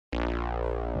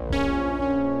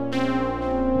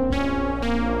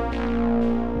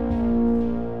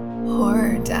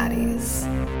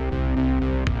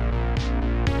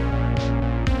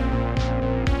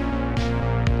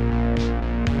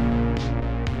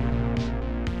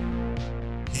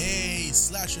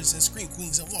slashers and scream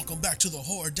queens, and welcome back to the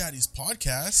Horror Daddies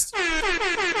podcast,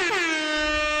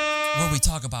 where we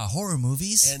talk about horror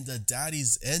movies and the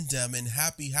daddies in them. And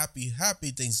happy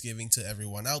Thanksgiving to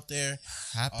everyone out there.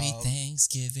 Happy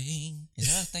Thanksgiving. Is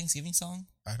that a Thanksgiving song?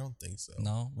 I don't think so.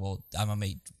 No? Well, I'm gonna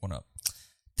make one up.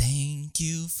 Thank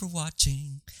you for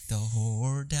watching the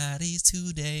Horror Daddies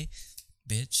today,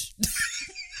 bitch.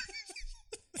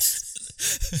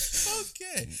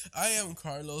 Okay, I am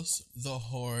Carlos, the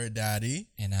Horror Daddy.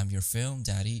 And I'm your film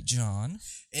daddy, John.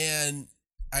 And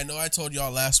I know I told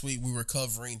y'all last week we were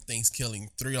covering ThanksKilling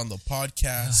 3 on the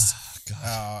podcast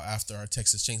after our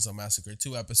Texas Chainsaw Massacre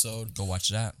 2 episode. Go watch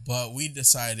that. But we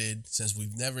decided, since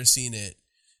we've never seen it,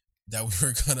 that we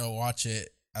were going to watch it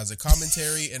as a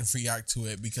commentary and react to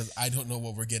it because I don't know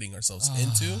what we're getting ourselves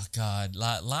into. God,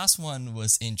 last one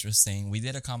was interesting. We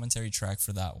did a commentary track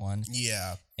for that one.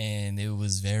 Yeah. And it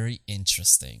was very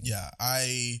interesting. Yeah.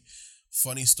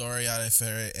 Funny story out of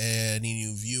any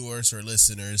new viewers or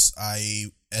listeners, I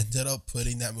ended up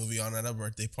putting that movie on at a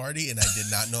birthday party and I did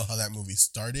not know how that movie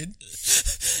started.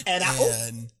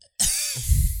 And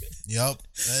yep.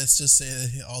 Let's just say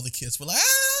that all the kids were like,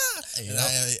 ah! And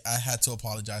I had to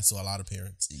apologize to a lot of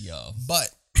parents. Yo. But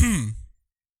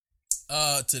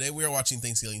today we are watching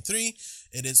ThanksKilling 3.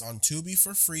 It is on Tubi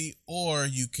for free, or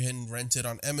you can rent it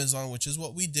on Amazon, which is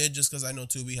what we did just because I know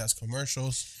Tubi has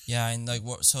commercials. Yeah, and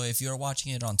so if you're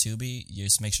watching it on Tubi, you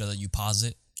just make sure that you pause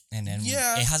it. And then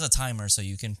it has a timer so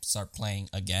you can start playing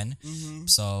again. Mm-hmm.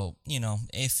 So,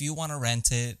 if you want to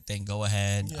rent it, then go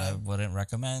ahead. Yeah. I wouldn't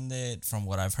recommend it from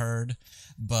what I've heard.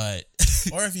 But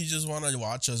or if you just want to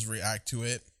watch us react to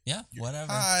it. Yeah,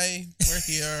 whatever. Hi, we're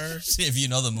here. If you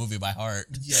know the movie by heart.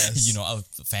 Yes.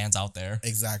 Fans out there.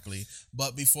 Exactly.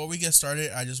 But before we get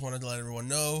started, I just wanted to let everyone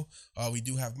know we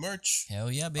do have merch.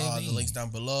 Hell yeah, baby. The link's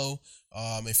down below.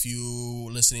 If you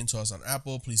listening to us on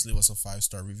Apple, please leave us a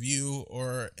 5-star review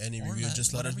or any review.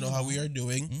 Just let us know how we are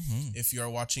doing. Mm-hmm. If you are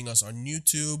watching us on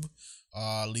YouTube,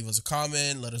 leave us a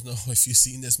comment. Let us know if you've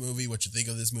seen this movie, what you think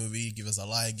of this movie. Give us a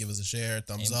like, give us a share,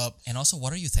 thumbs up. And also,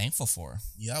 what are you thankful for?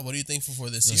 Yeah, what are you thankful for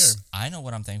this year? I know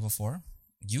what I'm thankful for.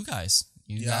 You guys.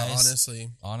 You guys,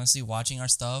 honestly, watching our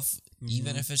stuff,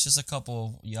 even if it's just a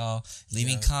couple, y'all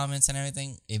leaving comments and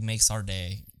everything, it makes our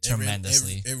day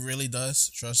tremendously. It really does.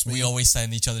 Trust me. We always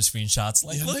send each other screenshots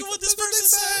like, look at what this person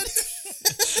said.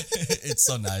 It's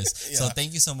so nice. Yeah. So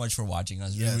thank you so much for watching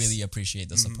us. We really appreciate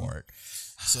the support.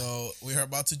 So we are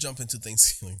about to jump into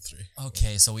ThanksKilling 3.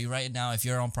 Okay, so right now, if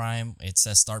you're on Prime, it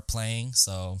says start playing.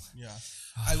 So yeah,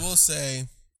 I will say,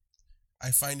 I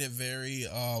find it very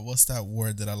what's that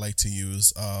word that I like to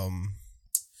use?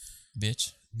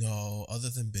 Bitch? No, other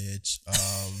than bitch.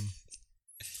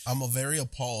 I'm very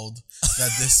appalled that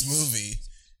this movie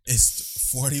is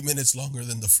 40 minutes longer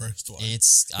than the first one.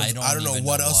 I don't know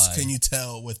what else can you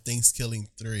tell with ThanksKilling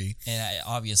 3. And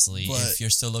obviously, if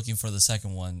you're still looking for the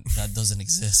second one, that doesn't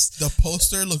exist. The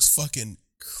poster looks fucking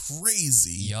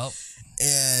crazy. Yup.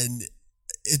 And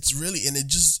it's really, and it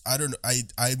just, I don't know,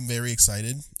 I'm very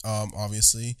excited,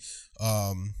 obviously.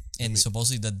 And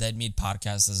supposedly the Dead Meat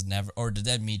podcast has never, or the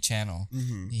Dead Meat channel,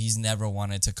 he's never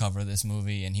wanted to cover this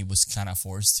movie and he was kind of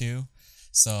forced to.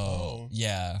 So,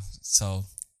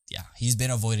 he's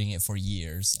been avoiding it for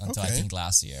years until I think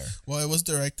last year. Well, it was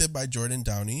directed by Jordan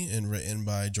Downey and written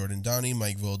by Jordan Downey,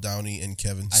 Mikeville Downey, and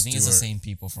Kevin Stewart. I think it's the same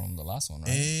people from the last one,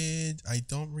 right? I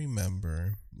don't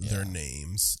remember their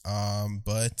names,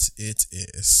 but it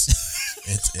is.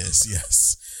 It is,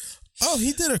 yes. Oh,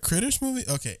 he did a Critters movie?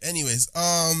 Okay, anyways,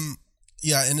 and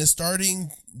it's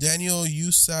starting Daniel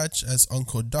Usach as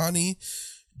Uncle Donnie,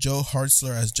 Joe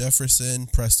Hartzler as Jefferson,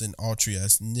 Preston Autry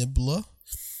as Nibla,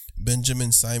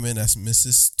 Benjamin Simon as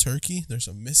Mrs. Turkey. There's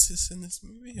a Mrs. in this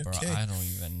movie? Okay. Bro, I don't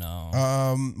even know.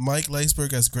 Mike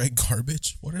Leisberg as Greg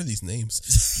Garbage. What are these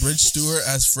names? Bridge Stewart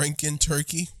as Franken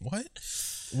Turkey. What?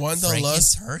 Wanda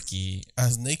Lust Turkey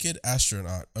as Naked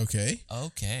Astronaut. Okay. How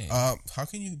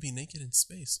can you be naked in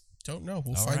space? Don't know.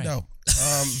 We'll find out.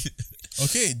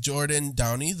 Okay, Jordan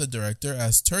Downey, the director,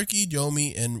 as Turkey,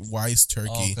 Yomi, and Wise Turkey.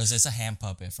 Oh, because it's a hand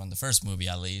puppet from the first movie,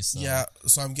 at least. So. Yeah,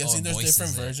 so I'm guessing there's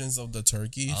different versions of the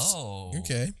turkeys. Oh.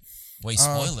 Okay. Wait,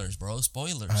 spoilers, bro.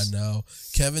 Spoilers. I know.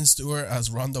 Kevin Stewart as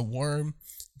Rhonda Worm,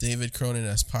 David Cronin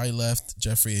as Pie Left,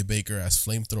 Jeffrey A. Baker as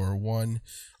Flamethrower 1.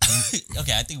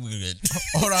 Okay, I think we're good.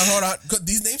 Hold on.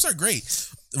 These names are great.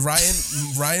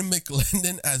 Ryan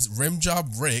McLendon as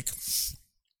Rimjob Rick.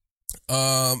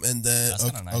 And then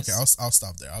nice. Okay, I'll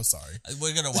stop there. I'm sorry.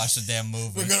 We're gonna watch the damn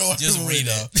movie. We're gonna watch Just the read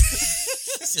movie it.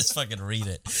 Just fucking read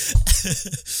it.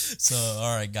 So,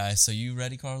 all right, guys. So, you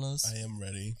ready, Carlos? I am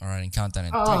ready. All right, and count that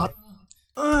in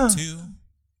 3, 2,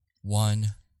 1,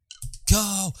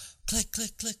 go. Click,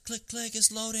 click, click, click, click.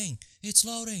 It's loading. It's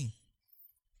loading.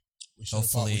 We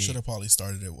should have probably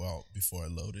started it before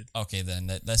it loaded. Okay, then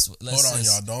let's hold on,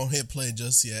 y'all. Don't hit play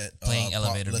just yet. Playing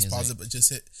elevator music. Let's pause it, but just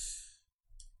hit.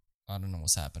 I don't know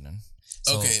what's happening.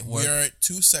 So okay, we are at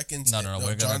 2 seconds. No,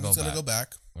 we're John's gonna go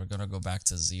back. We're gonna go back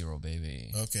to 0,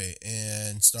 baby. Okay,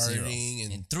 and starting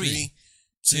in 3,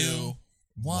 2,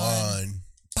 1.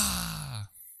 Bah!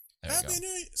 Happy New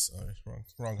Year. Sorry,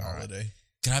 wrong holiday.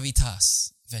 Right.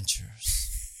 Gravitas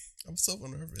Ventures. I'm so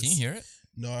nervous. Can you hear it?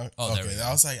 No. Okay,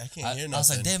 I was like, I can't hear nothing. I was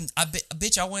like, damn,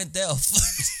 bitch, I went deaf.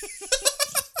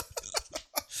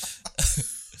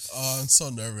 I'm so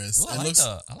nervous. Ooh, I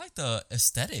like the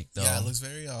aesthetic though. Yeah, it looks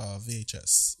very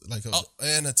VHS,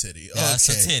 and a titty. Yeah, okay. It's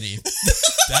a titty.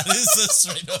 That is a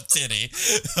straight up titty.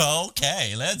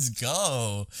 Okay, let's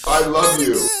go. I love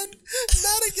you.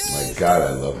 Not again. My God,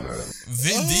 I love her.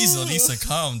 Vin Diesel needs to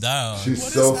calm down.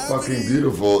 She's so fucking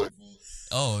beautiful.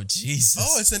 Oh Jesus.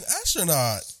 Oh, it's an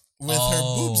astronaut with her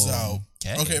boobs out.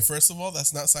 Okay, first of all,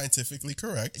 that's not scientifically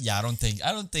correct. Yeah, I don't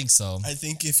think so. I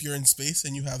think if you're in space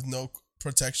and you have no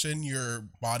protection, your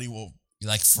body will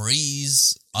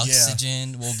freeze.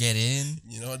 Oxygen will get in.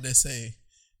 You know what they say?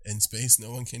 In space,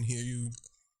 no one can hear you.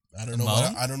 I don't know.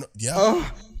 I don't know. Yeah.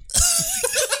 Oh.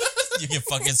 You can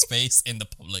fucking space in the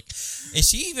public. Is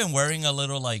she even wearing a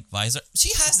little visor? She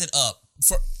has it up.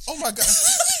 Oh my God.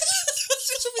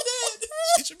 She should be dead.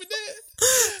 She should be dead.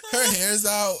 Her hair's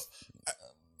out.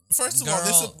 First of all,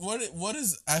 what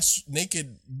does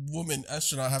naked woman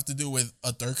astronaut have to do with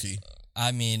a turkey?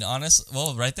 I mean,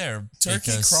 right there.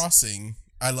 Turkey crossing.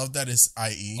 I love that it's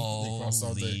IE.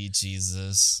 Holy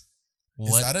Jesus.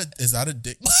 What? Is that a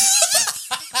dick?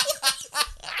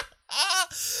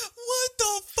 What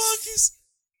the fuck is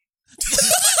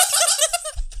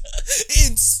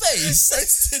in space?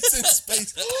 It's in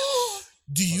space.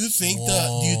 Do you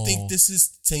think this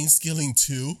is ThanksKilling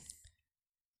 2?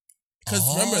 Because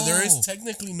remember, there is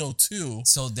technically no 2.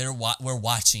 So we're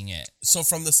watching it. So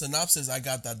from the synopsis, I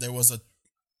got that there was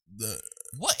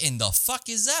what in the fuck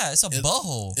is that? It's a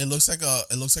butthole. It looks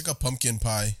like a pumpkin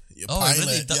pie. It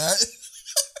really does. Yeah.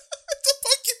 It's a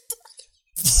pumpkin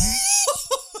pie.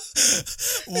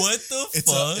 What the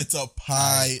fuck? It's a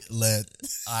pilot.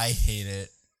 I hate it.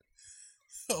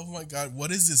 Oh my God,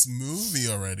 what is this movie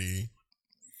already?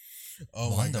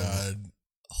 Oh my God.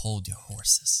 Hold your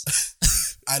horses.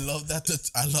 I love that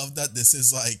this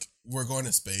is we're going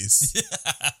to space.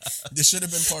 This should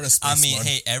have been part of space. I mean,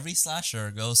 hey, every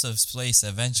slasher goes to space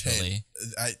eventually.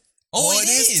 Hey, it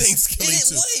is ThanksKilling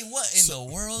 2. Wait, what in the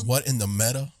world? What in the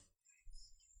meta?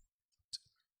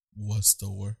 What's the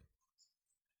word?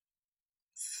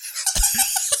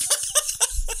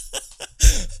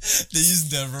 They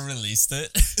just never released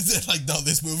it. They're like, no,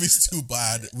 this movie's too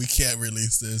bad. We can't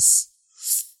release this.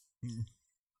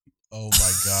 Oh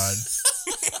my God.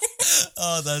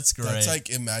 Oh, that's great. That's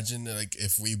imagine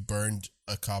if we burned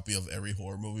a copy of every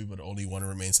horror movie, but only one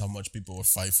remains, how much people would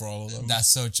fight for all of them.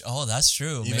 That's that's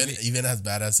true. Even as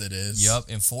bad as it is. Yup,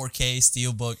 in 4K,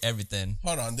 steelbook, everything.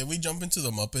 Hold on, did we jump into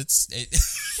the Muppets?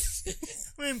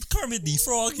 Kermit the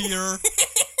Frog here.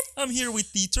 I'm here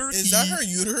with the turkey. Is that her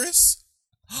uterus?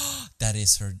 That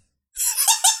is her.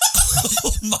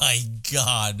 Oh my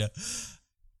God.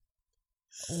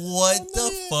 What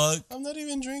the fuck? I'm not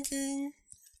even drinking.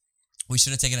 We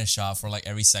should have taken a shot for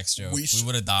every sex joke. We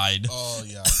would have died. Oh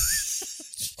yeah.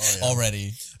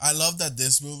 Already. I love that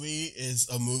this movie is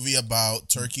a movie about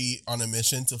Turkey on a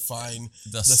mission to find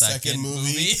the second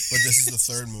movie, but this is the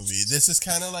third movie. This is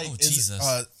kind of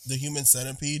the Human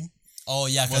Centipede. Oh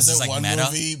yeah, because it's one meta.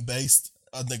 Movie based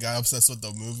on the guy obsessed with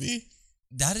the movie.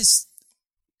 That is,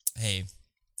 hey.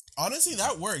 Honestly,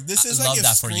 that worked. This is love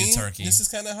that Scream, for you, Turkey. This is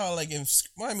kind of how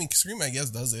Scream, I guess,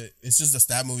 does it. It's just the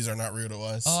stab movies are not real to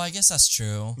us. Oh, I guess that's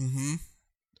true. Mm-hmm.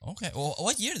 Okay. Well,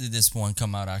 what year did this one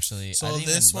come out? Actually, so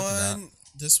this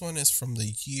one is from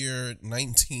the year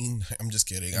 19. I'm just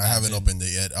kidding. I haven't opened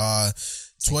it yet.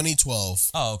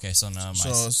 2012. Oh, okay. So now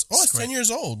it's 10 years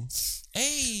old.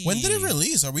 Hey, when did it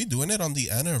release? Are we doing it on the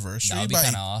anniversary? That would be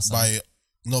kind of awesome. By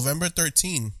November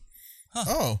 13. Huh.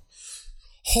 Oh.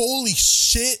 Holy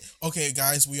shit. Okay,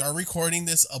 guys, we are recording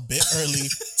this a bit early.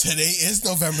 Today is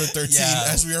November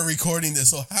 13th as we are recording this.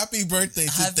 So happy birthday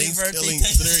to ThanksKilling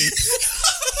 3.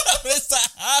 How does that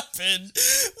happen?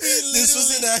 This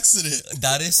was an accident.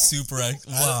 That is super.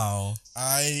 Wow.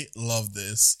 I love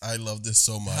this. I love this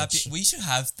so much. We should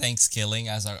have ThanksKilling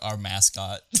as our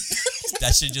mascot.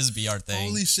 That should just be our thing.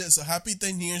 Holy shit. So happy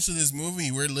 10 years to this movie.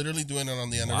 We're literally doing it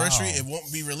on the anniversary. Wow. It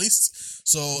won't be released.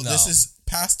 So this is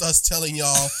past us telling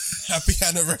y'all happy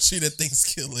anniversary to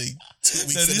ThanksKilling 2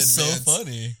 weeks in advance. That is so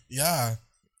funny. Yeah.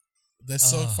 That's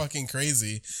so fucking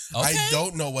crazy. Okay. I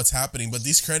don't know what's happening, but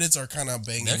these credits are kind of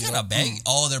banging. They're kind of banging.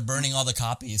 Oh, they're burning all the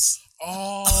copies.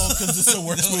 Oh, because this is the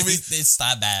worst movie. It's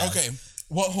that bad. Okay,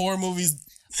 what horror movies?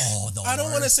 Oh, I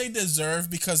don't want to say deserve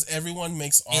because everyone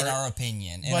makes art. In our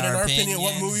opinion. But in our opinion,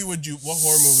 what horror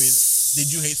movie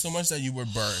did you hate so much that you were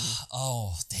burned?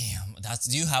 Oh, damn.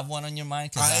 Do you have one on your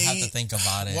mind? Because I have to think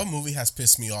about it. What movie has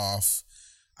pissed me off?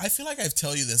 I feel like I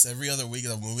tell you this every other week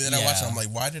of the movie that I watch. I'm like,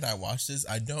 why did I watch this?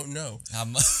 I don't know.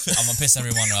 I'm gonna piss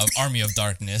everyone off. Army of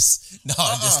Darkness. No,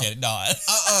 I'm just kidding. No.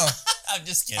 I'm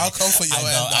just kidding. I'll come for your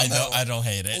ass. I don't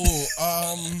hate it. Ooh,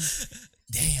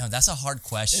 damn, that's a hard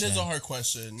question. It is a hard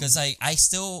question. Because I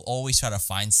still always try to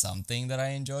find something that I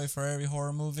enjoy for every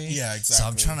horror movie. Yeah, exactly. So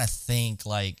I'm trying to think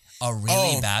like a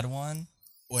really bad one.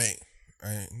 Wait.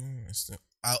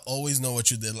 I always know what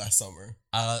you did last summer.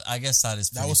 I guess that is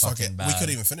pretty fucking bad. We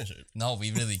couldn't even finish it. No,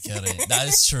 we really couldn't. That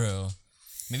is true.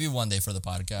 Maybe one day for the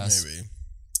podcast. Maybe.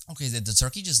 Okay, did the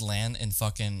turkey just land in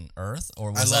fucking Earth?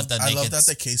 Or was I love that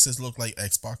the cases look like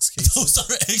Xbox cases. Those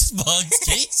are Xbox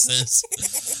cases.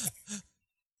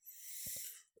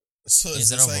 So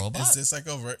is it a robot? Is this like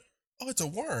a... Oh, it's a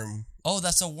worm. Oh,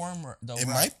 that's a worm.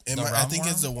 I think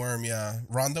it's a worm, yeah.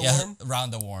 Rhonda worm?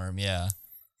 Rhonda worm, yeah.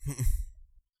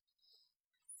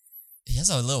 He has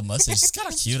a little mustache. It's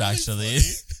kind of cute, really actually.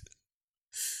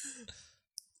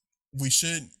 We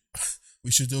should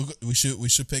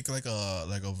pick like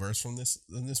a verse from this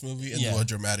movie and do a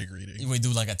dramatic reading. We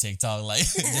do like a TikTok, like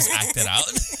just act it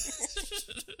out.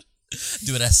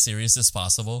 Do it as serious as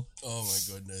possible. Oh my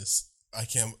goodness. I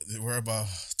can't. We're about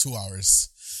 2 hours.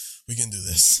 We can do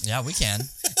this. Yeah, we can.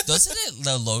 Doesn't it,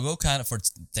 the logo kind of for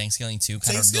ThanksKilling 2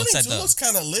 kind of looks like looks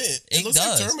kind of lit. It looks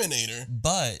like Terminator.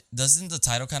 But doesn't the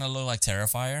title kind of look like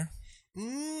Terrifier?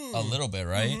 A little bit,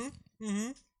 right? Mm-hmm.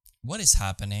 Mm-hmm. What is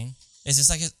happening? Is this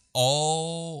like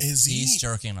he's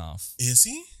jerking off? Is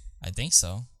he? I think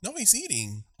so. No, he's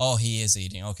eating. Oh, he is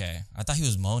eating. Okay. I thought he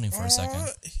was moaning for a second.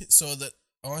 So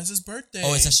it's his birthday.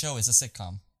 Oh, it's a show. It's a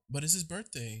sitcom. But it's his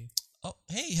birthday. Oh,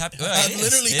 hey, happy birthday.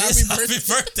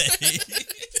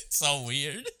 It's so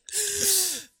weird.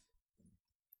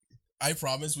 I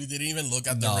promise we didn't even look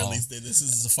at the release date. This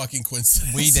is a fucking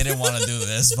coincidence. We didn't want to do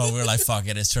this, but we were like, fuck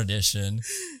it, it's tradition.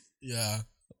 Yeah.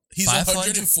 He's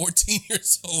 114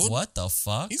 years old. What the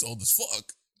fuck? He's old as fuck.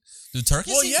 Do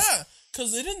turkeys? Well, yeah.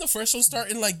 Because didn't the first one start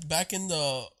in like back in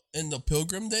the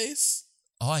Pilgrim days?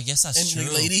 Oh, I guess that's true. And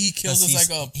the lady he kills is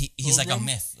like he's like a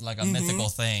myth, like a mythical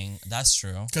thing. That's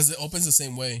true. Because it opens the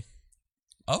same way.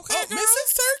 Okay, Mrs.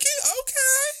 Turkey.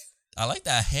 Okay. I like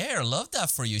that hair. Love that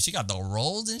for you. She got the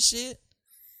rolls and shit.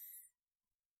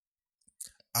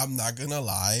 I'm not gonna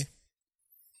lie.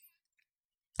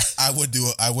 I would do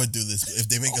this if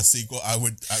they make a sequel.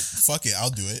 Fuck it.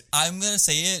 I'll do it. I'm gonna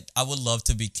say it. I would love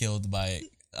to be killed by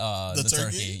the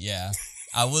turkey. Yeah.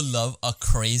 I would love a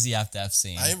crazy after-death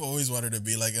scene. I've always wanted to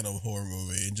be like in a horror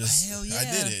movie. And hell yeah. I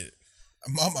did it.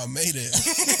 Mama made it.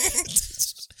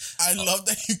 I love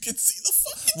that you can see the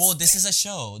fucking... Well, this is a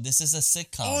show. This is a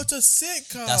sitcom. Oh, it's a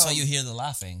sitcom. That's why you hear the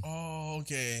laughing. Oh,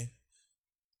 okay.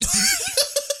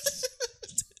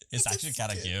 It's actually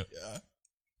kind of cute. Yeah.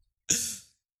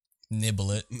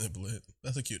 Nibble it.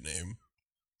 That's a cute name.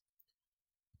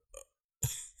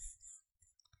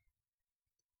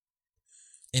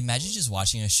 Imagine just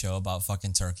watching a show about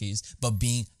fucking turkeys, but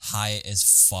being high as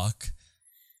fuck.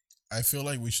 I feel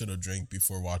like we should have drank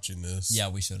before watching this. Yeah,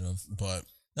 we should have. But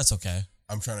that's okay.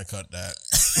 I'm trying to cut that.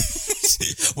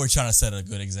 We're trying to set a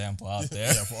good example out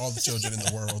there. Yeah, for all the children in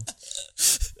the world.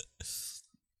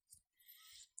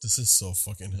 This is so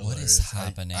fucking hilarious. What is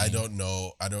happening? I don't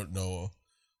know.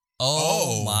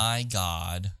 Oh my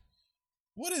God.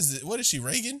 What is it? What is she,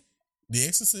 Reagan? The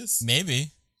Exorcist?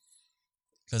 Maybe.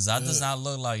 Because that does not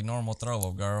look like normal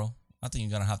throw-up, girl. I think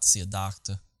you're going to have to see a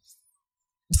doctor.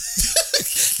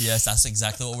 Yes, that's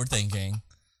exactly what we're thinking.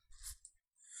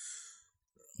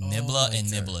 Nibbler and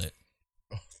Niblet.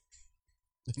 Oh.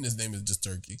 And his name is just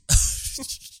Turkey.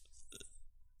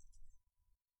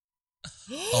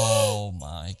 Oh,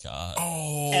 my God.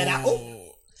 Oh.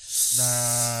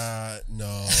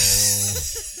 No.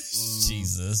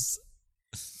 Jesus.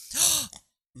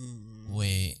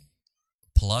 Wait.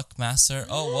 Pluck Master?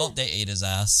 Oh, well, they ate his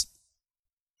ass.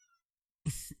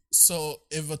 So,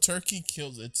 if a turkey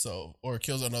kills itself or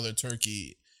kills another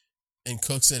turkey and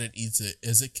cooks it and eats it,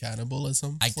 is it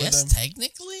cannibalism? I guess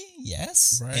technically,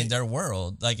 yes. Right. In their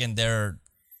world. Like in their...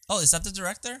 Oh, is that the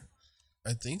director?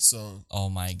 I think so. Oh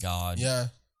my God. Yeah.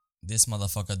 This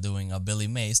motherfucker doing a Billy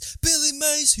Mays. Billy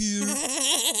Mays here.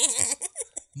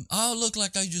 I look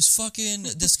like I just fucking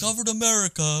discovered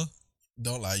America.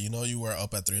 Don't lie. You know you were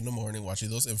up at 3 a.m. watching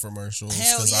those infomercials.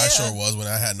 Hell Because yeah. I sure was when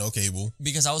I had no cable.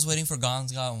 Because I was waiting for Gone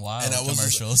Wild And I was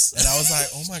commercials. And I was like,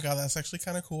 oh my God, that's actually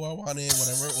kind of cool. I want it,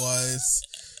 whatever it was.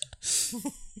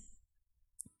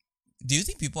 Do you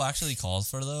think people actually called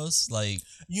for those? Like,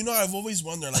 I've always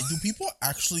wondered, like, do people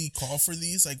actually call for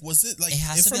these? Like, was it like it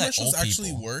has to be like infomercials old actually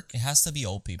people. work? It has to be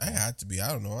old people. I had to be.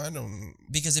 I don't know. I don't.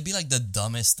 Because it'd be like the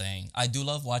dumbest thing. I do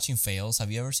love watching fails.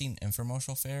 Have you ever seen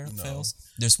infomercial fails?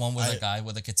 There's one with a guy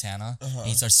with a katana. And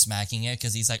he starts smacking it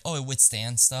because he's like, oh, it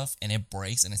withstands stuff, and it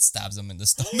breaks and it stabs him in the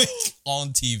stomach on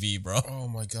TV, bro. Oh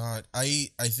my God. I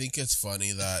think it's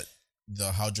funny that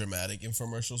how dramatic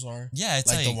infomercials are. Yeah, it's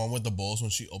like the one with the bowls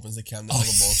when she opens the can and all the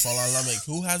bowls fall out. I'm like,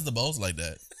 who has the bowls like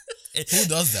that? Who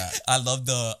does that? I love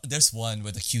there's one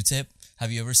with a Q-tip. Have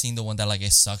you ever seen the one that like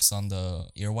it sucks on the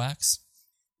earwax?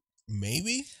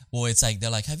 Maybe. Well, it's like, they're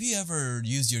like, have you ever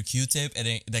used your Q-tip?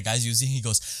 And the guy's using, he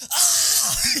goes,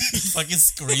 ah! He fucking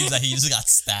screams that he just got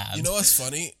stabbed. You know what's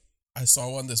funny? I saw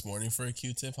one this morning for a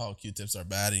Q-tip, how Q-tips are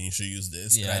bad and you should use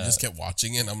this. Yeah. And I just kept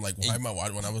watching it. And I'm like, why am I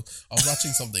watching? When I was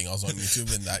watching something else on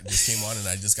YouTube and that just came on and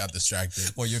I just got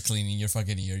distracted. While you're cleaning your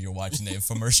fucking ear, you're watching the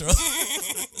infomercial.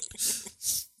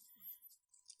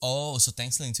 Oh, so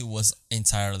ThanksKilling 2 was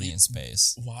entirely in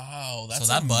space. Wow, that's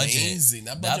so that amazing.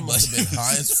 That budget must have been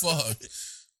high as fuck.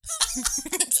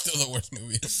 Still the worst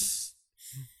movie.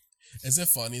 Is it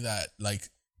funny that like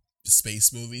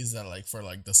space movies that like for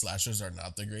like the slashers are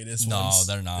not the greatest ones?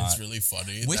 No, they're not. It's really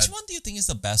funny. Which one do you think is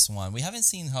the best one? We haven't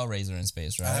seen Hellraiser in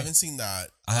space, right? I haven't seen that.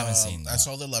 I haven't seen that. I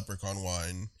saw the Leprechaun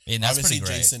one. And that's pretty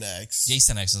great. Jason X.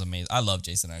 Jason X is amazing. I love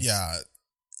Jason X. Yeah.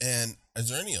 And is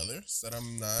there any others that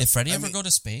I'm not? Did Freddy ever go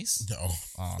to space? No.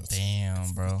 Oh,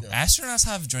 damn, bro. Yeah. Astronauts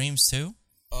have dreams too.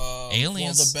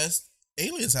 Aliens. Well, the best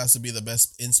Aliens has to be the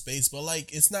best in space, but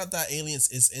like it's not that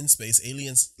Aliens is in space.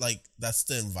 Aliens, like that's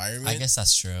the environment. I guess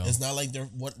that's true. It's not like they're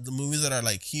what the movies that are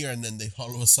like here and then they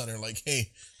all of a sudden are like,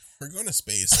 hey, we're going to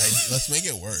space. Let's make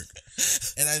it work.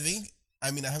 And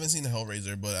I haven't seen the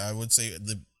Hellraiser, but I would say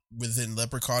within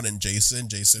Leprechaun and Jason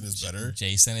is better.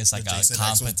 Jason is like a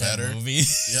competent movie.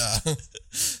 Yeah.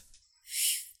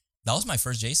 That was my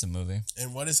first Jason movie.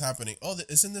 And what is happening? Oh,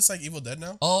 isn't this like Evil Dead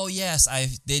now? Oh, yes. I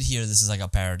did hear this is like a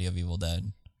parody of Evil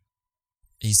Dead.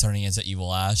 He's turning into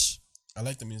Evil Ash. I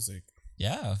like the music.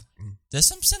 Yeah. There's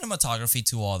some cinematography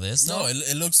to all this. No,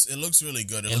 it looks really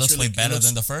good. It looks really, way better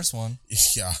than the first one.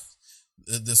 Yeah.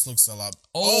 This looks a lot.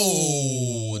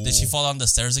 Oh. Did she fall down the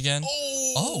stairs again?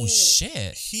 Oh,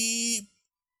 shit.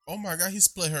 Oh my God, he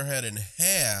split her head in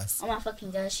half. Oh my fucking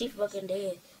God, she fucking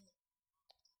dead.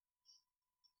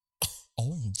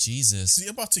 Oh, Jesus. Is he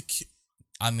about to kill?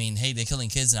 I mean, hey, they're killing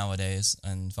kids nowadays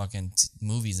and fucking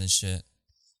movies and shit.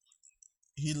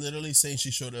 He literally saying she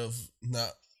should have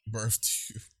not birthed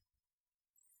you.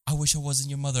 I wish I wasn't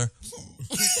your mother.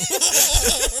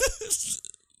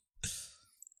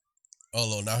 Oh,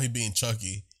 no, now he being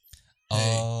Chucky.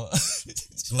 Oh. Hey,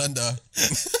 Glenda.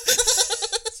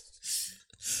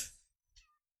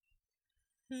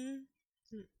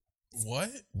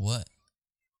 What? What?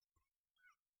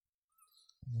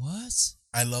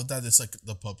 I love that it's like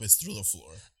the puppets through the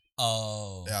floor.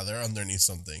 Oh. Yeah, they're underneath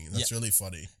something. That's really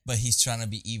funny. But he's trying to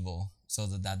be evil so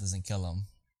that doesn't kill him.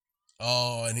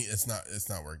 Oh, and it's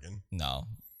not working. No.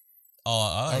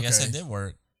 Oh, I guess it did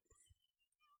work.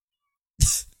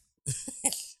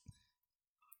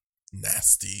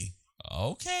 Nasty.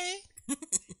 Okay.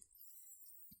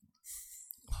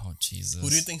 Oh, Jesus. Who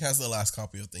do you think has the last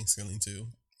copy of ThanksKilling 2?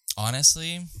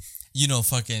 Honestly,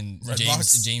 fucking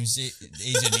James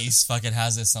East fucking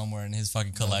has it somewhere in his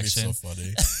fucking collection. That'd be so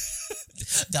funny.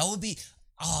 That would be,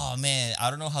 oh man, I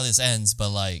don't know how this ends, but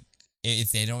like,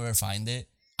 if they don't ever find it,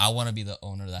 I want to be the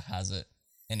owner that has it,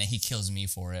 and then he kills me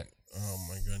for it. Oh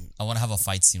my goodness. I want to have a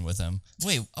fight scene with him.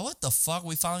 Wait, what the fuck?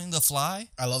 We found the fly?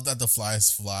 I love that the fly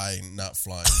is flying, not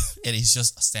flying. And he's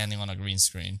just standing on a green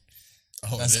screen.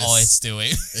 Oh, that's all it's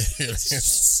doing.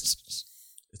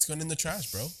 It's going in the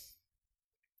trash, bro.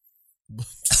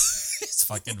 His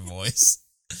fucking voice.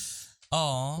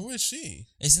 Oh, who is she?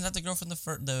 Isn't that the girl from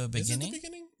the beginning? Is it the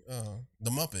beginning?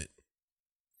 The Muppet.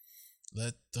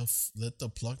 Let the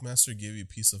pluck master give you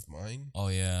peace of mind. Oh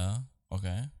yeah.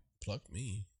 Okay. Pluck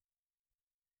me.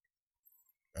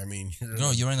 I mean,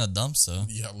 you're in a dumpster.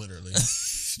 Yeah, literally.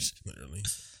 Literally.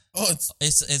 Oh, it's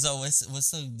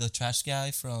what's the trash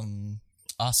guy from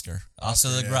Oscar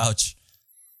the Grouch.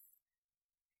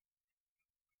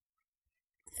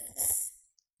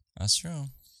 That's true.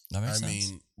 That makes sense. I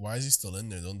mean, why is he still in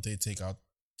there? Don't they take out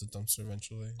the dumpster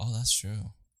eventually? Oh, that's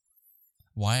true.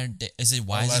 Why is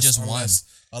it just one?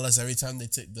 Unless every time they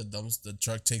take the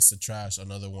truck takes the trash,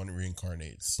 another one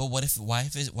reincarnates. But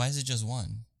why is it just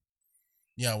one?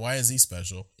 Yeah, why is he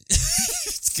special?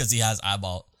 Because he has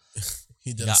eyeball.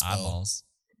 He got eyeballs.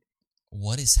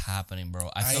 What is happening, bro?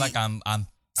 I feel like I'm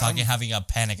fucking having a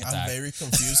panic attack. I'm very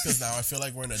confused because now I feel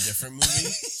like we're in a different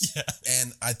movie. Yeah.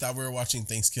 And I thought we were watching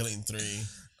ThanksKilling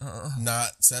 3, not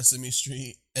Sesame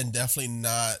Street, and definitely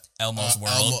not Elmo's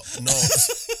World. No.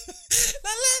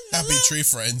 Happy Tree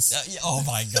Friends. Oh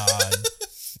my God.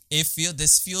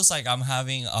 This feels like I'm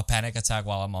having a panic attack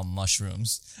while I'm on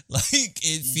mushrooms. Like,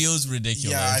 it feels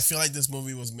ridiculous. Yeah, I feel like this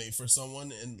movie was made for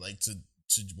someone and like to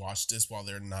watch this while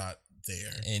they're not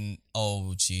there. And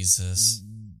oh Jesus.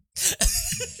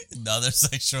 Another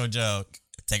sexual joke.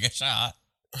 Take a shot.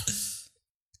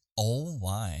 Oh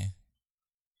my.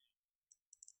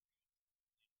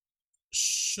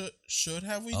 Should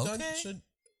have we done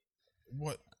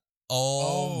what?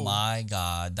 Oh my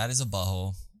God. That is a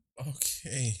butthole.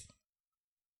 Okay.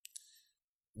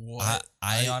 What?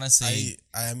 I honestly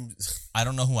I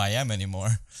don't know who I am anymore.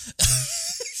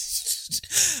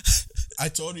 I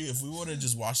told you if we would have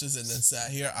just watched this and then sat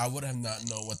here, I would have not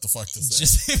known what the fuck to say.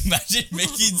 Just imagine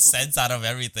making sense out of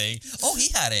everything. Oh, he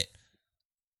had it.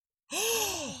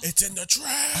 It's in the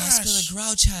trash. Oscar the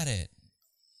Grouch had it.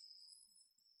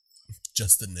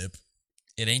 Just a nip.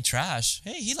 It ain't trash.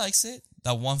 Hey, he likes it.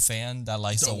 That one fan that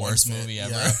likes the worst movie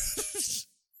ever. Yeah.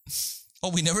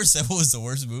 Oh, we never said what was the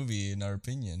worst movie in our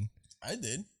opinion. I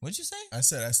did. What'd you say? I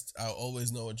said I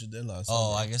always know what you did last time.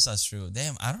 Oh, I guess that's true.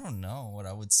 Damn, I don't know what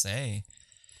I would say.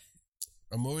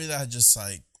 A movie that just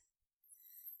like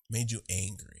made you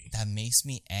angry. That makes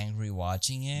me angry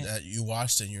watching it. That you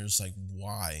watched it and you're just like,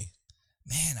 why?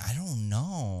 Man, I don't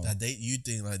know. That you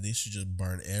think like they should just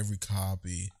burn every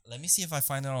copy. Let me see if I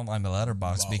find it on my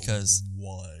letterbox because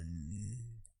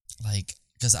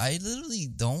because I literally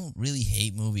don't really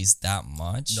hate movies that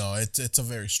much. No, it's a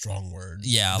very strong word.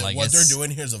 Yeah, what they're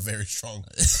doing here is a very strong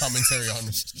commentary on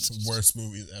worst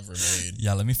movies ever made.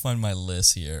 Yeah, let me find my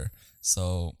list here.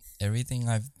 So everything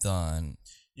I've done.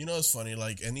 You know, it's funny.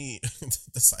 Like the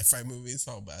sci-fi movies,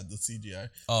 how bad the CGI.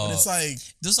 Oh, but it's like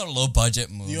those are low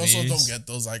budget movies. You also don't get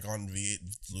those like on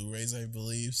Blu-rays, I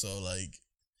believe. So like,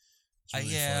 it's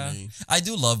really funny. I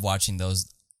do love watching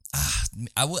those.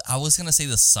 I was gonna say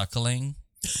The Suckling.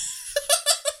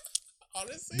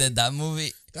 Honestly, that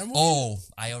movie. Oh,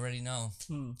 I already know.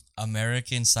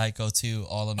 American Psycho 2,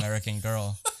 All American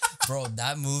Girl. Bro,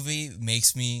 that movie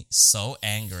makes me so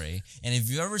angry. And if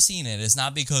you've ever seen it, it's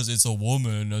not because it's a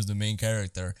woman as the main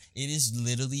character. It is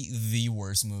literally the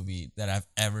worst movie that I've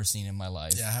ever seen in my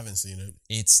life. Yeah, I haven't seen it.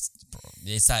 It's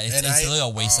really a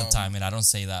waste of time, and I don't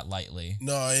say that lightly.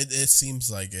 No, it seems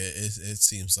like it. It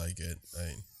seems like it.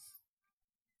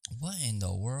 What in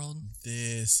the world?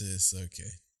 This is okay.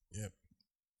 Yep.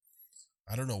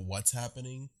 I don't know what's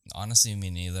happening. Honestly, me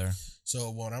neither.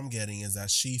 So what I'm getting is that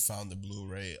she found the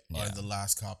Blu-ray or the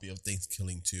last copy of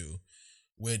ThanksKilling 2,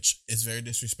 which is very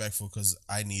disrespectful because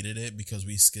I needed it because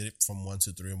we skipped from 1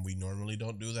 to 3 and we normally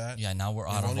don't do that. Yeah, now we're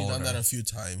out of order. We've only done that a few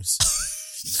times.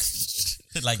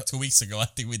 Like 2 weeks ago, I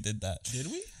think we did that. Did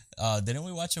we? Didn't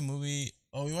we watch a movie?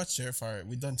 Oh, we watched Terrifier.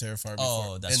 We've done Terrifier before.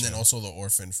 Oh, that's true. And then also The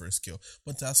Orphan First Kill.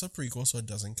 But that's a prequel, so it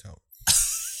doesn't count.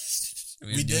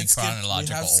 We did chronological order.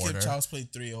 We have skipped Child's Play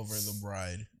 3 over The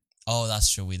Bride. Oh, that's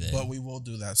true. We did. But we will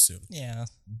do that soon. Yeah.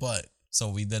 But. So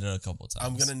we did it a couple times.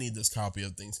 I'm going to need this copy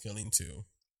of ThanksKilling 2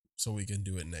 so we can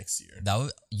do it next year. That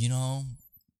would,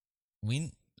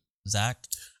 Zach,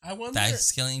 I wonder.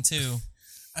 ThanksKilling 2.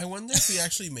 I wonder if he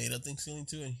actually made a ThanksKilling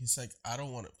 2 and he's like, I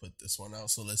don't want to put this one out,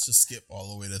 so let's just skip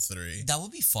all the way to 3. That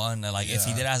would be fun. Like if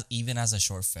he did even as a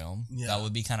short film, that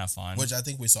would be kind of fun. Which I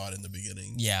think we saw it in the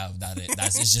beginning. Yeah,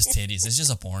 it's just titties. It's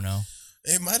just a porno.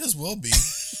 It might as well be.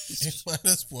 It might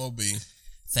as well be.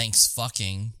 Thanks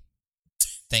fucking.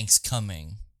 Thanks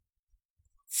coming.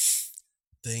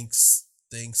 Thanks.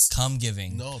 Come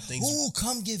giving. No, thanks. Ooh,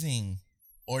 come giving.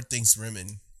 Or thanks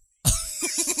rimming.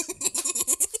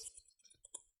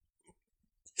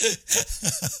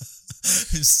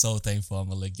 So thankful I'm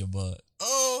gonna lick your butt.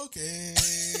 Okay.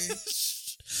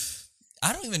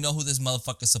 I don't even know who this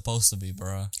motherfucker's supposed to be,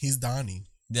 bro. He's Donnie.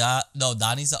 No,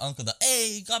 Donnie's the uncle.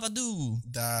 Hey, Gabadoo.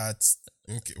 That's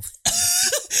okay.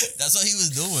 That's what he was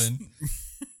doing.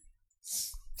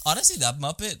 Honestly, that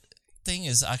Muppet thing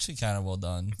is actually kind of well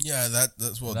done. Yeah,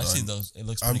 that's well done. It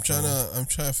looks pretty cool. I'm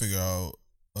trying to figure out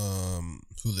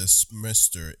who this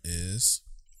Mister is.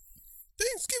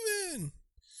 Thanksgiving.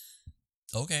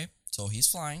 Okay, so he's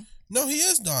flying. No, he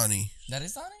is Donnie. That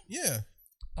is Donnie? Yeah.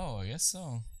 Oh, I guess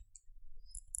so.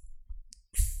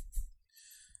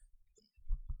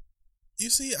 You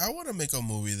see, I want to make a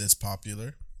movie that's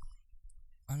popular.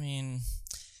 I mean,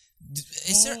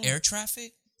 is there air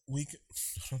traffic? I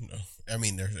don't know. I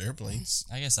mean, there's airplanes.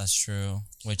 I guess that's true.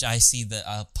 Which I see the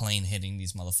plane hitting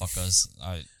these motherfuckers.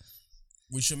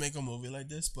 We should make a movie like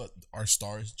this, but our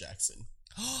star is Jackson.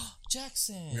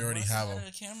 Jackson. We already have him.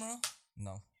 The camera?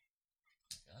 No.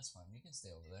 Yeah, that's fine. You can stay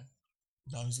over there.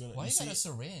 No, he's gonna. Why you got a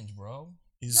syringe, bro?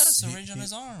 He got a syringe on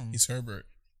his arm. He's Herbert.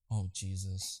 Oh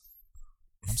Jesus,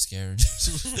 I'm scared.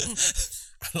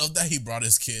 I love that he brought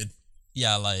his kid.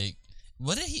 Yeah, like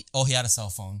what did he? Oh, he had a cell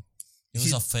phone.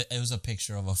 It was a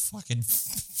picture of a fucking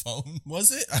phone.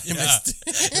 Was it? I missed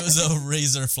it. It was a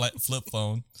Razor flip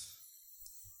phone.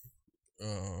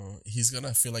 He's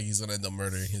gonna feel like he's gonna end up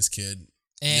murdering his kid.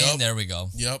 And there we go.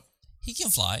 Yep. He can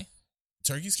fly.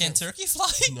 Turkeys can turkey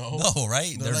fly? No,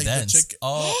 right? They're like dense.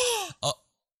 Oh.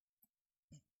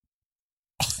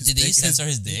 Did he censor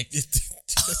his dick?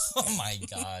 Oh my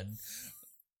god.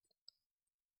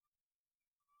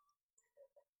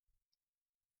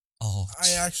 Oh,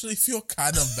 I actually feel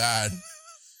kind of bad.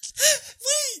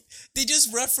 Wait, they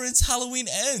just referenced Halloween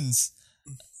Ends.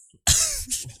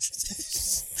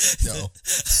 No.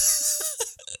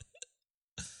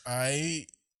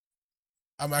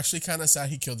 I'm actually kind of sad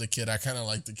he killed the kid. I kind of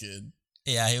like the kid.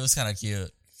 Yeah, he was kind of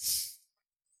cute.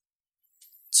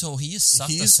 So he just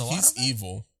sucked the soul out of him? He's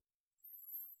evil.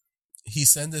 He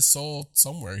sent his soul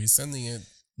somewhere. He's sending it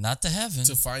not to heaven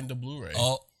to find the Blu-ray.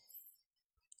 Oh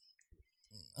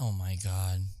my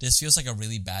god. This feels like a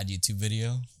really bad YouTube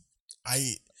video.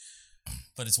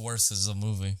 But it's worse as a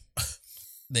movie.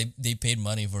 They paid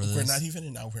money for this. We're not even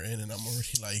an hour in and I'm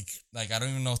already like I don't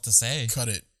even know what to say. Cut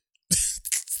it.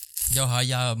 Yo, how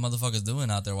y'all motherfuckers doing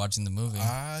out there watching the movie?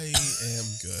 I am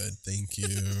good. Thank you.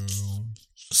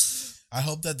 I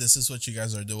hope that this is what you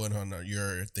guys are doing on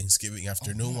your Thanksgiving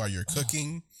afternoon while you're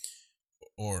cooking.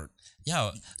 Or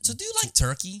yeah. So do you like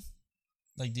turkey?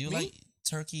 Like, do you like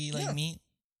turkey meat?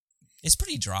 It's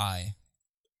pretty dry.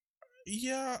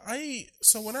 Yeah,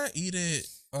 so when I eat it,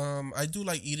 I do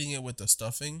like eating it with the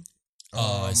stuffing.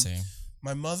 I see.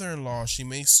 My mother-in-law, she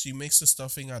makes the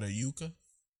stuffing out of yuca.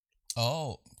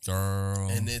 Oh, girl.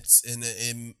 And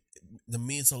the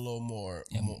meat's a little more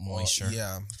moisture.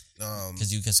 Yeah.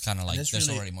 Because yuca's kind of like there's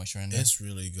already moisture in there. It's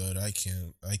really good. I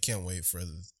can't wait for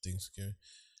the Thanksgiving.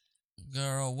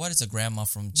 Girl, what is a grandma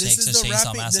from Texas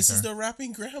Chainsaw Massacre? This is the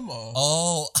rapping grandma.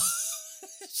 Oh.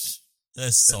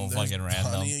 That's so fucking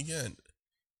random. Bonnie again.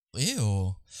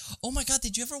 Ew. Oh my god,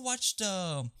 did you ever watch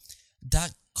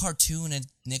that cartoon at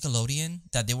Nickelodeon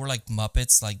that they were like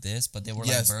Muppets like this, but they were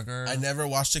like burger? I never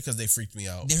watched it because they freaked me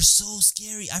out. They're so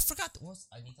scary. I forgot.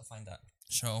 I need to find that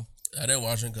show. I didn't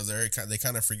watch them because they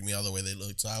kind of freaked me out the way they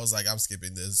looked. So I was like, I'm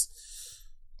skipping this.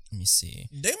 Let me see.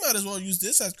 They might as well use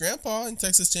this as Grandpa in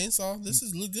Texas Chainsaw. This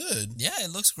look good. Yeah, it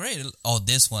looks great. Oh,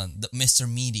 this one, Mr.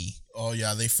 Meaty. Oh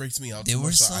yeah, they freaked me out. They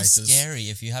were so scary.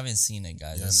 If you haven't seen it,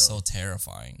 guys, it's so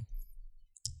terrifying.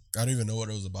 I don't even know what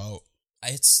it was about.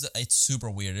 It's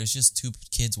super weird. It's just two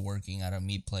kids working at a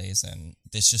meat place, and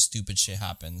this just stupid shit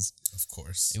happens. Of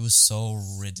course, it was so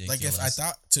ridiculous. Like I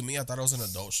thought it was an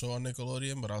adult show on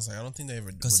Nickelodeon, but I was like, I don't think they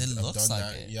ever because it looks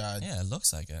like it. Yeah, it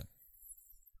looks like it.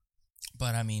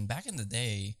 But I mean, back in the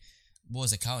day, what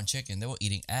was it, cow and chicken? They were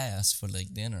eating ass for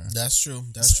like dinner. That's true.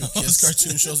 Kids'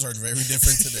 cartoon shows are very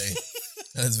different today.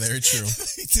 That is very true.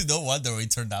 No wonder we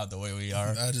turned out the way we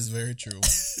are. That is very true.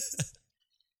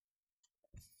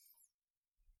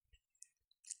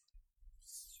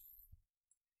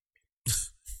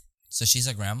 So she's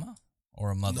a grandma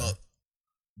or a mother?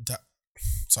 No,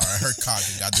 sorry, I heard cock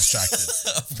and got distracted.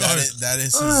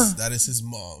 That is his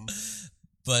mom.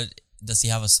 But does he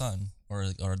have a son or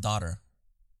a daughter?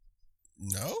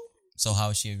 No. So how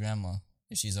is she a grandma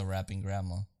if she's a rapping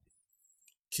grandma?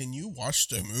 Can you watch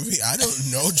the movie? I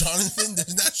don't know, Jonathan.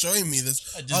 They're not showing me this.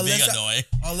 Just being annoying.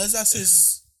 Unless that's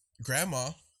his grandma.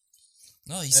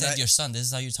 No, he said your son. This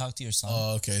is how you talk to your son.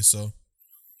 Oh, okay, so.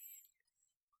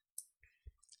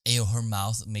 Ew, her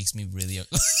mouth makes me really...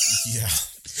 Yeah.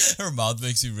 Her mouth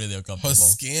makes me really uncomfortable. Her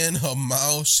skin, her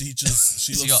mouth, she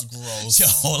looks gross. She a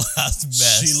whole ass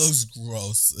mess. She looks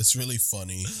gross. It's really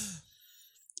funny.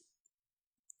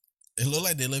 It looked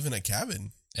like they live in a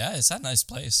cabin. Yeah, it's a nice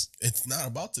place. It's not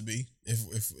about to be. If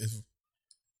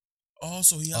Oh,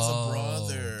 so he has a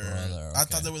brother. Okay. I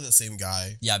thought they were the same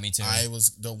guy. Yeah, me too.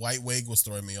 The white wig was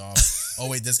throwing me off. Oh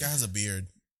wait, this guy has a beard.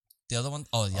 The other one?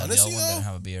 Oh yeah, honestly, the other one didn't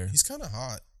have a beard. He's kind of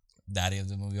hot. Daddy of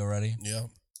the movie already? Yeah.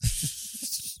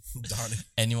 Donnie.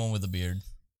 Anyone with a beard.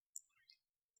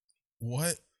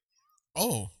 What?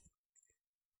 Oh.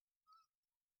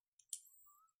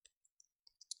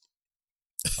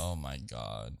 Oh my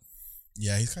god.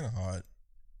 Yeah, he's kind of hot.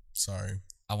 Sorry.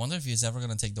 I wonder if he's ever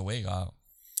gonna take the wig out.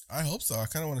 I hope so. I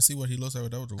kind of want to see what he looks like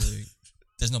without the wig.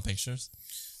 There's no pictures.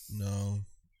 No.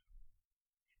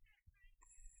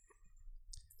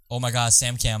 Oh my God,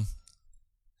 Sam Cam.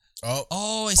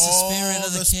 Oh, it's the spirit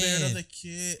of the kid. Spirit of the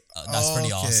kid. That's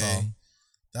pretty awesome.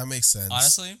 That makes sense.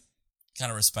 Honestly,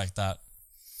 kind of respect that.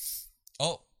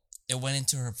 Oh, it went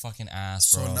into her fucking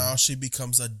ass, bro. So now she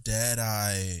becomes a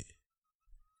Deadeye.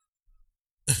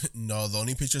 No, the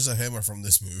only pictures of him are from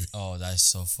this movie. Oh, that's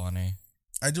so funny.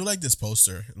 I do like this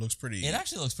poster. It looks pretty. It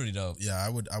actually looks pretty dope. Yeah, I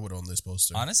would own this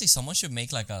poster. Honestly, someone should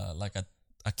make like a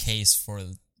case for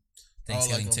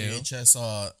ThanksKilling like a 2.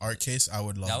 VHS art case. I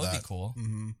would love that. That would be cool.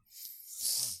 Mm-hmm.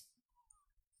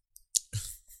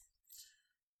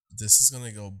 This is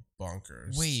gonna go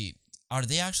bonkers. Wait, are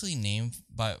they actually named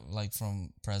by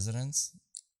from presidents?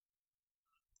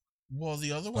 Well,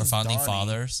 the other one or founding Donnie.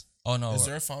 fathers. Oh no, is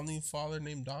there a founding father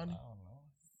named Donnie? I don't know,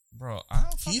 bro. I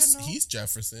don't fucking know. He's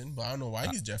Jefferson, but I don't know why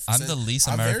he's Jefferson. I'm the least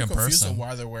American I'm very confused person. on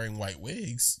why they're wearing white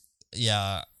wigs.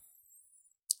 Yeah,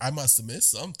 I must have missed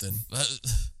something.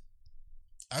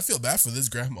 I feel bad for this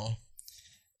grandma.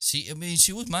 She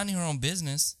was minding her own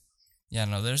business. Yeah,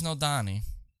 no, there's no Donnie.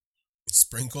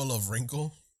 Sprinkle of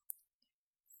wrinkle.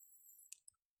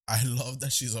 I love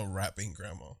that she's a rapping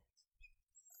grandma.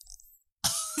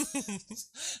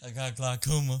 I got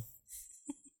glaucoma.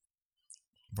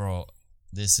 Bro,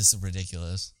 this is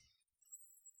ridiculous.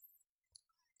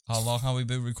 How long have we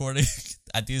been recording?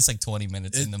 I think it's like 20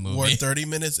 minutes in the movie. We're 30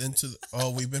 minutes into...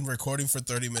 we've been recording for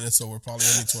 30 minutes, so we're probably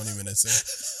only 20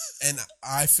 minutes in. And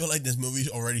I feel like this movie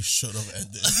already should have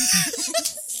ended.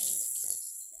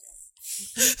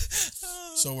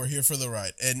 So we're here for the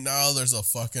ride. And now there's a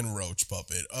fucking roach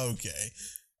puppet. Okay.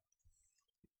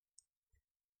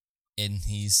 And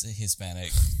he's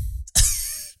Hispanic.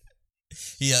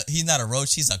 He's not a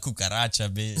roach, he's a cucaracha,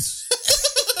 bitch.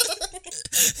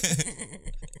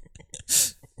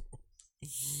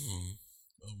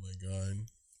 Oh my God.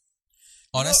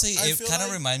 Honestly, it kind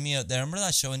of reminded me of... Remember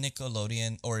that show in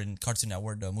Nickelodeon or in Cartoon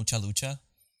Network, the Mucha Lucha?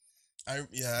 I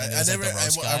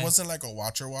I wasn't like a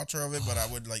watcher of it, but I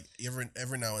would like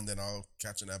every now and then I'll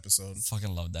catch an episode.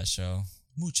 Fucking love that show.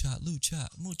 Mucha Lucha.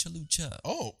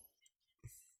 Oh,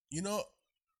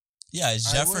 yeah,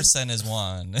 Jefferson is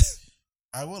one.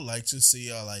 I would like to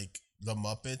see like the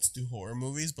Muppets do horror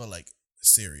movies, but like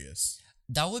serious.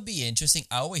 That would be interesting.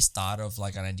 I always thought of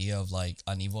like an idea of like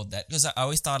an Evil Dead, because I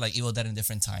always thought like Evil Dead in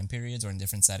different time periods or in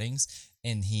different settings,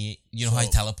 and he, how he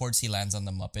teleports, he lands on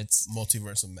the Muppets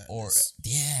Multiverse of Madness. Or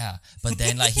but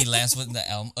then like he lands with the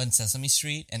on Sesame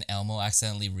Street, and Elmo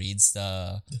accidentally reads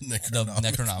the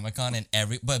Necronomicon,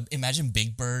 and but imagine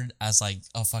Big Bird as like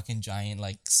a fucking giant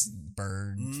like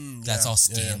bird that's all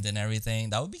skinned and everything.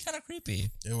 That would be kind of creepy.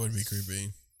 It would be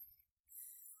creepy.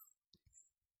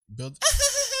 Build.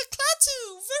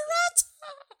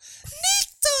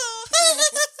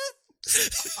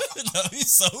 That'd be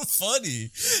so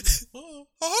funny.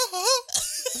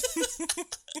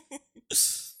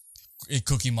 A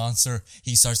Cookie Monster.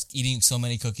 He starts eating so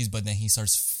many cookies, but then he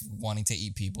starts wanting to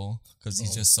eat people because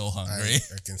he's just so hungry.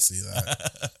 I can see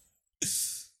that.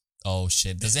 Oh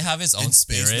shit! Does it have its own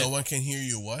space, spirit? No one can hear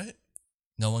you. What?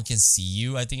 No one can see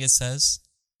you. I think it says.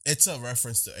 It's a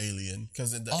reference to Alien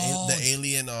because in the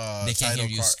Alien they can't hear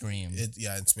you scream.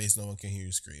 In space, no one can hear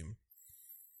you scream.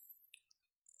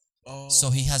 Oh, so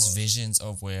he has visions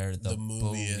of where the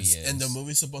movie is. And the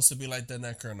movie's supposed to be like the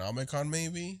Necronomicon,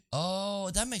 maybe? Oh,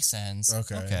 that makes sense.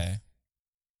 Okay.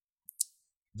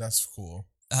 That's cool.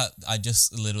 I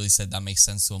just literally said that makes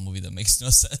sense to a movie that makes no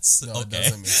sense. No, it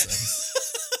doesn't make sense.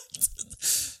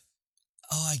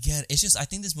 Oh, I get it. It's just, I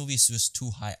think this movie is just too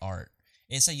high art.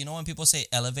 It's like, when people say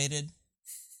elevated,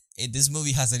 this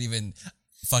movie hasn't even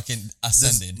fucking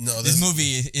ascended. This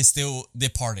movie is still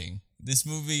departing. This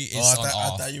movie is I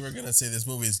thought you were going to say this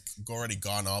movie is already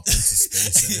gone up into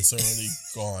space and it's already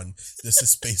gone. This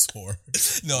is space horror.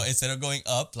 No, instead of going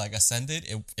up, like ascended,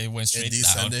 it went straight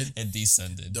down. It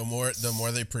descended. The more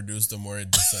they produce, the more it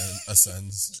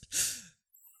ascends.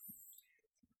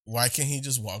 Why can't he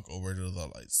just walk over to the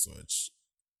light switch?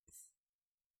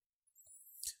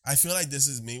 I feel like this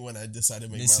is me when I decide to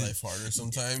make my life harder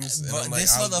sometimes. But like,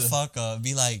 this motherfucker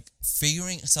be like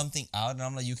figuring something out, and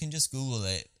I'm like, you can just Google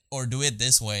it or do it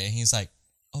this way. And he's like,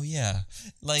 oh yeah.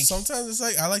 Like sometimes it's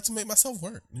like I like to make myself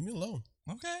work. Leave me alone.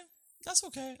 Okay. That's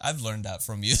okay. I've learned that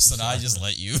from you, so now I just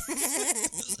let you.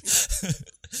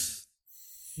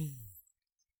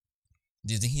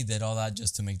 Do you think he did all that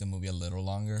just to make the movie a little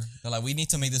longer? They're like, we need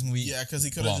to make this movie. Yeah, because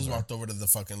he could have just walked over to the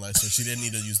fucking light switch. He didn't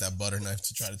need to use that butter knife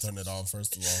to try to turn it on,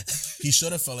 first of all. He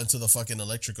should have fell into the fucking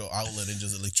electrical outlet and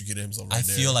just electrocuted himself right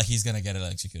there. I feel like he's going to get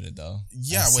electrocuted, though.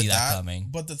 Yeah, with that coming.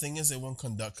 But the thing is, it won't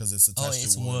conduct because it's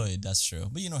attached to wood. Wood. That's true.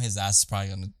 But his ass is probably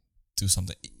going to do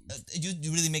something. You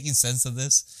really making sense of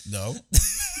this? No.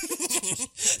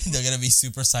 They're gonna be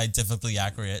super scientifically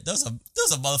accurate. There's a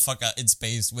motherfucker in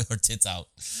space with her tits out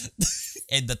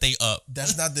and the thing up.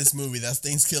 That's not this movie. That's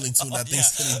ThanksKilling 2, not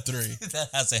ThanksKilling 3. That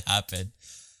hasn't happened.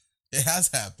 It has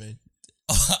happened.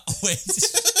 Oh, wait.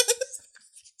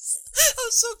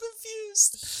 I'm so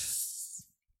confused.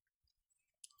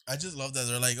 I just love that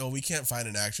they're like, oh, we can't find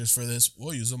an actress for this.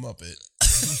 We'll use a Muppet.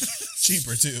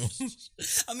 Cheaper too.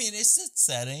 I mean, it's a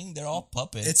setting. They're all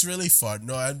puppets. It's really fun.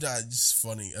 No, I'm not. It's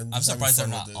funny. I'm surprised they're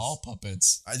not all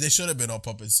puppets. They should have been all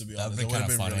puppets, to be honest. It would have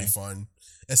been really fun.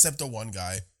 Except the one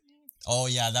guy. Oh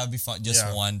yeah, that would be fun. Just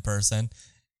one person,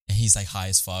 and he's like high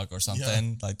as fuck or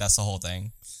something. Yeah. Like that's the whole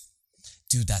thing.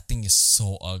 Dude, that thing is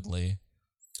so ugly.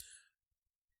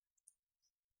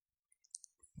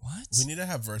 What? We need to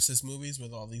have versus movies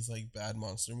with all these like bad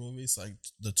monster movies, like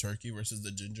the turkey versus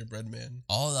the gingerbread man.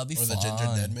 Oh, that'd be fun. Or the ginger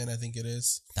dead man, I think it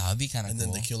is. That would be kind of cool.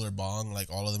 And then the killer bong, like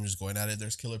all of them just going at it.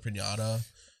 There's killer pinata.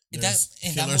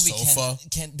 Killer sofa.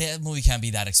 That movie can't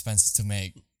be that expensive to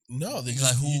make. No,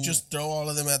 you just throw all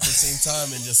of them at the same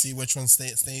time and just see which one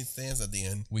stands at the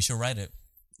end. We should write it.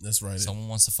 Let's write it. Someone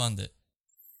wants to fund it.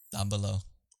 Down below.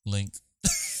 Link.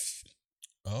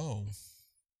 Oh.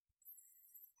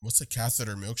 What's a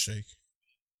catheter milkshake?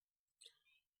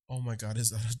 Oh my God, is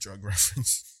that a drug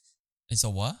reference? It's a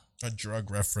what? A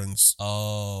drug reference.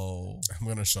 Oh. I'm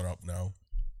going to shut up now.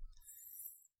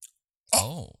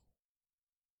 Oh.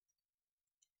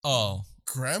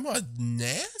 Grandma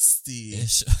nasty.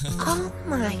 Oh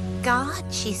my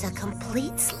God, she's a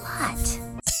complete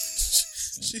slut.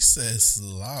 She says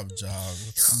slob job.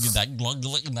 Get that glug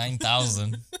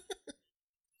 9000.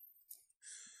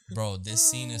 Bro, this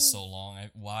scene is so long.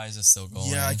 Why is it still going?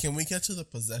 Yeah, can we get to the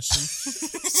possession?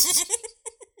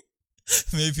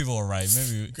 Maybe people are right.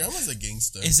 Maybe Grandma's a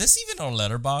gangster. Is this even on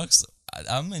Letterboxd?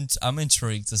 I'm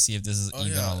intrigued to see if this is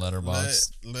even on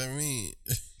Letterboxd. Let me.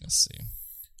 Let's see.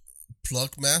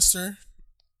 Plug master.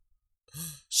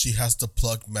 She has the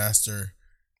plug master,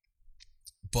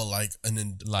 but like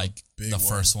big the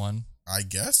first one. I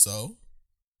guess so.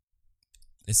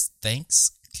 It's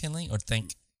ThanksKilling or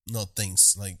thank. No,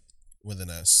 thanks, like with an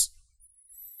S.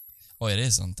 Oh, it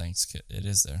is on ThanksKilling. It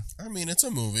is there. I mean, it's a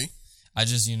movie.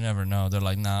 You never know. They're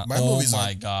like, nah.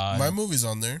 God. My movie's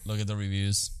on there. Look at the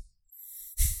reviews.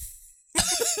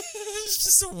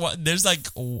 There's like,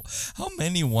 how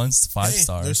many 5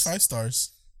 stars? There's 5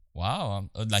 stars. Wow.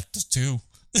 Like 2.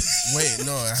 Wait,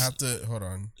 no, I have to, hold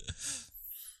on.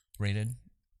 Rated?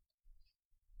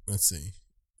 Let's see.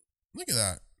 Look at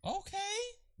that. Okay.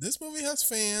 This movie has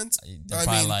fans. They're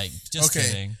probably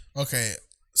kidding. Okay,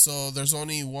 so there's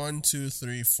only 1, 2,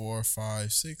 3, 4,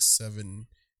 5, 6, 7,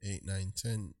 8, 9,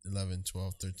 10, 11,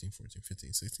 12, 13, 14,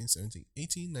 15, 16, 17,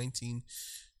 18, 19,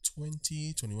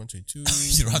 20, 21, 22,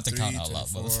 you don't have to count out loud,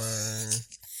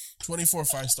 24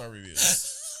 5-star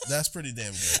reviews. That's pretty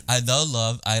damn good.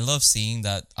 I love seeing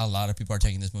that a lot of people are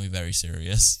taking this movie very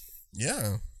serious.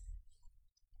 Yeah.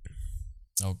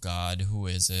 Oh God, who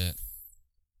is it?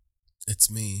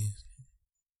 It's me.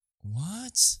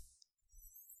 What?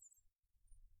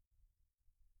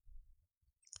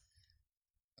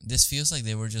 This feels like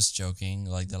they were just joking.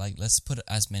 Like they're like, let's put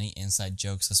as many inside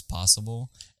jokes as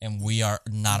possible, and we are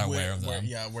not aware of them.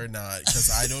 We're not, because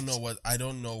I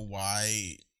don't know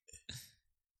why.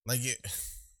 Like it.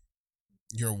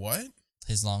 Your what?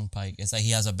 His long pike. It's like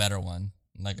he has a better one.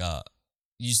 Like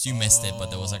you missed it, but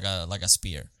there was like a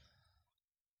spear.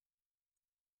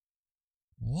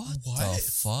 What the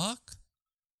fuck?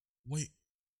 Wait.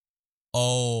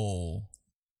 Oh.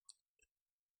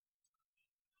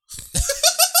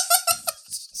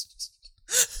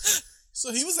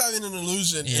 So he was having an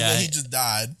illusion and then he just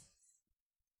died.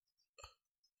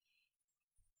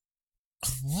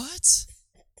 What?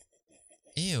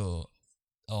 Ew.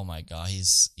 Oh my God,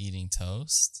 he's eating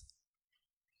toast.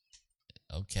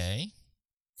 Okay.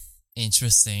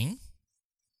 Interesting.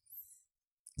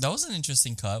 That was an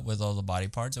interesting cut with all the body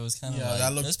parts. It was kind of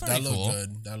that looked cool.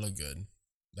 Good. That looked good.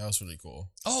 That was really cool.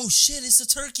 Oh shit! It's a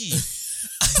turkey.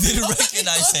 I didn't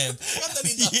recognize him.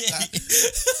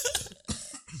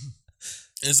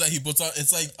 It's like he puts on.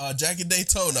 It's like Jack and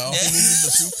Daytona. All he needs is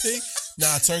the toothpick.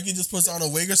 Nah, turkey just puts on a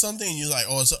wig or something, and you're like,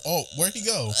 where'd he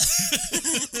go?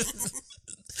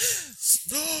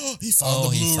 He found the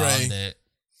Blu-ray. He found it.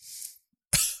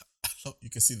 You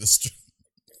can see the string.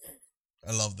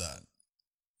 I love that.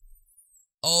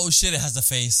 Oh shit! It has a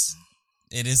face.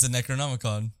 It is the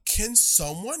Necronomicon. Can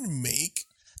someone make?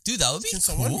 Dude, that would be cool. Can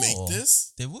someone make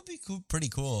this? It would be cool, pretty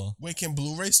cool. Wait, can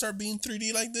Blu-ray start being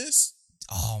 3D like this?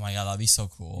 Oh my god, that'd be so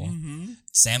cool. Mm-hmm.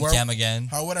 Sam Cam again.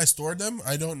 How would I store them?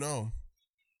 I don't know.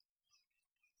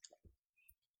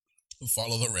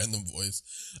 Follow the random voice.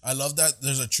 I love that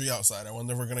there's a tree outside. I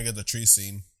wonder if we're gonna get the tree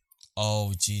scene.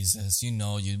 Oh Jesus,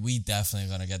 we definitely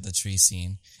gonna get the tree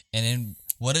scene. And then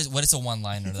what is a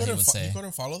one-liner that he would say? You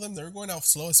couldn't follow them. They were going out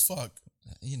slow as fuck.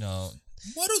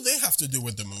 What do they have to do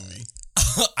with the movie?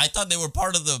 I thought they were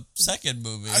part of the second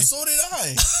movie. So did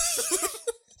I.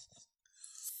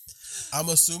 I'm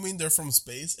assuming they're from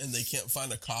space and they can't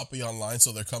find a copy online,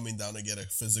 so they're coming down to get a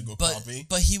physical copy.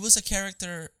 But he was a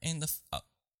character in the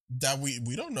that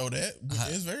we don't know that.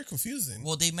 It's very confusing.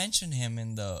 Well, they mentioned him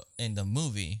in the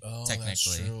movie. Oh, technically, that's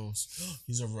true.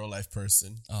 He's a real life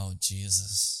person. Oh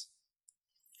Jesus.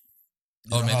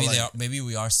 Or maybe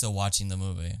we are still watching the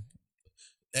movie.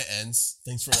 It ends.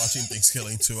 Thanks for watching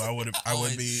ThanksKilling 2. I would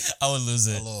lose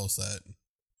it. A little upset.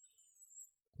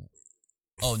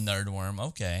 Oh, Nerdworm.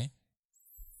 Okay.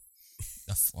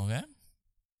 Okay.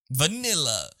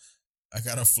 Vanilla. I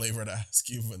got a flavor to ask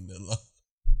you, vanilla.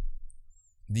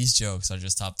 These jokes are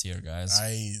just top tier, guys.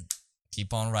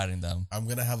 Keep on writing them. I'm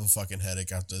gonna have a fucking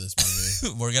headache after this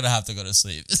movie. We're gonna have to go to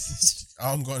sleep.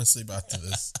 I'm going to sleep after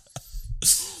this.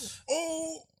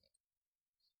 Oh.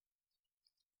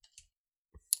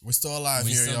 We're still alive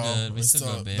here, y'all. We're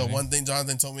still good, baby. The one thing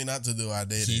Jonathan told me not to do, I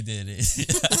did it. He did it.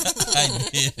 I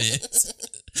did it.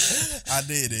 I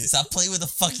did it. Stop playing with the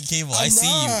fucking cable. I see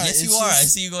you. Yes, you are. I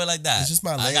see you going like that. It's just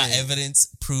my leg. I got evidence,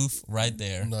 proof right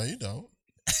there. No, you don't.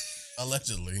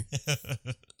 Allegedly.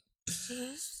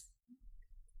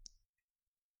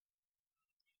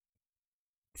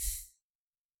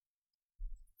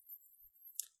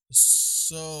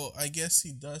 So, I guess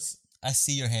he does. I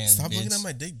see your hands. Stop looking at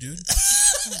my dick, dude.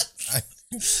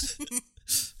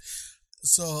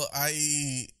 So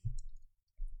I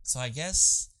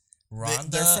guess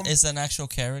Rhonda is an actual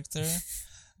character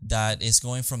that is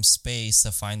going from space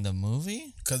to find the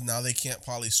movie. Because now they can't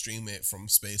polystream it from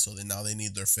space, so now they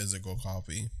need their physical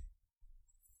copy.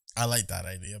 I like that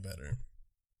idea better.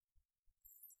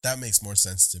 That makes more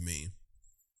sense to me.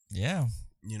 Yeah.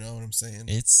 You know what I'm saying?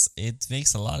 It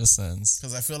makes a lot of sense.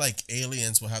 Because I feel like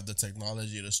aliens will have the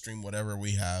technology to stream whatever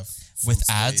we have. With space.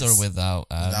 ads or without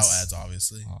ads? Without ads,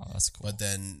 obviously. Oh, that's cool. But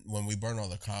then when we burn all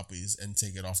the copies and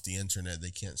take it off the internet, they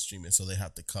can't stream it. So they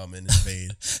have to come and invade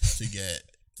to get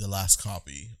the last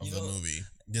copy of the movie.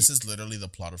 This is literally the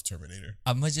plot of Terminator.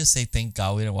 I'm going to just say thank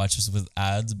God we didn't watch this with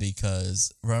ads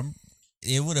because remember,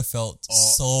 it would have felt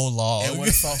so long. It would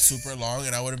have felt super long,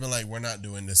 and I would have been like, we're not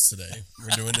doing this today.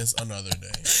 We're doing this another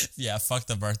day. Yeah, fuck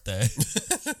the birthday.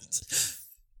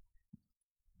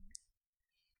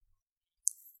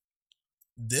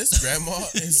 This grandma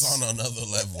is on another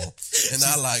level, and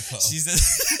I like her. She's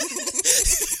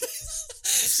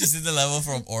in the level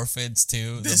from Orphans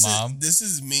too, the mom. This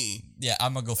is me. Yeah,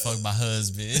 I'm going to go fuck my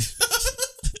husband.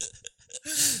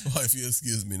 Well, if you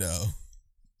excuse me now.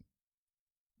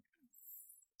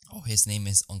 Oh, his name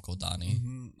is Uncle Donnie.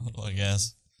 Mm-hmm. I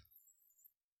guess.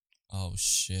 Oh,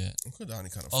 shit. Uncle Donnie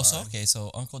kind of so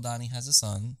Uncle Donnie has a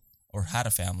son, or had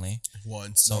a family.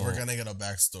 Once. So we're going to get a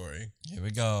backstory. Here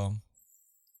we go.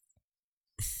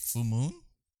 Full Moon?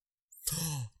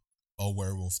 A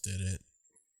werewolf did it.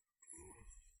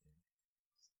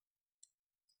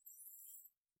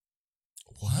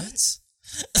 What?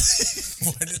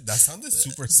 That sounded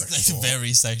super sexual. Like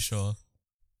very sexual.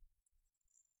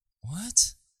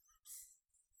 What?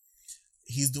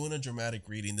 He's doing a dramatic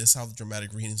reading. This is how the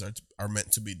dramatic readings are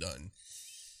meant to be done.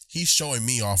 He's showing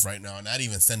me off right now, and not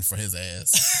even sent for his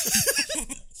ass.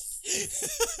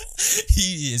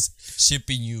 He is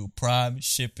shipping you prime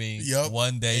shipping. Yep.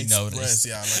 1 day Express, notice.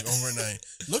 Yeah, like overnight.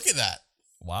 Look at that.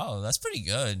 Wow, that's pretty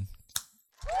good.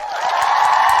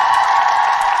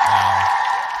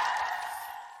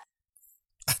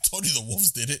 I told you the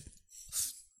wolves did it.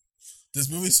 This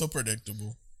movie's so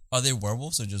predictable. Are they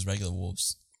werewolves or just regular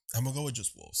wolves? I'm gonna go with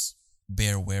just wolves.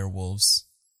 Bear werewolves.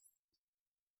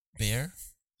 Bear?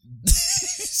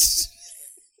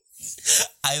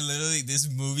 This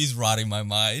movie's rotting my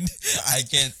mind. I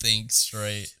can't think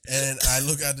straight. And I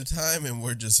look at the time and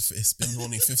it's been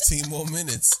only 15 more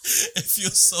minutes. It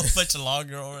feels so much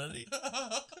longer already.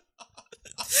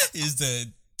 Is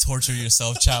the torture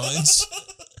yourself challenge.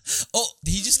 Oh,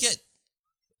 did he just get...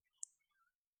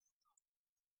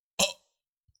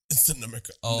 It's the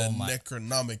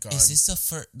Necronomicon. Is this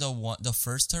the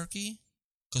first turkey?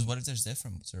 Because what if there's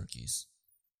different turkeys?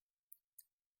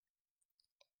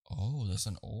 Oh, that's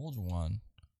an old one.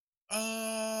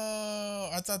 Oh,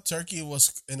 I thought Turkey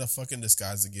was in a fucking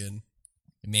disguise again.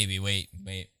 Maybe. Wait.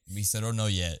 We still don't know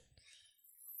yet.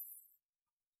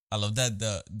 I love that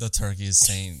the turkey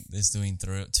is doing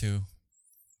through it too.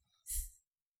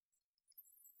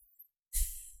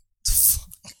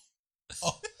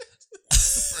 Oh,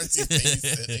 first he's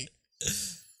babysitting.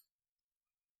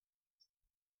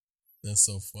 That's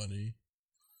so funny.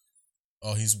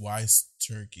 Oh, he's wise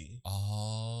turkey.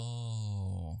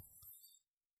 Oh,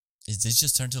 is this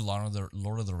just turned to Lord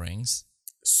of the Rings?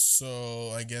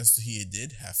 So I guess he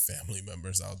did have family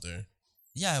members out there.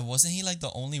 Yeah, wasn't he like the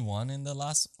only one in the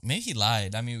last? Maybe he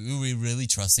lied. I mean, were we really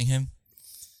trusting him?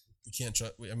 You can't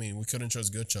trust. I mean, we couldn't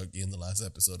trust good Chucky in the last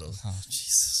episode of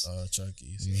Jesus,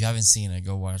 Chucky. So. If you haven't seen it,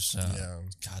 go watch that. Yeah.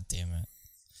 God damn it.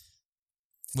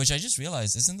 Which I just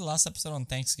realized, isn't the last episode on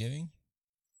Thanksgiving?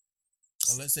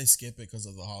 Unless they skip it because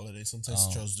of the holiday. Sometimes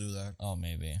shows do that. Oh,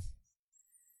 maybe.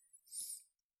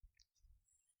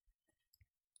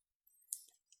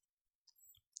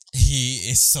 He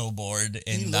is so bored,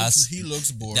 and he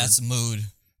looks bored. That's mood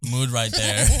right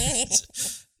there.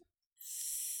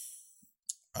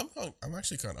 I'm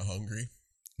actually kind of hungry.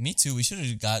 Me too. We should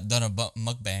have done a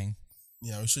mukbang.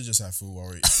 Yeah, we should just have food while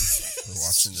we're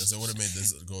watching this. It would have made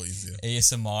this go easier.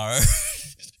 ASMR.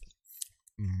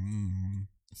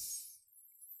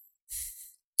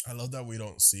 I love that we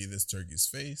don't see this turkey's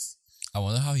face. I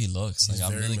wonder how he looks. He's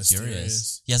I'm really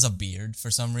curious. He has a beard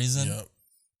for some reason. Yep.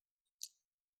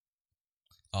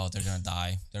 Oh, they're gonna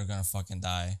die. They're gonna fucking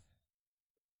die.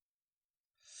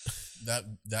 That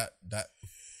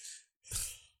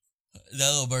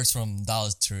little bird's from Dollar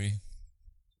Tree.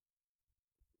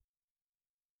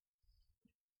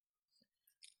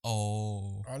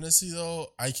 Oh. Honestly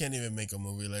though, I can't even make a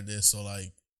movie like this. So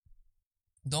like,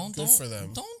 don't for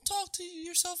them. Don't talk to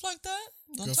yourself like that.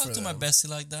 Don't Good talk to my bestie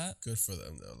like that. Good for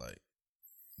them though. Like,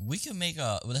 we can make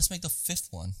let's make the 5th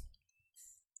one.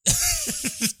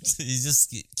 You just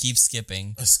keep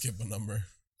skipping. I skip a number.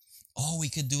 Oh, we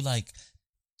could do like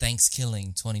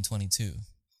ThanksKilling 2022.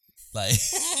 Like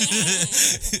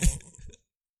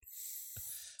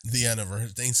the anniversary.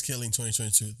 ThanksKilling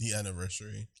 2022. The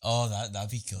anniversary. Oh, that'd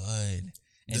be good.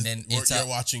 And then you're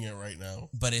watching it right now.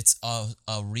 But it's a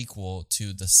requel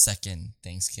to the second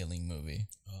ThanksKilling movie.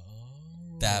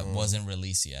 Oh. That wasn't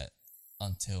released yet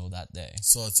until that day.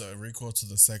 So it's a requel to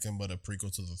the second, but a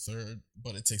prequel to the third,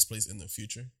 but it takes place in the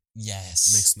future?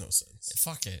 Yes. Makes no sense.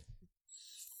 Fuck it.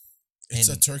 It's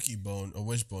a turkey bone, a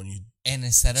wishbone. And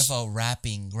instead of a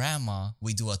rapping grandma,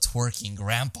 we do a twerking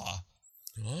grandpa.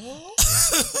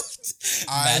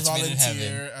 I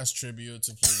volunteer as tribute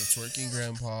to play the twerking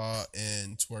grandpa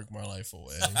and twerk my life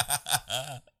away.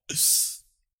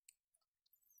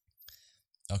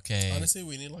 Okay. Honestly,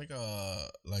 we need like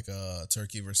a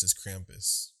turkey versus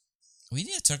Krampus. We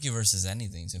need a turkey versus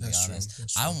anything, to be honest.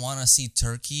 That's true. I want to see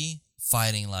Turkey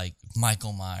fighting like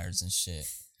Michael Myers and shit.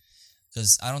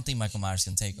 Because I don't think Michael Myers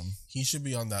can take him. He should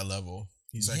be on that level.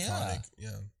 He's iconic.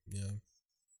 Yeah.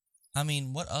 I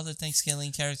mean, what other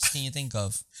ThanksKilling characters can you think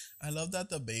of? I love that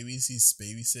the babies he's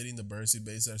babysitting, the birds he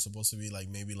babysits are supposed to be like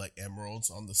maybe like emeralds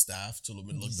on the staff to look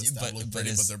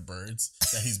pretty, but they're birds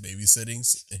that he's babysitting,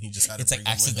 and he just had to. It's like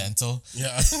accidental.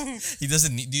 Yeah, he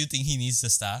doesn't need. Do you think he needs the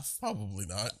staff? Probably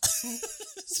not.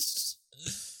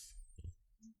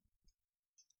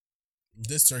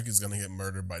 This turkey's gonna get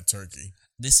murdered by turkey.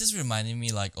 This is reminding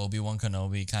me like Obi-Wan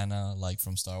Kenobi, kind of like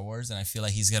from Star Wars, and I feel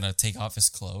like he's gonna take off his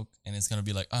cloak and it's gonna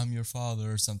be like, "I'm your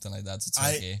father" or something like that to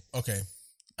Turkey.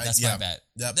 That's my bet.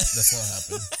 That's what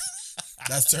happened.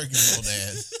 That's Turkey's old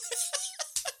dad.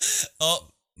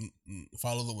 Oh,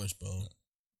 follow the wishbone.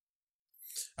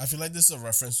 I feel like this is a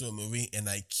reference to a movie, and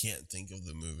I can't think of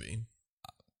the movie.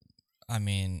 I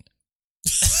mean.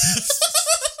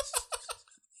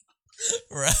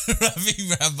 Rapping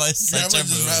Rabbi is such a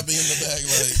just rapping in the back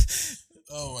like,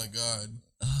 oh my god.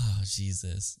 Oh,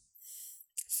 Jesus.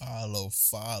 Follow,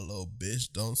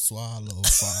 bitch, don't swallow.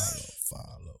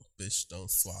 Follow, bitch,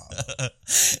 don't swallow.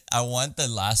 I want the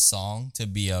last song to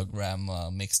be a grandma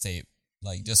mixtape.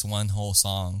 Like, just one whole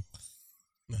song.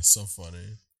 That's so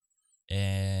funny.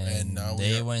 And now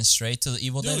they went straight to the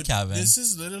Evil Dead cabin. This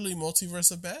is literally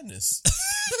Multiverse of Madness.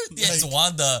 It's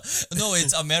Wanda. No,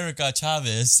 it's America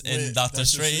Chavez and Doctor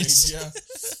Strange. Yeah.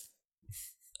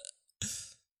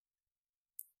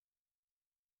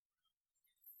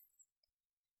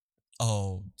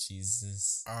 Oh,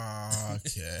 Jesus.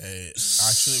 Okay.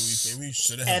 Actually, maybe we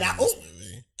should have had this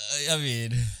movie. I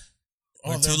mean,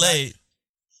 we're too late.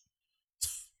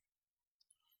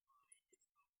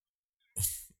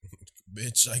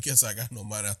 Bitch, I guess I got no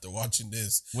mind after watching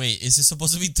this. Wait, is it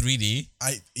supposed to be 3D?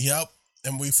 Yep,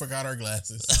 and we forgot our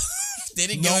glasses. They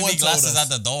didn't give me glasses at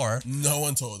the door. No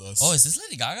one told us. Oh, is this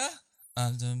Lady Gaga?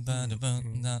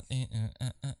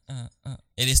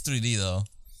 It is 3D though.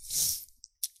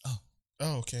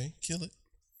 Oh, okay. Kill it.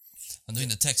 I'm doing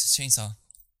the Texas Chainsaw.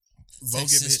 Vogue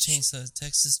Texas it, bitch. Chainsaw.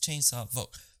 Texas Chainsaw.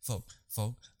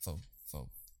 Vogue.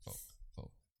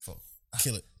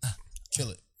 Kill it.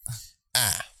 Kill it.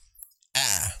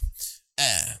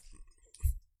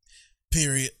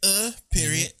 Period.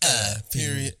 Period.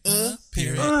 Period. Period.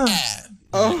 Period.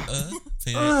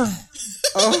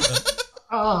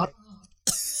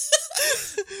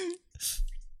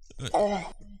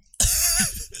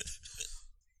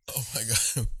 Oh my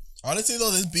god. Honestly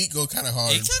though, this beat go kind of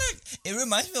hard. It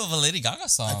reminds me of a Lady Gaga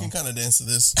song. I can kind of dance to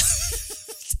this.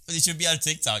 It should be on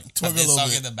TikTok. Twerk Have this a little song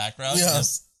bit. in the background. Yeah.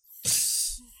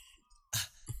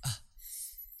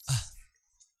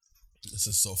 This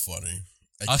is so funny.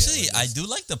 Actually, I do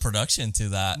like the production to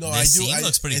that. No, this I do. scene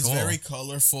looks pretty cool. It's very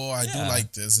colorful. I do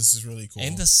like this. This is really cool.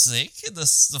 And the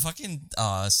fucking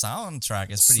soundtrack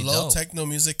is pretty Slow dope. techno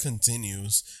music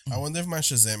continues. I wonder if my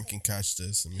Shazam can catch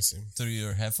this. Let me see. Through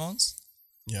your headphones?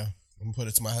 Yeah, I'm gonna put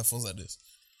it to my headphones like this.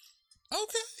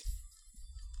 Okay.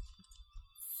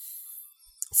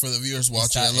 For the viewers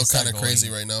watching, it looks kind of crazy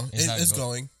right now. It's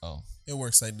going. Oh. It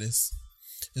works like this.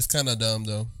 It's kind of dumb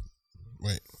though.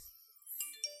 Wait.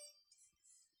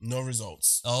 No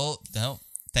results. Oh, no.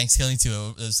 ThanksKilling 2.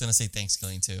 I was going to say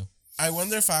ThanksKilling 2. I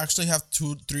wonder if I actually have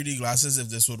 2 3D glasses, if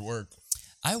this would work.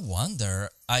 I wonder.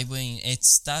 I mean,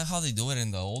 it's that how they do it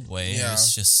in the old way. Yeah.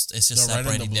 It's just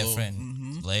separating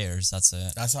different layers. That's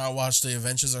it. That's how I watched The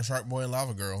Adventures of Shark Boy and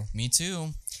Lava Girl. Me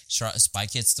too. Spy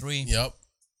Kids 3. Yep.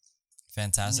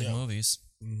 Fantastic movies.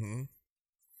 Mm-hmm.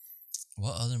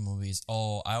 What other movies?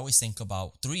 Oh, I always think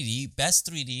about 3D. Best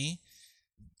 3D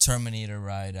Terminator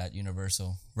ride at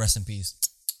Universal. Rest in peace.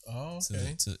 Oh,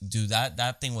 okay. To do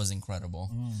that thing was incredible.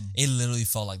 It literally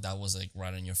felt like that was like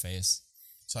right in your face.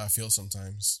 That's how I feel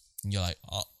sometimes. And you're like,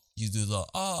 oh, you do the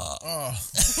Oh.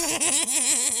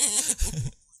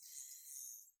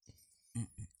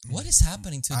 What is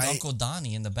happening to Uncle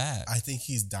Donnie in the back? I think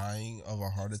he's dying of a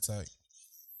heart attack.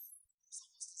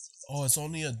 Oh, it's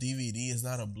only a DVD. It's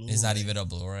not a Blu-ray. It's not even a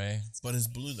Blu-ray. But it's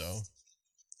blue though.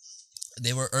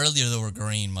 They were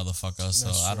green, motherfucker. So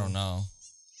That's I true. don't know.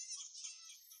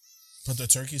 But the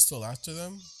turkey's still after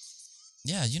them?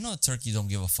 Yeah, you know the turkey don't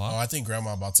give a fuck. Oh, I think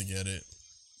Grandma about to get it.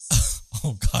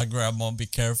 Oh God, Grandma, be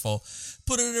careful.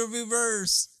 Put it in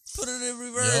reverse. Put it in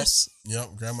reverse.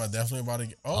 Yep. Grandma definitely about to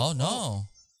get. Oh no,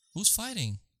 who's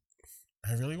fighting?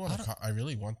 I really want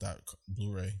that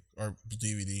Blu-ray or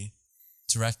DVD.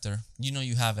 Director, you know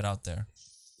you have it out there.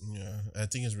 Yeah, I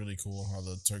think it's really cool how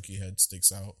the turkey head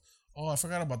sticks out. Oh, I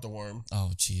forgot about the worm.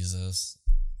 Oh Jesus!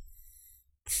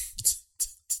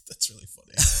 That's really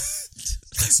funny.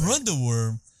 Run the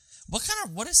worm.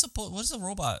 What is the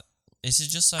robot? Is it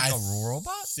just like a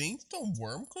robot? I think the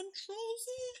worm controls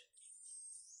it.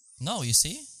 No, you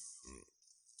see?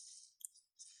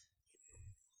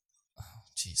 Oh,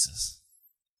 Jesus.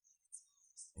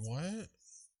 What?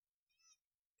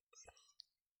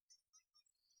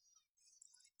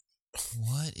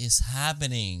 What is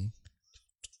happening?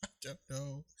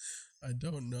 I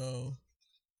don't know.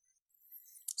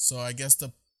 So I guess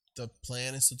the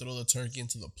plan is to throw the turkey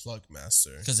into the pluck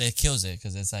master. Because it kills it.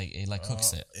 Because it's like, it like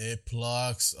cooks it. It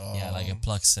plucks. Oh. Yeah, like it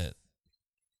plucks it.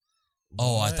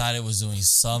 Oh, I thought it was doing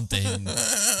something. I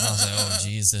was like, oh,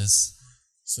 Jesus.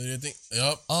 So you think,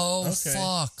 yep. Oh, okay.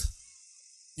 fuck.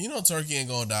 You know turkey ain't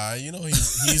gonna die. You know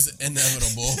he's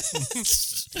inevitable.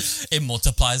 It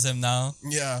multiplies him now.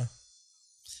 Yeah.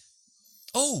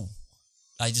 Oh,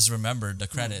 I just remembered the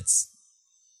credits.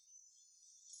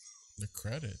 The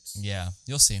credits? Yeah,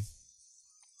 you'll see.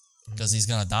 Because he's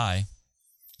gonna die.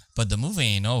 But the movie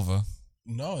ain't over.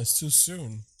 No, it's too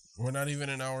soon. We're not even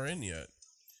an hour in yet.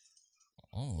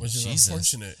 Oh, which is Jesus.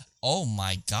 unfortunate. Oh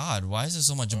my God! Why is there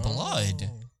so much blood?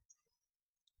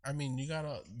 I mean,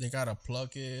 they gotta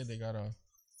pluck it. They gotta.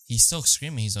 He's still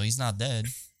screaming, so he's not dead.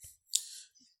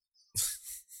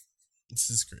 This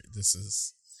is great. This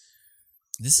is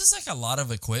like a lot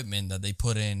of equipment that they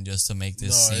put in just to make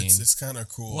this scene. It's kind of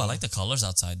cool. Ooh, I like the colors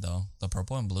outside though. The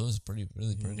purple and blue is really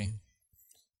pretty.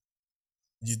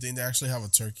 Do you think they actually have a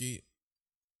turkey?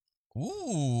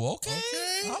 Ooh, okay.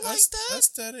 I like that.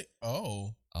 Aesthetic.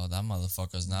 Oh, that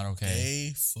motherfucker's not okay.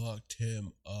 They fucked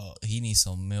him up. He needs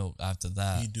some milk after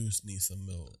that. He do need some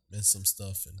milk and some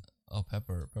stuffing. Oh,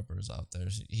 Pepper's out there.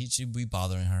 He should be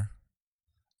bothering her.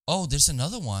 Oh, there's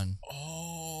another one.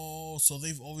 Oh, so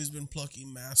they've always been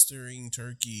plucking, mastering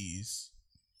turkeys.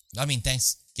 I mean,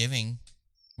 Thanksgiving.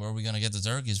 Where are we gonna get the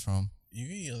turkeys from? You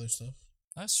can eat other stuff.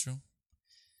 That's true.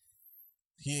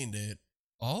 He ain't dead.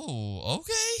 Oh,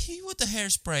 okay. He with the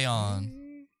hairspray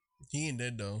on. He ain't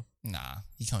dead though. Nah,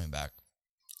 he coming back.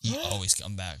 He always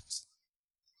come back.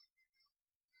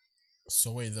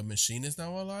 So wait, the machine is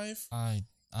now alive? I'm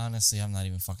not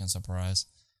even fucking surprised.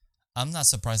 I'm not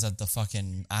surprised that the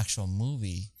fucking actual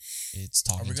movie it's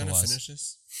talking to us. Are we gonna finish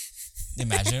this?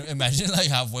 Imagine like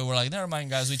halfway we're like, never mind,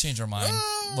 guys, we changed our mind.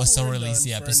 We'll still release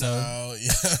the episode.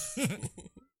 Yeah.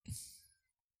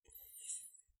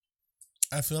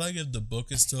 I feel like if the book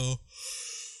is still,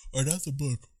 or not the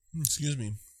book, excuse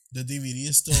me, the DVD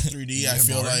is still 3D. I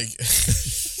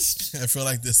feel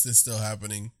like this is still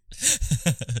happening.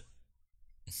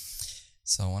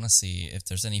 So I want to see if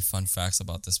there's any fun facts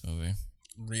about this movie.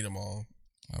 Read them all.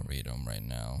 I'll read them right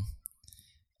now.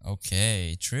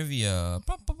 Okay, trivia.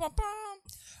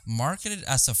 Marketed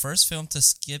as the first film to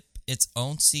skip its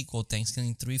own sequel,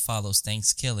 ThanksKilling 3 follows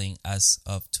ThanksKilling. As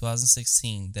of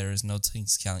 2016, there is no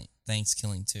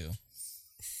ThanksKilling 2.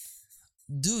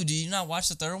 Dude, did you not watch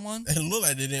the third one? It looked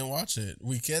like they didn't watch it.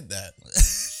 We get that.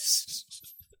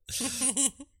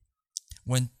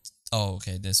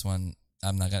 Okay, this one,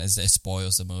 I'm not gonna, it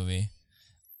spoils the movie.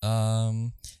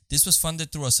 This was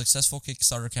funded through a successful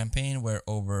Kickstarter campaign where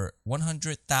over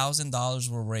 $100,000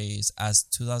 were raised. As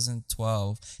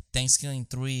 2012, ThanksKilling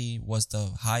 3 was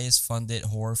the highest funded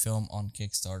horror film on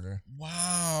Kickstarter.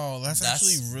 Wow, that's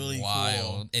actually really wild.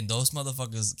 Cool. And those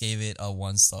motherfuckers gave it a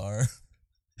 1 star.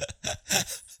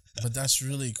 But that's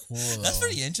really cool, though. That's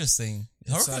pretty interesting.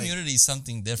 Horror community is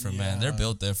something different, man. They're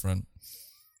built different.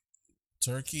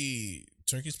 Turkey's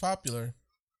popular.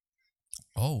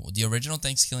 Oh, the original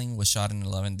ThanksKilling was shot in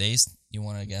 11 days. You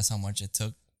want to guess how much it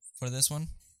took for this one?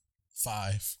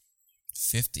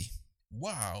 50.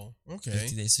 Wow. Okay.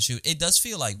 50 days to shoot. It does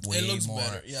feel like way it looks more.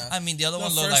 Better, yeah. I mean, the other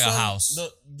one looked like a house.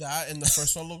 That and the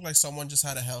first one looked like someone just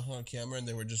had a hell on camera and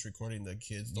they were just recording the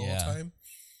kids the whole time.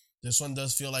 This one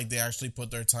does feel like they actually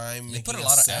put their time. They put a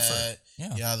lot of effort.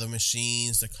 Yeah, the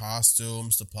machines, the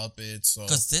costumes, the puppets.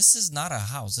 Because this is not a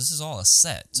house. This is all a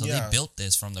set. So they built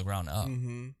this from the ground up.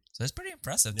 Mm-hmm. So it's pretty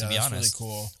impressive, to be honest. That's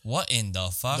really cool. What in the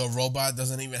fuck? The robot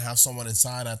doesn't even have someone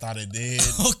inside. I thought it did.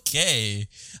 Okay.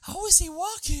 How is he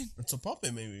walking? It's a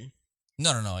puppet, maybe.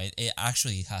 No. It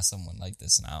actually has someone like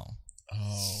this now.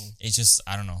 Oh. It's just,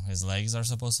 I don't know. His legs are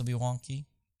supposed to be wonky.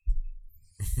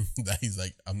 That he's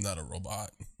like, I'm not a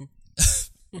robot.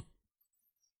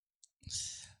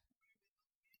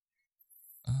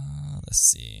 Let's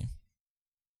see.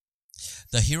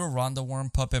 The hero Rhonda Worm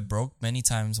puppet broke many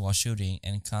times while shooting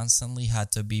and constantly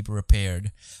had to be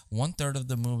repaired. 1/3 of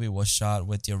the movie was shot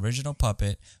with the original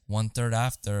puppet, 1/3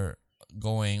 after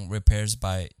going repaired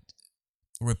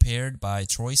by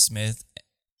Troy Smith.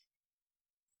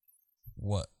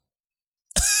 What?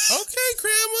 Okay,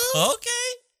 Grandma.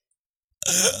 Okay.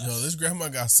 Yo, this grandma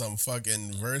got some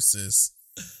fucking verses.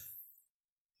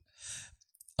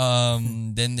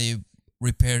 Then they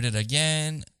repaired it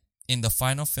again. In the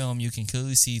final film, you can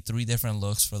clearly see 3 different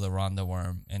looks for the Rhonda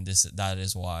Worm, and that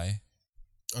is why.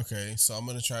 Okay, so I'm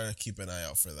gonna try to keep an eye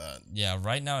out for that. Yeah,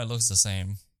 right now it looks the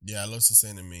same. Yeah, it looks the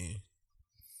same to me.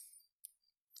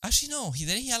 Actually, no. He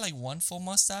had like 1 full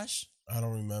mustache. I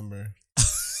don't remember.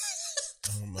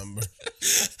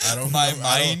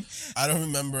 I don't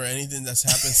remember anything that's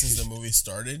happened since the movie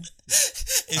started.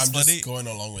 I'm funny. Just going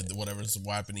along with whatever's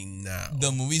happening now.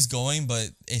 The movie's going, but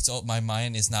my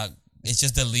mind is not. It's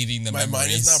just deleting the memories. My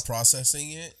mind is not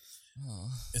processing it. Oh.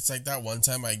 It's like that one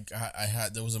time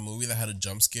there was a movie that had a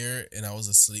jump scare and I was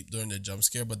asleep during the jump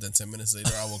scare, but then 10 minutes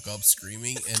later I woke up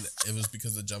screaming and it was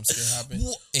because the jump scare happened.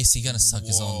 Is he gonna suck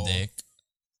his own dick?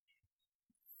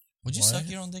 Would you suck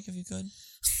your own dick if you could?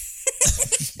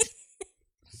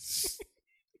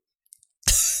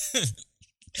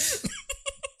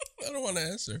 I don't want to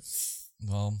answer.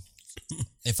 Well,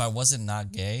 if I wasn't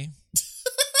not gay.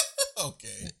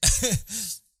 Okay.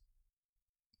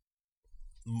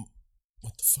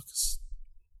 What the fuck is?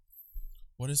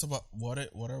 What is about? What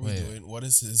are we doing? What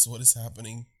is this? What is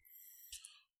happening?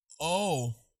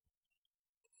 Oh.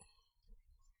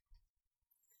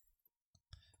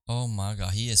 Oh my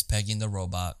god, he is pegging the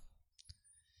robot.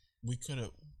 We should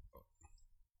have.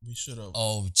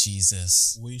 Oh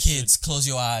Jesus! Kids, close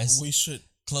your eyes. We should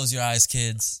close your eyes,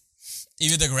 kids.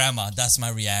 Even the grandma. That's my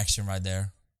reaction right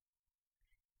there.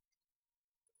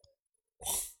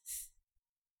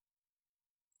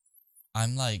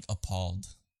 I'm like appalled.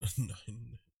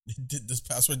 This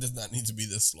password does not need to be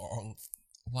this long.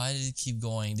 Why did it keep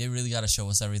going? They really got to show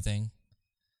us everything.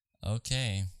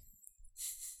 Okay.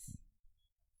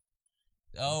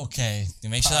 Okay. You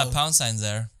make sure that pound sign's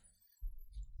there.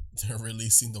 they're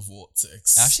releasing the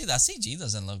Vortex. Actually, that CG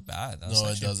doesn't look bad. No,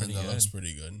 it doesn't. That looks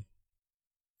pretty good.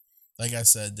 Like I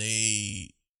said, this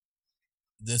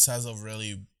has a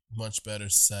really much better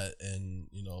set, and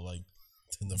like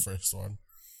than the first one.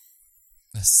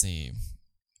 Let's see.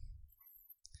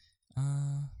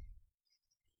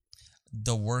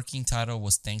 The working title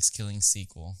was ThanksKilling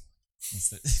sequel.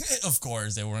 Of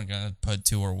course, they weren't gonna put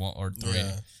 2 or 1 or 3.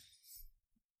 Yeah.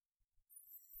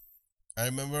 I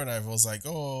remember when I was like,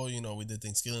 oh, we did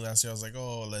ThanksKilling last year. I was like,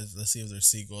 oh, let's see if there's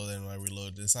sequel. Then when I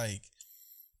reload, it's like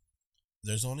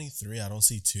there's only 3. I don't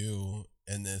see 2,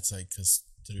 and it's like because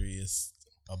 3 is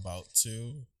about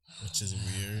 2, which is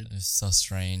weird. It's so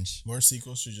strange. More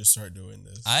sequels should just start doing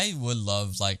this. I would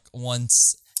love a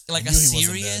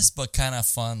serious but kind of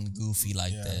fun, goofy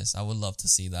this. I would love to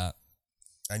see that.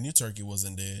 I knew Turkey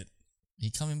wasn't dead. He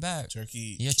coming back.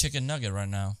 Turkey. He a chicken nugget right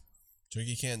now.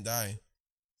 Turkey can't die.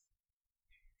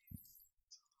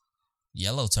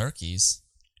 Yellow turkeys.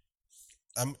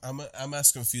 I'm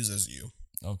as confused as you.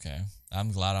 Okay.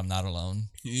 I'm glad I'm not alone.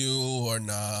 You are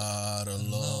not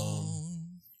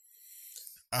alone.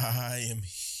 I am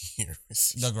here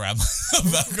with you. The grandma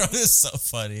background is so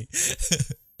funny.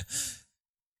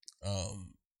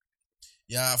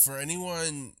 Yeah, for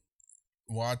anyone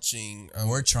watching,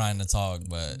 we're trying to talk,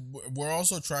 but we're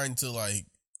also trying to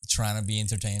trying to be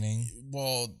entertaining.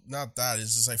 Well, not that.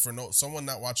 It's just like for someone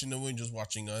not watching the movie, just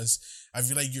watching us. I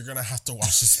feel like you're gonna have to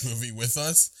watch this movie with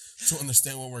us to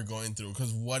understand what we're going through.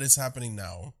 Because what is happening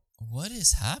now? What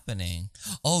is happening?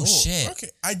 Oh shit! Okay,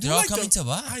 I do. They're like all coming to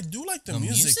buy. I do like the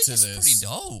music to is this. Pretty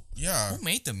dope. Yeah. Who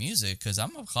made the music? Because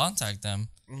I'm gonna contact them.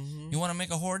 Mm-hmm. You want to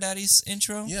make a Horror Daddies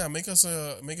intro? Yeah, make us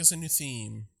a new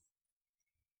theme.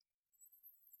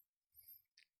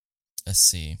 Let's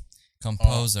see.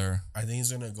 Composer. I think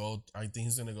he's gonna go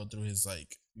through his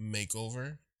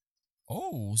makeover.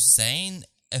 Oh, Zayn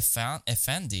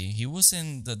Effendi. He was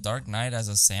in The Dark Knight as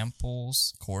a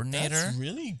samples coordinator. That's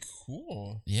really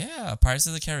cool. Yeah, Pirates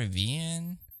of the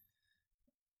Caribbean.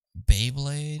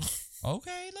 Beyblade.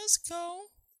 Okay, let's go.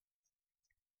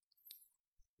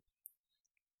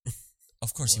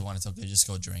 Of course, you wanted to just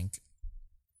go drink.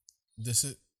 This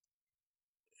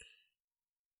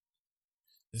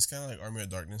kind of like Army of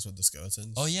Darkness with the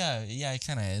skeletons. Oh yeah, it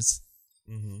kind of is.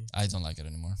 Mm-hmm. I don't like it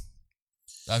anymore.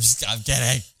 I'm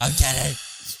kidding.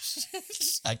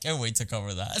 I can't wait to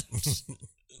cover that.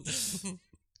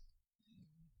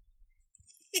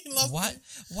 What?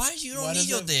 Why you don't need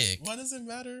your dick? Why does it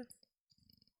matter?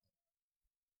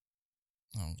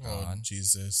 Oh God, oh,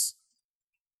 Jesus.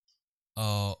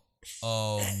 Oh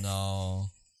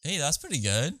no. Hey, that's pretty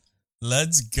good.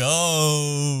 Let's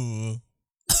go.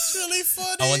 It's really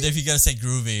funny. I wonder if you're gonna say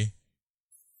groovy.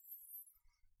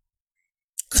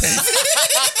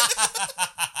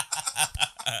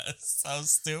 So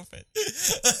stupid.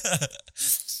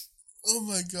 Oh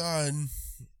my God.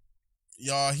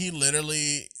 Y'all, he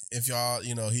literally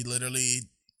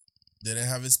didn't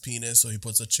have his penis, so he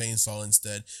puts a chainsaw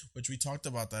instead, which we talked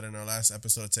about that in our last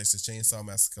episode of Texas Chainsaw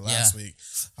Massacre last week.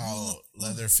 How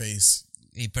Leatherface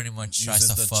he pretty much tries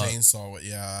to fuck. Chainsaw.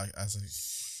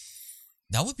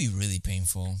 That would be really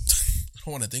painful. I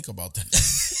don't want to think about that.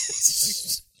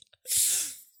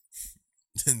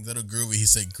 Instead of groovy, he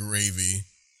said gravy.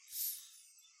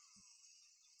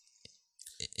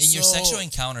 In your sexual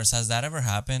encounters, has that ever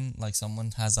happened? Like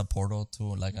someone has a portal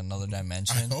to another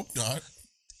dimension? I hope not.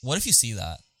 What if you see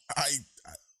that?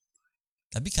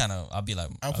 That'd be kind of. I'd be like,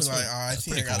 I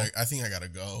think I gotta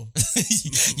go.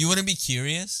 You wouldn't be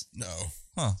curious? No.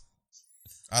 Huh?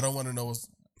 I don't want to know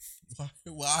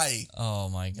why. Oh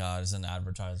my God! It's an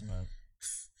advertisement.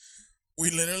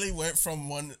 We literally went from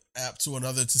one app to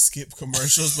another to skip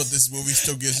commercials, but this movie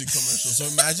still gives you commercials. So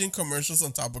imagine commercials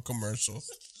on top of commercials.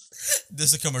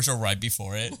 There's a commercial right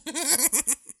before it.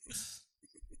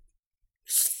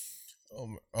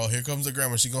 Oh, here comes the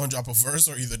grandma. She gonna drop a verse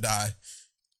or either die.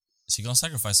 She gonna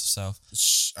sacrifice herself.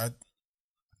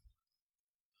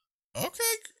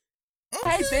 Okay.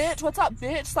 Hey, bitch. What's up,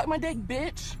 bitch? Suck my dick,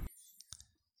 bitch.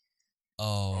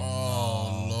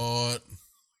 Oh no. Lord.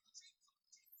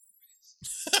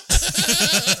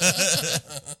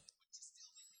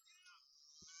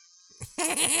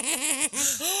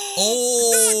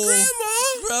 Oh,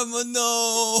 grandma,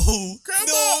 no,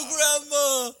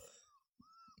 grandma.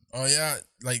 Oh yeah,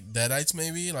 like deadites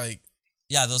maybe,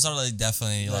 yeah, those are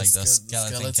definitely the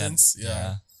skeletons.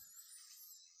 Yeah.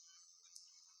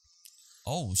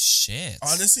 Oh shit!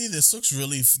 Honestly, this looked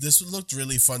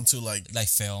really fun to like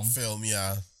film. Film,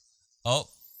 yeah. Oh,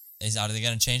 are they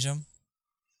gonna change them?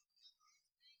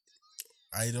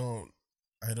 I don't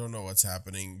know what's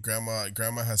happening.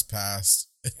 Grandma has passed.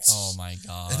 Oh my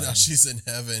god. And now she's in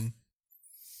heaven.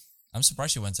 I'm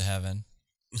surprised she went to heaven.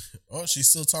 Oh, she's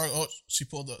still talking. Oh, she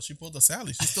pulled the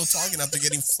Sally. She's still talking after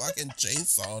getting fucking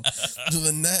chainsawed through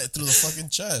the neck, through the fucking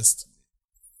chest.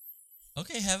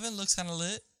 Okay, heaven looks kind of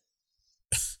lit.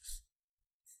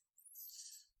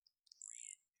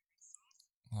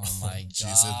 Oh my god.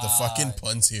 Jesus, the fucking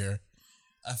puns here.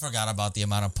 I forgot about the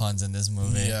amount of puns in this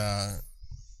movie. Yeah.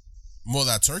 Well,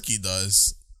 that turkey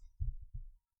does.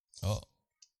 Oh.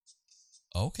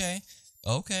 Okay.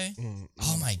 Oh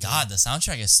my god, the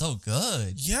soundtrack is so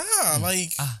good. Yeah,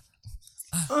 like. Can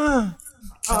I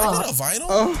get a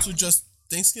vinyl to just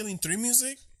ThanksKilling 3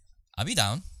 music? I'll be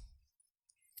down.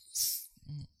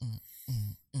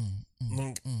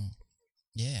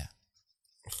 Yeah.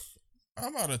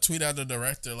 I'm about to tweet out the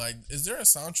director. Like, is there a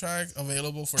soundtrack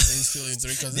available for ThanksKilling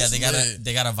 3? Because Yeah,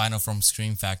 they got a vinyl from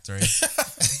Scream Factory.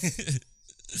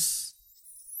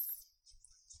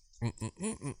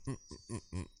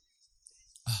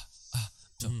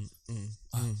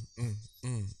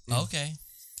 Okay.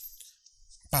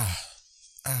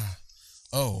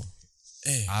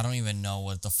 I don't even know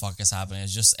what the fuck is happening.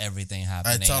 It's just everything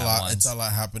happening at once. It's a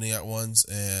lot happening at once,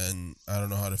 and I don't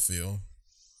know how to feel.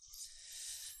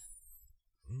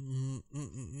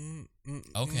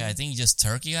 Okay, I think just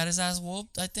Turkey got his ass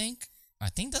whooped, I think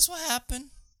that's what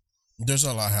happened. There's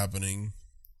a lot happening.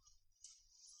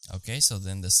 Okay, so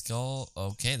then the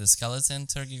skeleton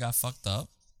Turkey got fucked up.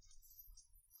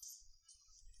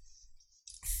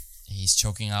 He's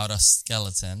choking out a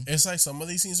skeleton. It's like some of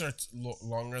these scenes are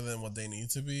longer than what they need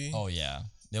to be. Oh yeah,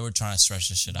 they were trying to stretch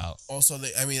this shit out. Also,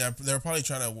 they're probably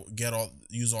trying to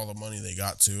use all the money they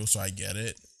got to. So I get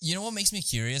it. You know what makes me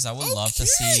curious? I would love to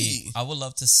see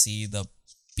the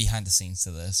behind the scenes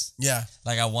to this. Yeah,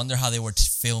 like I wonder how they were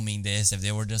filming this. If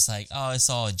they were just like, oh, it's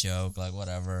all a joke, like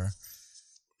whatever,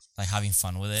 like having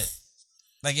fun with it.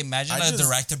 Like imagine a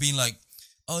director being like,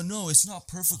 oh no, it's not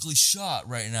perfectly shot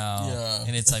right now. Yeah.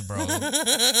 And it's like, bro,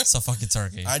 it's a fucking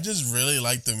turkey. I just really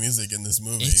like the music in this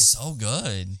movie. It's so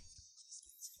good.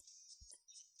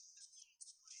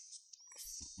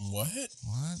 What?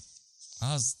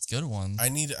 That was a good one. I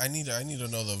need to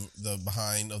know the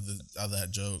behind of that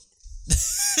joke.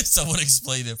 Someone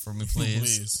explain it for me,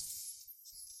 please.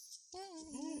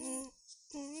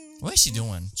 What is she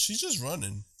doing? She's just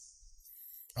running.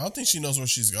 I don't think she knows where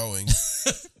she's going.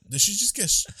 Did she just get...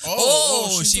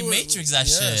 she matrixed that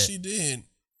shit. Yeah, she did.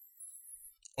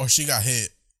 Or she got hit.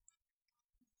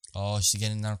 Oh, she's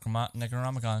getting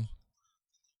Necronomicon.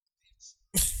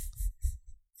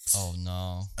 Oh,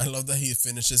 no. I love that he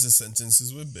finishes his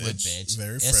sentences with bitch.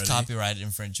 Very Freddy. It's copyright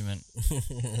infringement.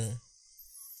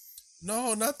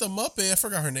 No, not the Muppet. I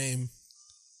forgot her name.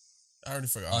 I already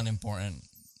forgot. Unimportant.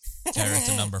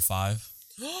 Character number 5.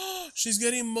 She's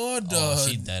getting murdered. Oh,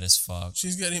 she dead as fuck.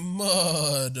 She's getting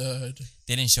murdered.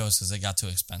 They didn't show us because it got too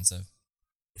expensive.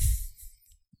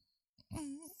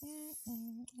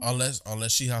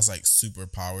 Unless she has like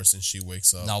superpowers and she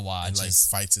wakes up and like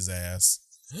fights his ass.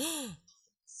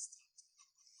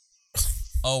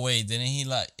 Oh wait, didn't he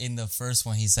like in the first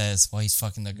one he says while he's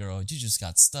fucking the girl, you just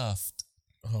got stuffed.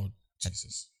 Oh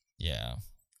Jesus. Yeah.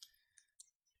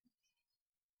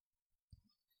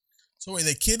 So wait,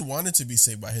 the kid wanted to be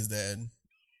saved by his dad.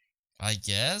 I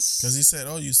guess. Because he said,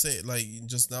 oh, you say like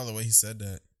just now the way he said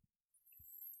that.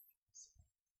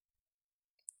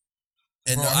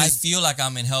 And bro, I feel like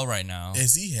I'm in hell right now.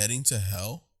 Is he heading to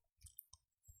hell?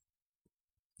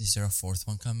 Is there a 4th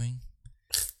one coming?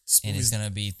 And it's going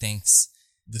to be thanks.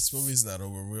 This movie's not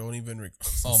over. We won't even...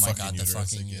 Oh my God, the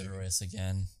fucking uterus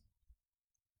again.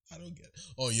 I don't get it.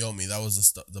 Oh, Yomi, that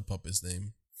was the puppet's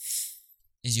name.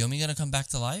 Is Yomi going to come back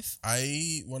to life?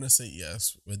 I want to say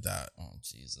yes with that. Oh,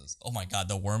 Jesus. Oh my God,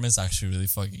 the worm is actually really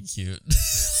fucking cute.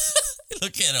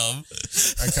 Look at him.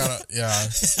 I kind of, yeah.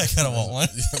 I kind of want one.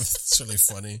 Yeah, it's really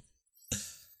funny.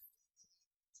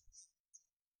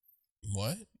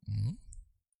 What? Mm-hmm.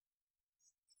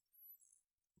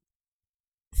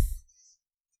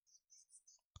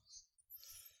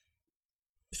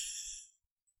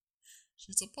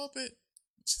 She's a puppet.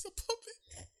 She's a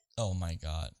puppet. Oh my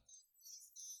God.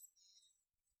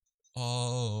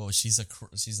 Oh, she's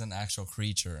an actual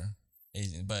creature,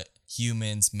 but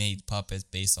humans made puppets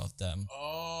based off them.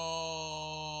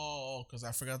 Oh, because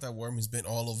I forgot that worm has been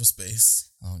all over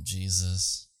space. Oh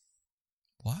Jesus,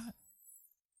 what?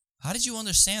 How did you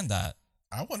understand that?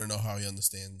 I want to know how he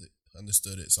understood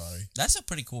it. Sorry, that's a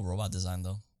pretty cool robot design,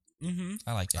 though. Mm-hmm.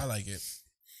 I like it. I like it.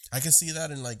 I can see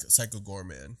that in like Psycho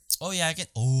Goreman. Oh yeah, I can.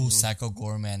 Oh, Psycho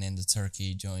Goreman and the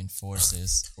turkey joined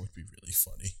forces. That would be really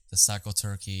funny. The Psycho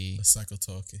Turkey. The Psycho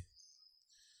Turkey.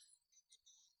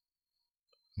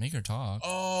 Make her talk.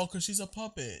 Oh, because she's a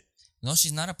puppet. No,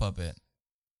 she's not a puppet.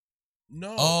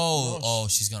 No. Oh,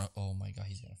 she's gonna. Oh my god,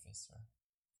 he's gonna fist her.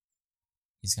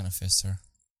 He's gonna fist her.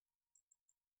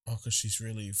 Oh, because she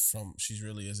really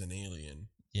is an alien.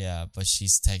 Yeah, but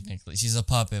she's a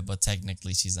puppet, but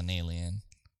technically she's an alien.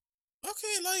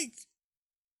 Okay, like.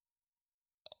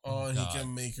 Oh, and he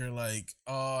can make her like.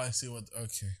 Oh, I see what.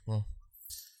 Okay, well.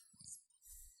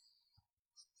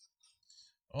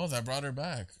 Oh, that brought her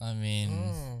back. I mean.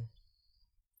 Oh.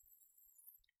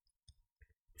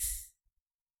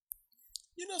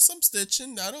 You know, some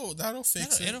stitching that'll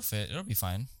fix it. It'll fit. It'll be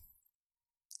fine.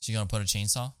 She gonna put a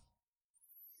chainsaw?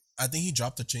 I think he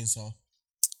dropped the chainsaw.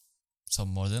 So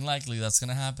more than likely that's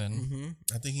gonna happen. Mm-hmm.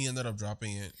 I think he ended up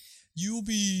dropping it. You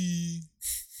be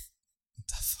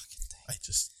that fucking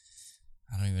thing.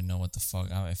 I don't even know what the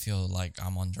fuck. I feel like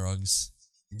I'm on drugs.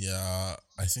 Yeah,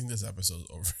 I think this episode's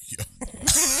over.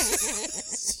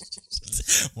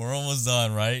 We're almost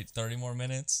done, right? 30 more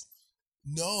minutes.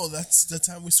 No, that's the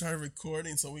time we started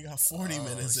recording, so we got 40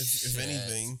 minutes, if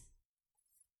anything.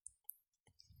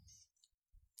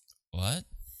 What?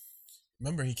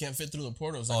 Remember, he can't fit through the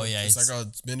portal. It's like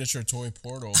a miniature toy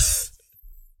portal.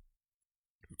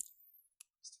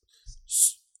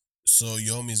 So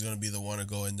Yomi's gonna be the one to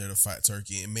go in there to fight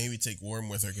Turkey and maybe take Worm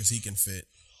with her because he can fit.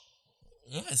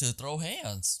 Yeah, to throw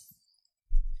hands.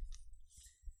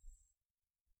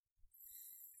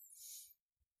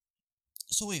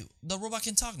 So wait, the robot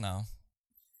can talk now.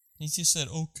 He just said,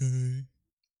 okay.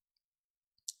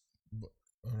 But,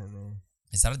 I don't know.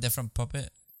 Is that a different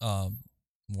puppet?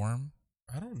 Worm?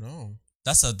 I don't know.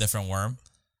 That's a different worm.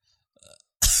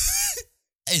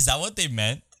 Is that what they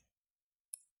meant?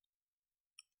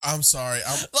 I'm sorry.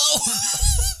 Oh. What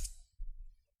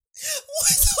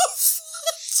the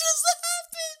fuck just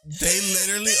happened? They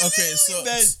literally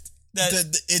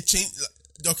it changed.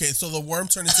 Okay, so the worm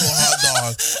turned into a hot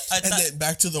dog, and then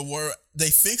back to the worm.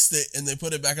 They fixed it and they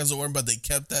put it back as a worm, but they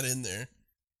kept that in there.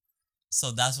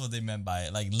 So that's what they meant by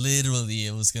it. Like literally,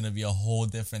 it was gonna be a whole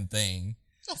different thing.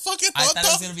 A fucking I hot thought dog?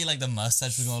 it was gonna be like the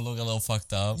mustache was gonna look a little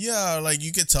fucked up. Yeah, like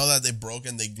you could tell that they broke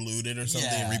and they glued it or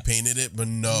something, and repainted it, but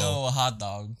no, a hot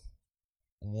dog.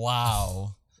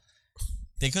 Wow,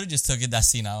 they could have just took that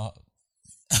scene out.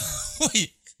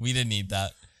 We didn't need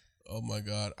that. Oh my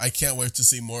god, I can't wait to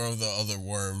see more of the other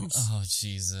worms. Oh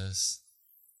Jesus.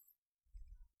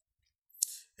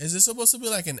 Is this supposed to be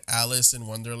like an Alice in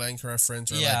Wonderland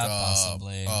reference, or yeah, like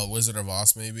possibly Wizard of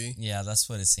Oz, maybe? Yeah, that's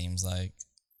what it seems like.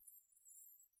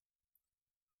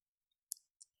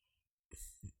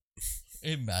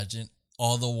 Imagine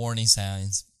all the warning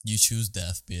signs. You choose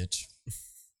death, bitch.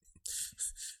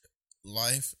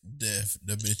 Life, death.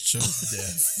 The bitch chose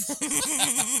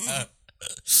death.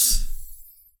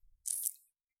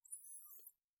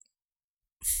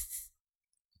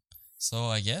 So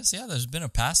I guess, yeah, there's been a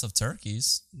pass of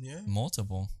turkeys. Yeah.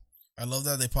 Multiple. I love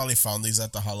that they probably found these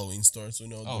at the Halloween stores, during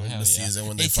the season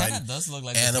when they it find kind of does look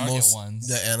like animals, the Target ones.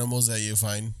 the animals that you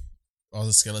find, all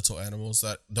the skeletal animals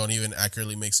that don't even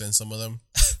accurately make sense, some of them.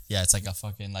 Yeah, it's like a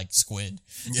fucking like squid.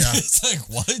 Yeah. It's like,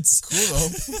 what? Cool though.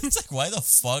 It's like, why the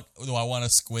fuck do I want a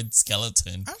squid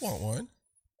skeleton? I want one.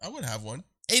 I would have one.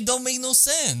 It don't make no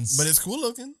sense. But it's cool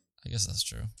looking. I guess that's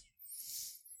true.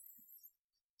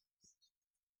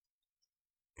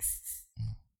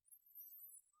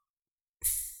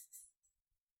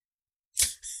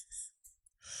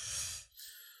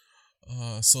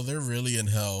 So they're really in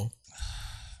hell.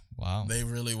 Wow. They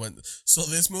really went. So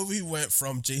this movie went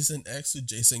from Jason X to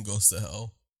Jason Goes to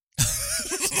Hell.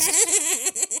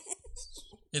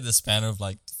 In the span of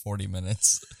like 40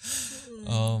 minutes.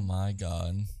 Oh my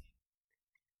god.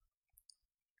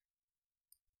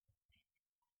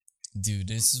 Dude,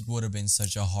 this would have been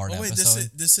such a hard episode.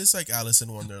 This is like Alice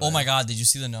in Wonderland. Oh my god, did you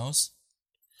see the nose?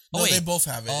 No, they both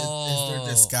have it. It's their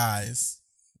disguise.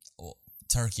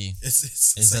 Turkey.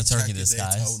 It's a turkey Jack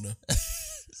disguise. Daytona.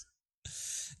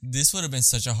 This would have been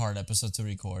such a hard episode to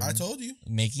record. I told you.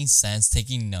 Making sense,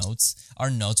 taking notes. Our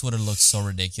notes would have looked so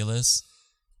ridiculous.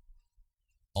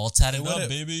 All tatted up,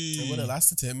 baby. It would have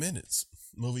lasted 10 minutes.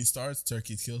 Movie starts,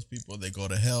 turkey kills people, they go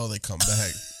to hell, they come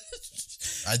back.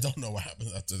 I don't know what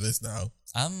happens after this now.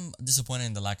 I'm disappointed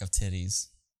in the lack of titties.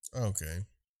 Okay.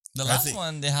 The last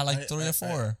one, they had like 3 or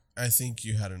 4. I think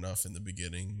you had enough in the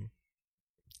beginning.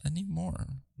 I need more.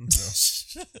 No.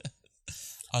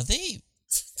 Are they?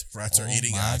 The rats are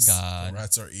eating Oh ass. my god. The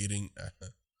rats are eating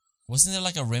Wasn't there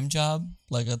like a rim job?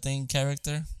 Like a thing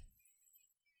character?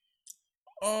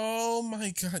 Oh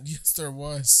my god, yes there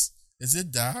was. Is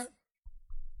it that?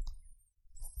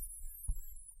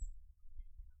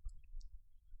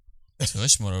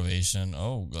 Tush motivation.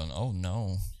 Oh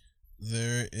no.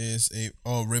 There is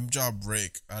a rim job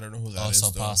Rick. I don't know who that is. So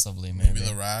though. possibly maybe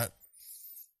the rat.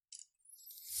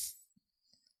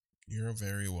 You're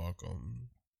very welcome.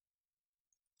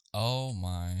 Oh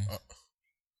my.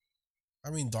 I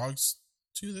mean, dogs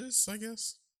do this, I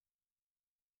guess.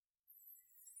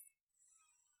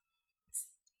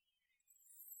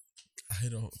 I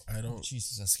don't. Oh,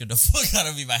 Jesus, that scared the fuck out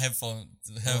of me. My headphone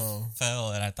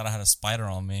fell, and I thought I had a spider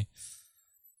on me.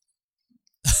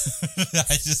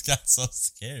 I just got so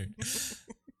scared.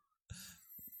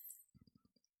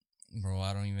 Bro,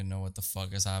 I don't even know what the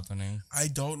fuck is happening. I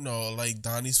don't know. Like,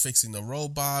 Donnie's fixing the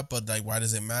robot, but like, why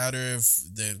does it matter if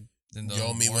Then the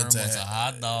Yomi worm went to was a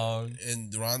hot dog,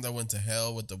 and Rhonda went to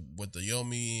hell with the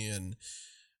Yomi, and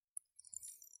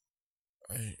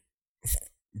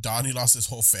Donnie lost his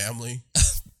whole family.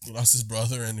 He lost his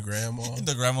brother and grandma.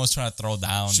 The grandma was trying to throw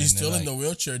down. She's still in the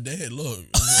wheelchair dead. Look, right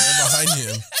behind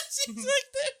him. She's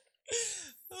like that.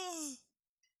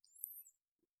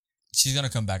 She's gonna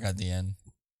come back at the end.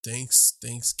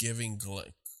 Thanksgiving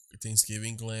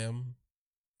glam.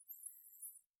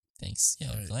 Thanks.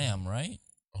 Yeah, right. Glam, right?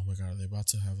 Oh my god, are they about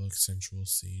to have a sensual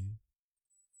scene?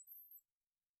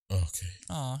 Okay.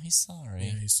 Oh, he's sorry.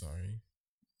 Yeah, he's sorry.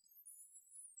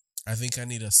 I think I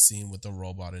need a scene with the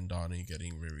robot and Donnie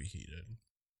getting very heated.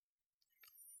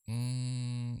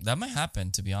 That might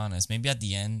happen, to be honest. Maybe at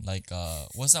the end, like,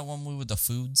 what's that one movie with the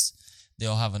foods? They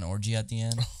all have an orgy at the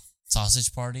end.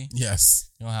 Sausage party?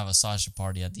 Yes. You don't have a sausage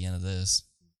party at the end of this.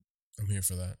 I'm here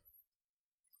for that.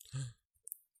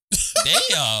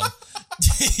 Damn!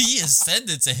 He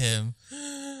ascended to him.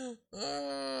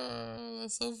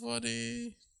 That's so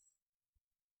funny.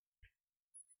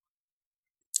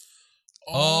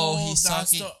 Oh, he's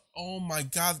talking. Oh my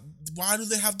god. Why do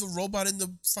they have the robot in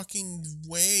the fucking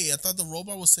way? I thought the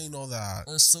robot was saying all that.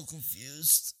 I was so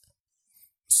confused.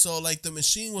 So, like, the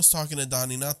machine was talking to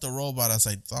Donnie, not the robot, as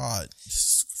I thought. This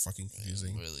is fucking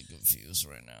confusing. I'm really confused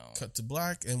right now. Cut to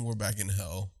black, and we're back in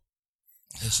hell.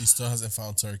 And she still hasn't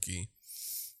found turkey.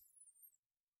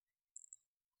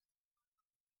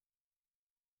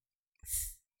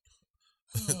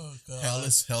 Oh, God.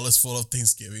 Hell is full of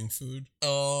Thanksgiving food.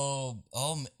 Oh,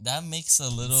 that makes a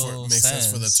little makes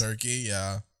sense for the turkey,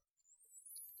 yeah.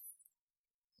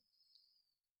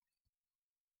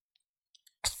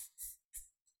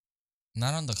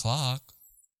 Not on the clock.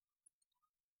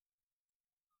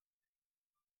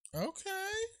 Okay.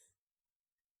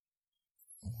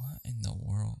 What in the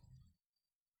world?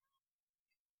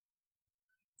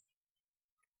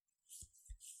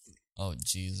 Oh,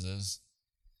 Jesus.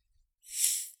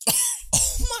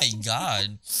 Oh, my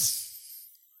God.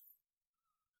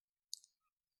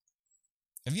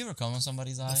 Have you ever come on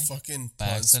somebody's eye? The fucking by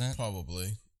accident?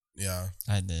 Probably. Yeah.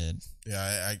 I did.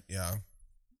 Yeah, yeah.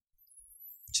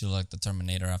 She looked like the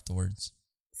Terminator afterwards.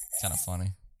 Kind of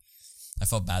funny. I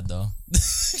felt bad though.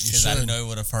 Because I didn't know it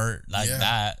would have hurt like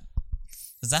that.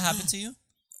 Does that happen to you?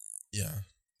 Yeah.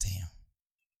 Damn.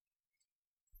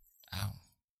 Ow.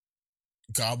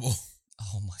 Gobble.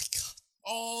 Oh my God.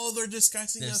 Oh, they're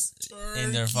disguising as turkeys.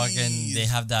 And they're fucking, they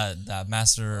have that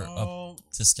master of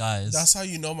disguise. That's how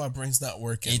you know my brain's not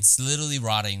working. It's literally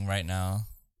rotting right now.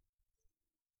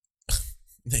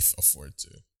 They fell for it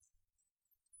too.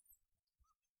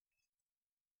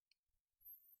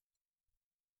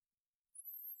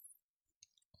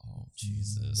 Oh,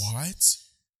 Jesus. What?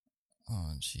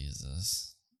 Oh,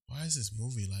 Jesus. Why is this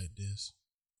movie like this?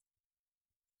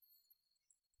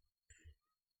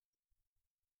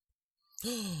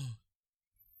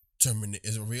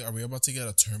 Terminator. Are we about to get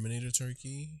a Terminator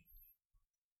turkey?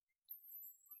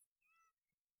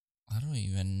 I don't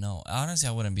even know. Honestly,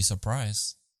 I wouldn't be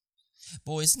surprised.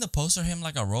 But isn't the poster him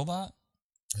like a robot?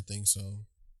 I think so.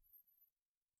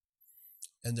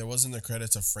 And there wasn't the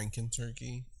credits of Franken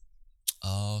turkey.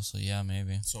 Oh, so yeah,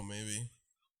 maybe. So maybe.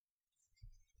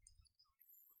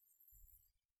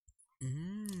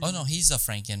 Mm-hmm. Oh no, he's a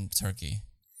Franken turkey.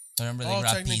 Remember they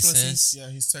grab pieces?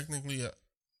 He's technically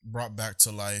brought back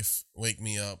to life. Wake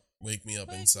me up inside. Wake me up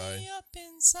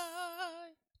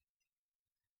inside.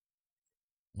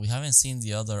 We haven't seen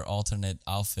the other alternate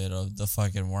outfit of the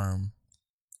fucking worm.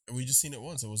 We just seen it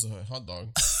once. It was a hot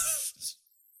dog.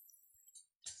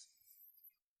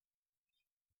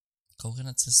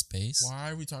 Coconuts in space?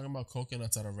 Why are we talking about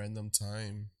coconuts at a random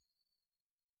time?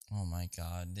 Oh my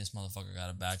God, this motherfucker got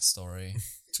a backstory.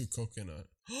 To coconut.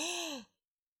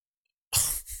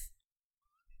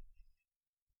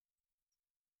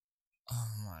 Oh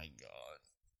my God.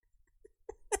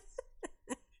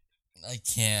 I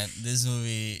can't. This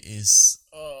movie is...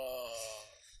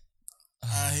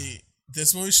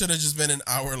 This movie should have just been an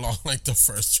hour long like the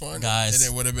first one. Guys.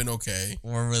 And it would have been okay.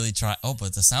 We're really trying. Oh,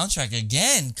 but the soundtrack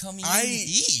again coming in to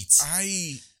eat.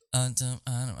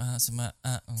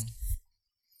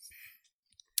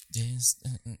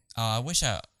 I wish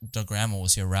the grandma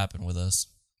was here rapping with us.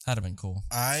 That'd have been cool.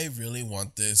 I really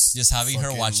want this. Just having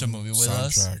her watch a movie with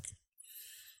us.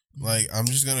 Like, I'm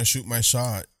just going to shoot my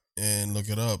shot and look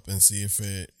it up and see if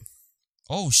it...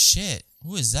 Oh, shit.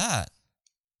 Who is that?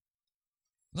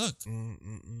 Look.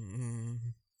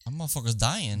 That motherfucker's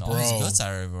dying. Bro. All his guts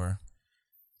are everywhere.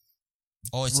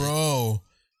 Oh, it's... Bro.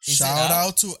 Shout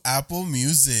out to Apple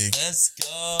Music. Let's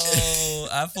go.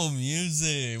 Apple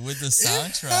Music with the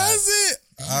soundtrack. Has it?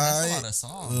 Damn, that's a lot of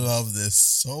songs. Love this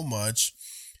so much.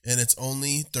 And it's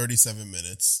only 37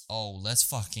 minutes. Oh, let's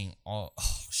fucking... Oh,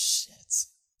 shit.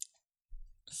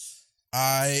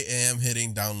 I am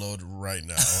hitting download right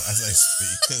now as I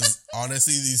speak. Because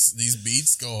honestly, these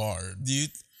beats go hard.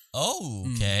 Dude. Oh,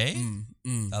 okay.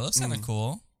 That looks kind of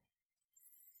cool.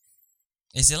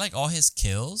 Is it like all his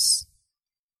kills?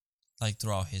 Like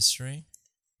throughout history?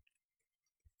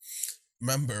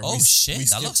 Remember. Oh,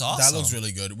 shit. That looks awesome. That looks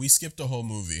really good. We skipped the whole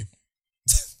movie.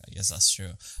 I guess that's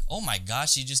true. Oh my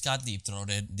gosh, he just got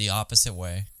deep-throated the opposite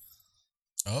way.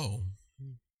 Oh.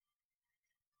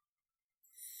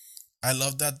 I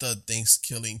love that the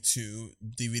ThanksKilling 2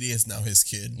 DVD is now his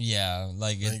kid. Yeah,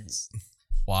 like it's...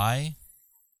 Why?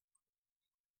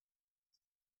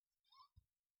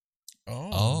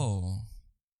 Oh.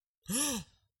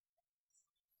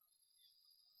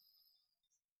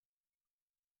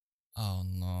 Oh,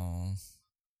 no.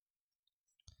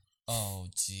 Oh,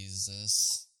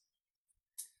 Jesus.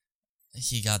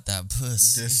 He got that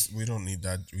pussy. We don't need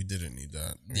that. We didn't need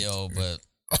that. Yo, but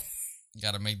you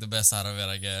gotta make the best out of it,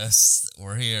 I guess.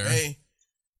 We're here. Hey.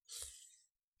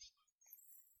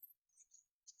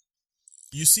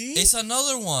 You see? It's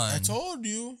another one. I told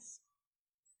you.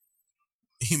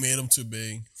 He made him too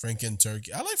big. Franken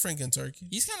Turkey. I like Franken Turkey.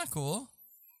 He's kind of cool.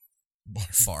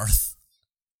 Barth.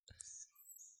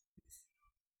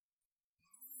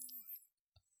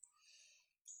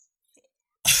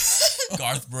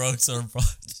 Garth Brooks or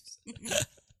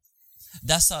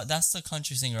that's the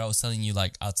country singer I was telling you,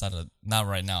 like outside of, not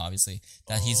right now obviously,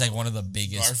 that he's like one of the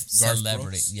biggest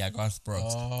celebrities. Yeah, Garth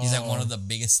Brooks. He's like one of the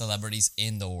biggest celebrities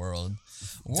in the world.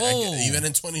 Whoa. Even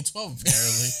in 2012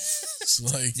 apparently. It's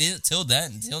like till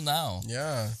now.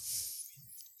 Yeah.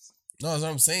 No, that's what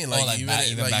I'm saying. Like, even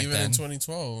in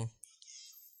 2012.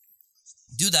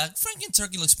 Dude, that Franken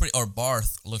Turkey looks pretty, or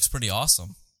Barth looks pretty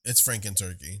awesome. It's Franken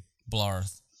Turkey.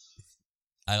 Blarth.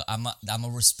 I'm a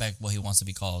respect what he wants to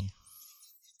be called.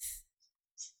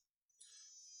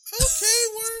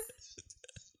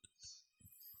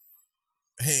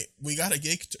 Okay, hey, we got a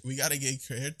gay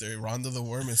character. Rhonda the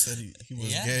Worm said he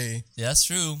was gay. Yeah, that's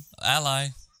true. Ally.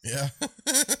 Yeah.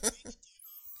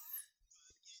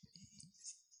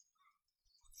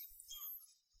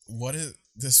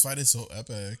 This fight is so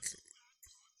epic.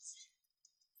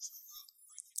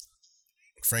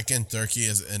 Franken Turkey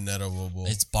is inedible.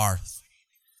 It's Barth.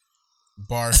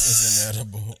 Barf is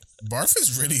inedible. Barf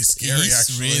is really scary,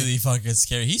 He's really fucking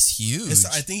scary. He's huge.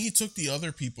 I think he took the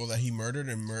other people that he murdered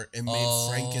and made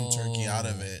Franken Turkey out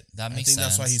of it. That makes sense. I think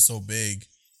that's why he's so big.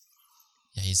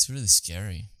 Yeah, he's really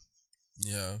scary.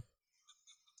 Yeah.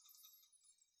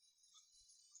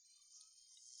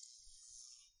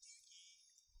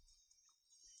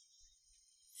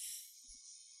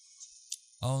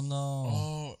 Oh, no.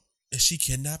 Oh, is she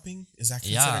kidnapping? Is that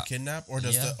considered kidnap? Or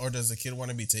does the kid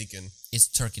want to be taken? It's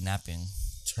turkey napping.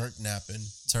 Turk napping.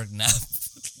 Turk nap.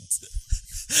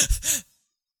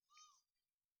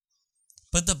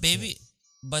 But the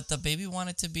baby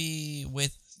wanted to be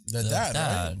with the dad.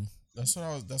 Right? That's what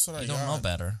I you got. don't know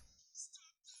better.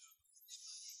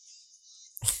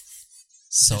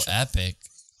 So epic.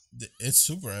 It's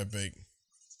super epic.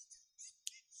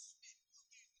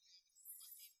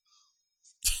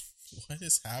 What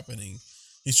is happening?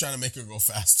 He's trying to make her go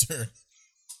faster.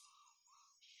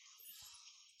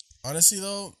 Honestly,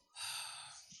 though,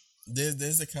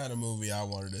 there's the kind of movie I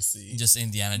wanted to see. Just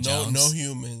Indiana Jones. No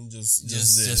human,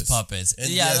 just puppets.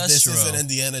 And that's this true. This is an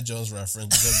Indiana Jones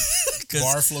reference because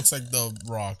Barf looks like the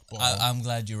Rock. I'm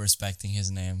glad you're respecting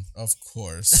his name. Of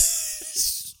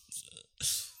course.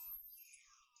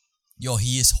 Yo,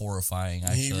 he is horrifying.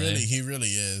 Actually, he really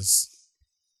is.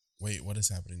 Wait, what is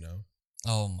happening now?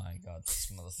 Oh my god,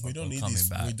 this motherfucker we don't need coming these.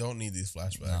 back. We don't need these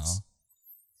flashbacks. No.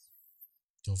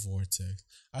 The vortex.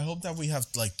 I hope that we have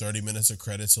like 30 minutes of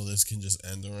credits so this can just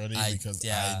end already because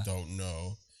I don't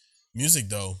know. Music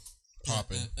though.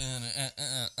 popping.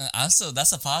 Also,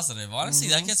 that's a positive. Honestly,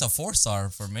 that gets a 4-star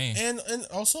for me. And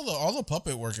also all the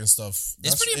puppet work and stuff.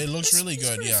 It looks really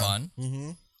good. Pretty Yeah. fun.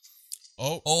 Mm-hmm.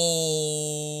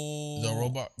 Oh, the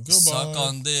robot. Goodbye. Suck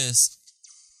on this.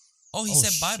 Oh, he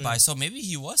said bye bye. shit. So maybe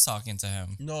he was talking to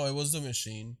him. No, it was the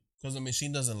machine because the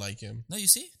machine doesn't like him. No, you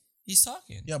see, he's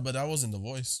talking. Yeah, but that wasn't the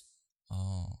voice.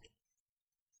 Oh.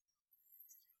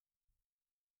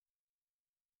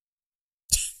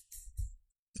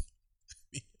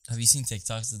 Have you seen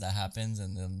TikToks that happens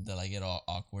and then they like get all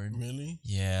awkward? Really?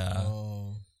 Yeah.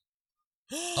 Oh.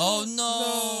 Oh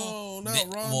no! No, not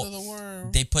Rhonda the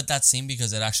worm. They put that scene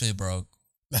because it actually broke.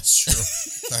 That's true.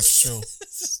 That's true.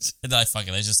 And I fuck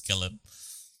it. Let's just kill him.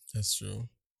 That's true.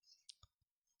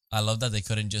 I love that they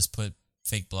couldn't just put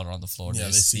fake blood on the floor. Yeah,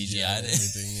 they CGI'd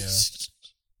everything. Yeah.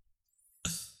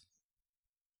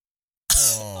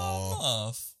 Oh,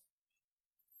 Muff.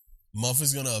 Muff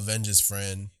is gonna avenge his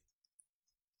friend.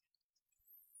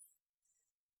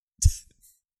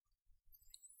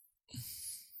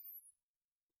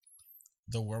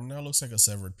 The worm now looks like a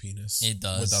severed penis. It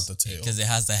does. Without the tail. Because it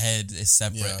has the head. It's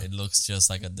separate. Yeah. It looks just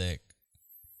like a dick.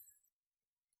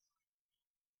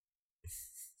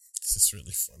 This is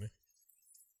really funny.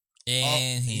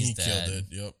 And he's he dead. killed it.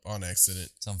 Yep, on accident.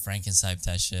 Some Frankenstein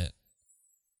type shit.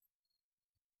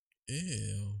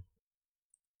 Ew.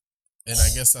 And I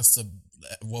guess that's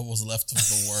what was left of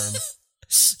the worm.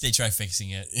 They try fixing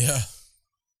it. Yeah.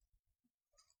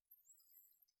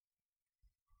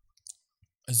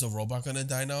 Is the robot gonna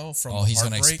die now from Oh, he's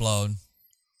heartbreak? gonna explode.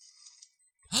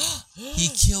 He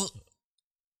killed.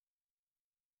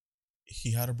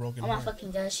 He had a broken Oh my heart.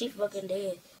 fucking god, she fucking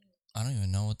dead. I don't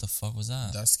even know what the fuck was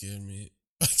that. That scared me.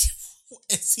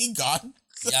 Is he gone?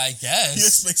 Yeah, I He guess.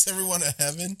 expects everyone to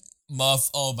heaven. Muff.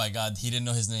 Oh my god, he didn't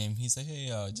know his name. He's like, hey,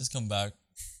 just come back.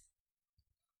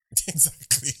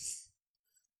 Exactly.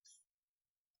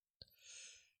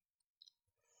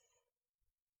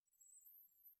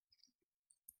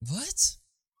 What?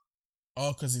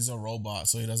 Oh, because he's a robot,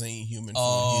 so he doesn't eat human food.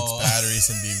 Oh. He eats batteries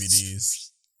and DVDs.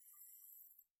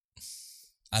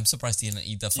 I'm surprised he didn't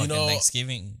eat the fucking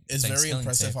Thanksgiving. It's very ThanksKilling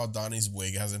impressive tape. how Donnie's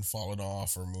wig hasn't fallen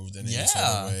off or moved in any Yeah. sort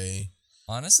of way.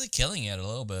 Honestly, killing it a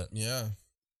little bit. Yeah.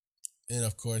 And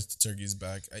of course, the turkey's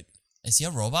back. Is he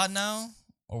a robot now?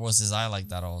 Or was his eye like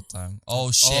that all the time?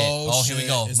 Oh, shit. Oh, here we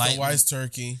go. It's the wise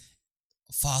turkey.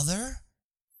 Father?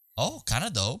 Oh, kind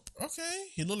of dope. Okay.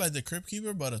 He looked like the Crypt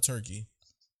Keeper, but a turkey.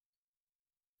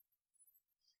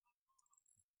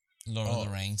 Lord of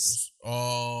the Rings.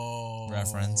 Oh.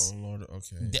 Reference. Lord of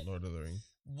the Rings.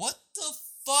 What the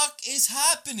fuck is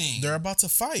happening? They're about to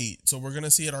fight, so we're going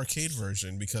to see an arcade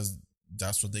version because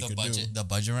that's what they could do. The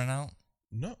budget ran out?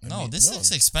 No. This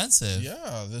looks expensive.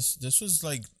 Yeah, this was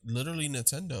like literally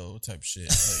Nintendo type shit.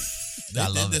 Like I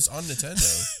they love did this on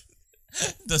Nintendo.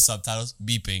 The subtitles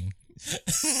beeping.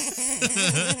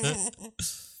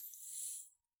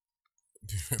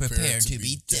 Prepare to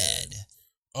be dead.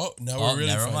 Oh, now we're really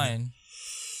never fighting. mind.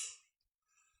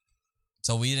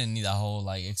 So we didn't need that whole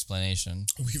like explanation.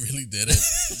 We really didn't.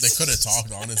 They could have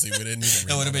talked. Honestly, we didn't need to.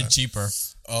 It would have been cheaper.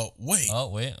 Oh wait.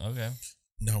 Okay.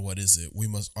 Now what is it? We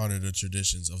must honor the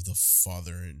traditions of the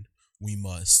father, and we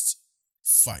must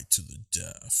fight to the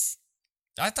death.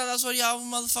 I thought that's what y'all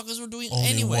motherfuckers were doing Only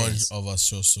anyways. one of us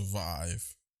shall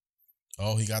survive.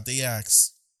 Oh, he got the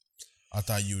axe. I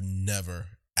thought you'd never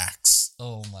axe.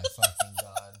 Oh my fucking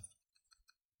god.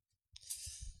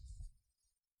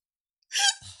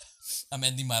 I'm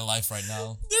ending my life right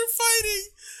now. They're fighting.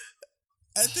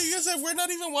 I think is that we're not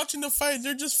even watching the fight.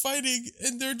 They're just fighting,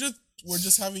 and we're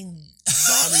just having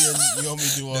Donnie and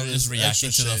Yomi do all They're this just reacting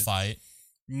extra to the shit. fight.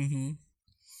 Mm-hmm.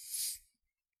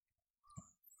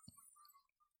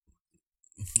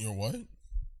 You're what?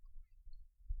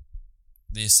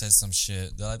 They said some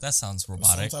shit. They're like, that sounds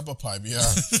robotic. Some type of pipe,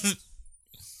 yeah.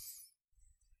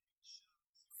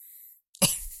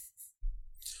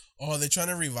 Oh, they're trying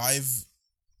to revive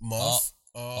Muff.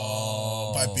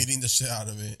 By beating the shit out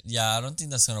of it. Yeah, I don't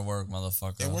think that's gonna work,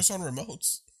 motherfucker. It works on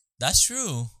remotes. That's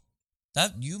true.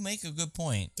 That you make a good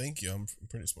point. Thank you. I'm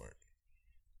pretty smart.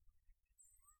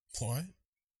 What?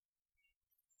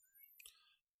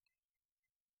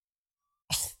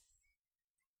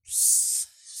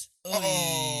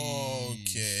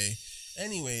 Okay.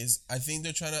 Anyways, I think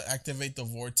they're trying to activate the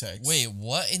vortex. Wait,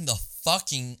 what in the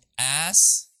fucking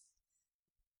ass?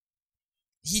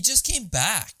 He just came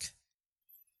back.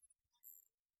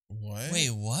 What? Wait,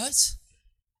 what?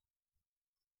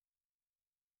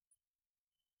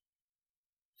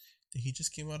 He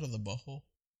just came out of the butthole?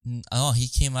 Oh, he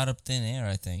came out of thin air,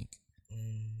 I think.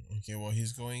 Okay, well,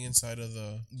 he's going inside of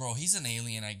the... Bro, he's an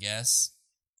alien, I guess.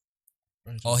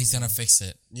 Oh, he's gonna fix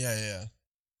it. Yeah.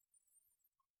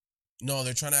 No,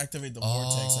 they're trying to activate the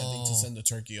vortex, I think, to send the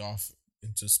turkey off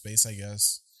into space, I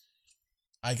guess.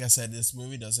 Like I said, this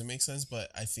movie doesn't make sense,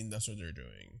 but I think that's what they're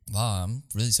doing. Wow, I'm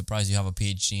really surprised you have a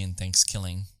PhD in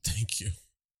ThanksKilling. Thank you.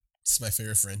 It's my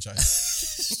favorite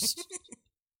franchise.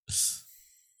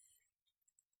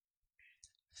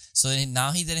 So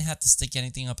now he didn't have to stick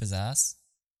anything up his ass?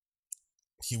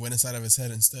 He went inside of his head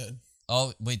instead.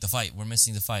 Oh, wait, the fight. We're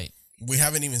missing the fight. We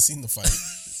haven't even seen the fight.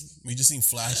 We just seen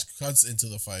flash cuts into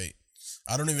the fight.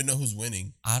 I don't even know who's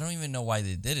winning. I don't even know why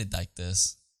they did it like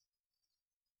this.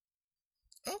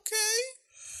 Okay.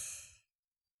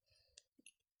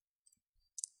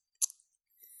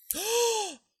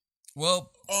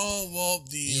 Well,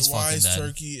 the wise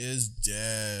turkey is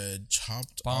dead.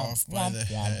 Chopped off by the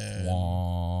head.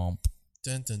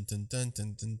 Dun, dun, dun, dun, dun,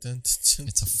 dun, dun, dun.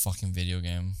 It's a fucking video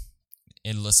game.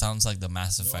 It sounds like the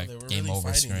Mass Effect game over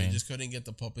fighting. screen. They just couldn't get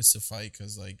the puppets to fight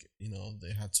because, like,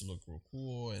 they had to look real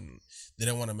cool, and they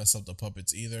didn't want to mess up the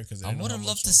puppets either. Because I would have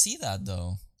loved to see that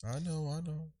though. I know.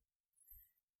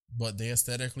 But they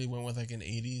aesthetically went with like an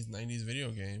 80s, 90s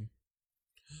video game.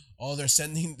 Oh, they're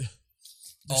sending.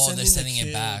 They're sending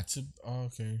it back.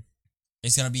 Okay.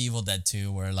 It's gonna be Evil Dead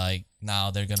 2, where like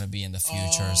now they're gonna be in the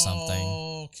future or something.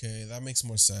 Okay, that makes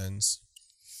more sense.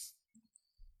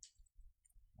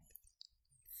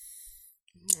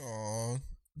 Aw.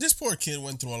 This poor kid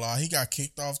went through a lot. He got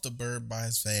kicked off the bird by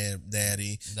his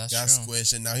daddy. That's got true.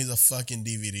 Squished, and now he's a fucking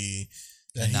DVD.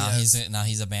 And now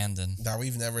he's abandoned. That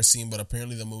we've never seen, but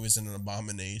apparently the movie's an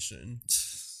abomination.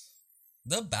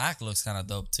 The back looks kind of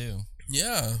dope too.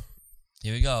 Yeah.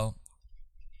 Here we go.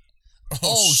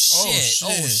 Oh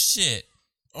shit.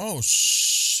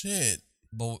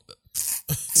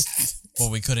 But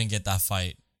we couldn't get that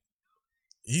fight.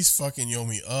 He's fucking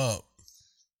Yomi up.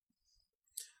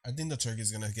 I think the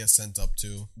turkey's gonna get sent up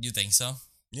too. You think so?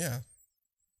 Yeah.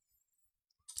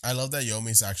 I love that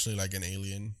Yomi's actually like an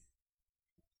alien.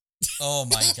 Oh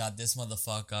my god, this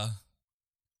motherfucker.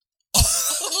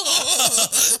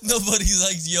 Nobody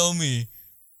likes Yomi.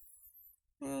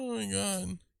 Oh my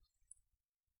god.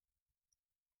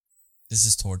 This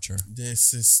is torture.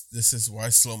 This is why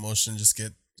slow motion just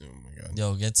get. Oh my god.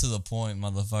 Yo, get to the point,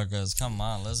 motherfuckers. Come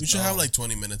on, let's go. We should have like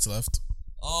 20 minutes left.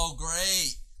 Oh,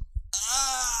 great.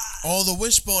 Oh, the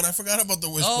wishbone. I forgot about the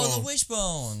wishbone. Oh, the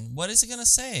wishbone. What is it gonna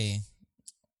say?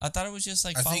 I thought it was just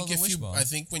like follow the wishbone. I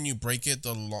think when you break it,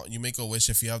 you make a wish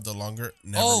if you have the longer.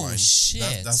 Never mind.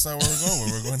 Shit. That's not where we're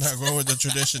going. We're not going with the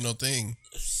traditional thing.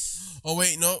 Oh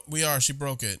wait, no, we are. She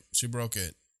broke it.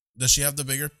 Does she have the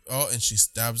bigger? Oh, and she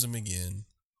stabs him again.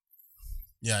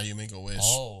 Yeah, you make a wish.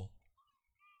 Oh.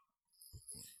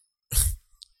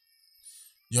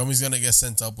 Yomi's gonna get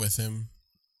sent up with him.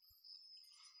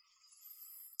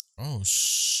 Oh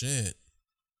shit!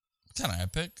 Kind of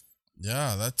epic.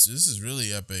 Yeah, this is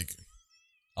really epic.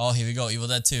 Oh, here we go. Evil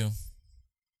Dead 2.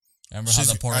 Remember how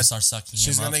the portal starts sucking him up?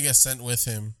 She's gonna get sent with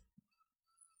him.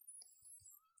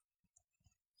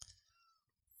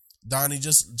 Donnie,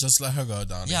 just let her go,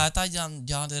 Donnie. Yeah, I thought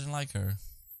y'all didn't like her.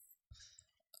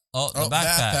 Oh, the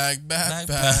backpack. Backpack.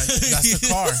 That's the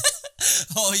car.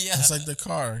 Oh, yeah. It's like the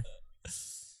car.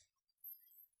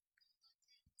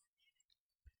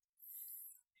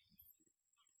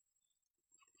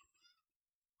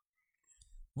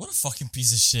 What a fucking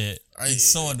piece of shit.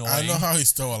 He's so annoying. I know how he's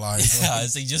still alive. Yeah,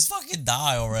 it's like, just fucking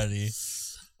die already.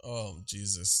 Oh,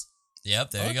 Jesus.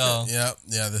 Yep, there you go. Yep,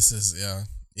 yeah, this is,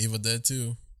 Evil Dead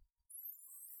 2.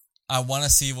 I want to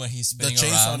see when he's spinning around. The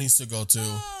chainsaw around. needs to go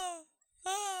too.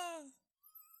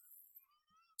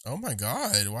 Oh my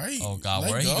god, why? Oh god,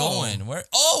 where are he going? Where?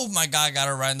 Oh my god, I got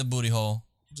her right in the booty hole.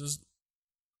 Just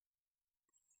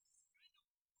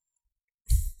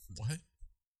what?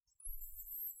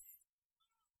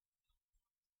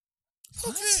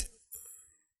 Okay.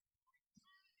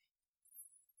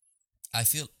 I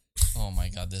feel. Oh my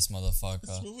god, this motherfucker.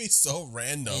 This movie's so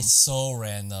random. It's so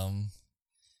random.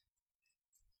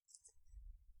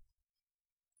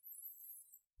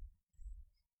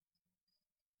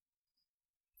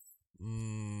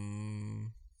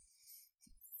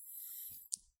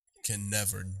 Can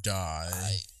never die.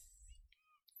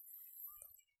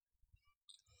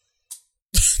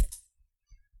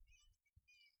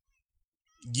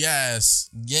 Yes.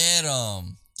 Get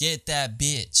him. Get that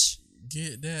bitch.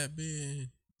 Get that bitch.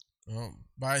 Oh,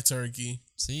 bye, turkey.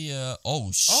 See ya.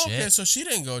 Oh, shit. Oh, okay, so she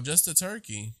didn't go, just the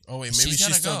turkey. Oh, wait, maybe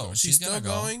she's still go. She's still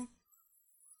going?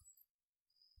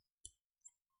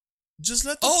 Just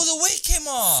let the... Oh, the weight came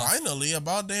off. Finally,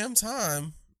 about damn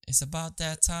time. It's about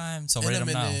that time. So rate him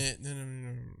now.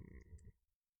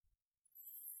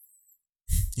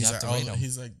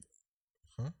 He's like,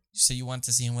 You said you wanted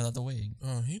to see him without the wig.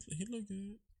 Oh, he looked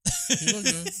good. He looked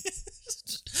good.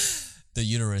 The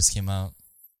uterus came out.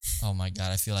 Oh my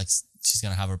god, I feel like she's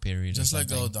gonna have her period. Just let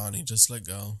go, Donnie. Just let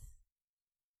go.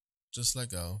 Just let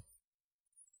go.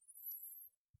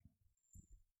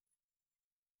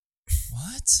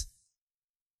 What?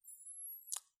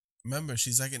 Remember,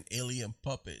 she's like an alien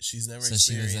puppet. She's never So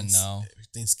she doesn't experienced know.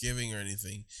 Thanksgiving or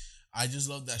anything. I just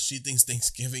love that she thinks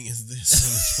Thanksgiving is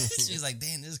this. She's like,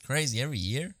 damn, this is crazy every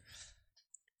year.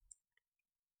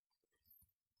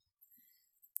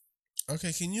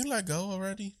 Okay, can you let go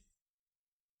already?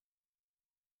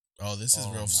 Oh, this is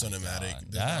real cinematic.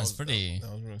 God. That was pretty.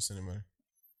 That was real cinematic.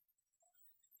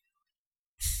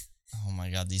 Oh my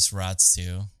god, these rats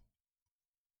too.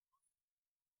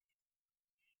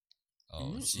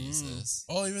 Oh Jesus!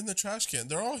 Oh, even the trash can.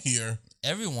 They're all here.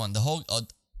 Everyone, the whole.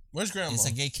 Where's Grandma? It's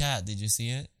a gay cat. Did you see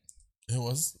it? It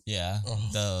was. Yeah.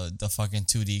 Oh. The fucking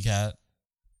 2D cat.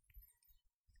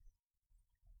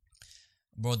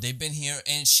 Bro, they've been here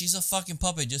and she's a fucking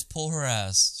puppet. Just pull her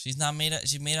ass. She's made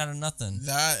out of nothing.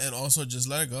 That and also just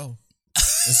let it go.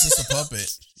 It's just a puppet.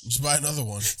 Just buy another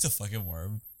one. It's a fucking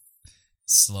worm.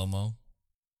 Slow-mo.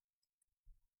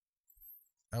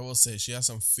 I will say she has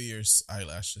some fierce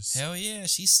eyelashes. Hell yeah,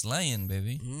 she's slaying,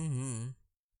 baby. Mm-hmm.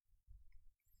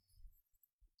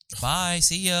 Bye.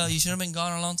 See ya. You should have been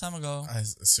gone a long time ago. I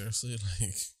seriously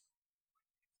like.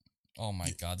 Oh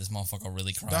my god, this motherfucker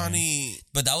really crying. Donnie.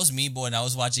 But that was me, boy, and I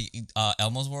was watching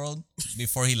Elmo's World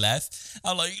before he left.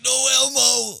 I'm like, no,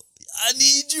 Elmo! I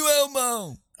need you,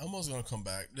 Elmo! Elmo's gonna come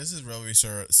back. This is very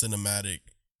cinematic.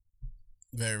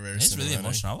 Very, very It's cinematic. really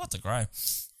emotional. I'm about to cry.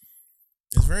 It's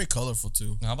very colorful,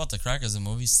 too. I'm about to cry because the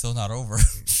movie's still not over.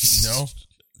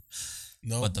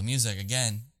 No. But the music,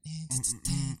 again.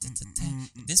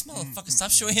 This motherfucker,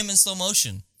 stop showing him in slow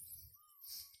motion.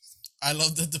 I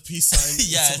love that the peace sign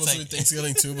is Yeah, supposed to be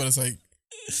ThanksKilling too, but it's like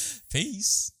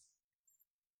peace.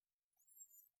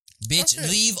 Bitch, okay.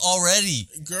 Leave already.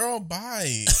 Girl,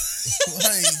 bye.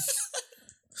 Like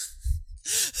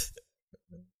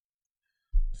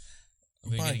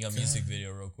we're getting a music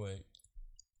video real quick.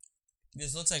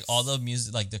 This looks like all the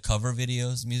music, like the cover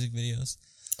videos, music videos.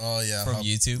 Oh yeah. From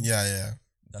YouTube. Yeah.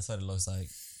 That's what it looks like.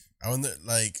 I wonder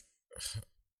like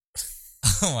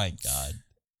Oh my god.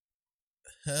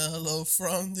 Hello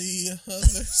from the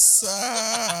other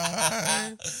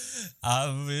side.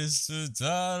 I wish to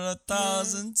die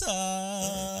 1,000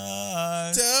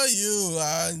 times. Tell you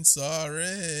I'm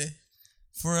sorry.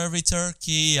 For every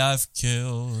turkey I've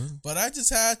killed. But I just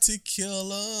had to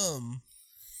kill him.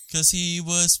 'Cause he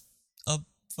was a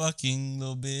fucking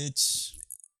little bitch.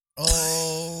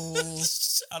 Oh.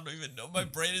 I don't even know. My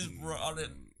brain is on it.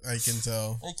 I can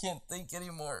tell. I can't think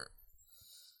anymore.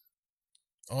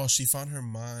 Oh, she found her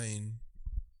mind.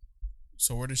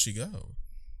 So where did she go?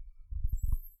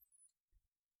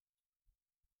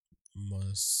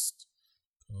 Must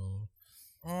go.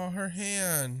 Oh, her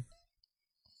hand.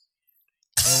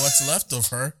 Or what's left of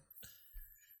her.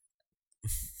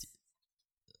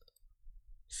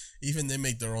 Even they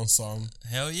make their own song.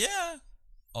 Hell yeah.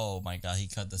 Oh my god, he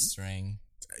cut the string.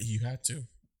 You had to.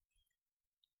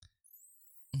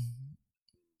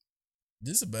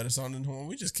 This is a better song than the one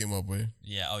we just came up with.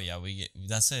 Yeah, oh yeah,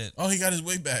 that's it. Oh, he got his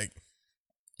wig back.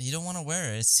 You don't want to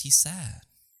wear it. He's sad.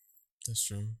 That's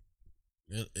true.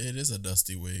 It is a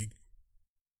dusty wig.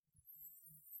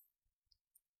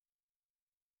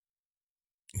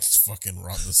 It's fucking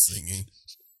Rhonda singing.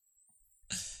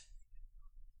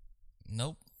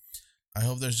 Nope. I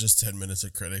hope there's just 10 minutes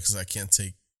of credit because I can't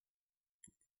take.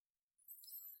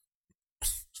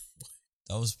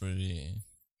 That was pretty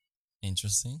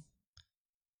interesting.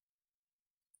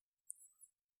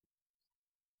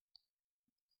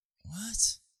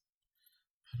 What?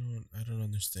 I don't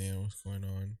understand what's going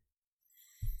on.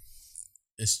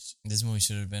 It's This movie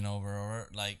should have been over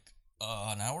like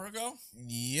an hour ago.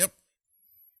 yep.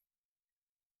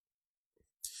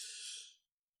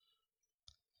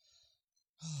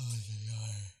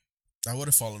 I would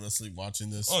have fallen asleep watching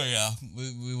this. Oh yeah,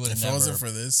 we would have if never. it wasn't for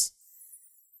this.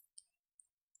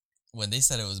 When they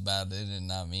said it was bad, they did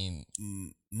not mean.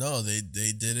 No, they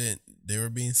didn't. They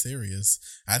were being serious.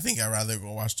 I think I'd rather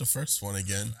go watch the first one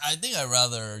again. I think I'd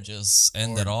rather just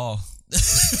end it all.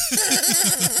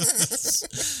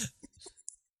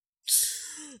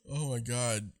 Oh my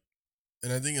god.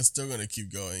 And I think it's still gonna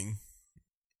keep going.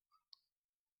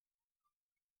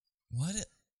 What?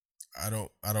 I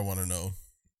don't want to know.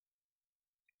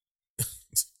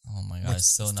 Oh my god,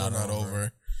 it's still not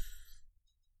over.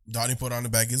 Donnie put on the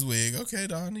back his wig. Okay,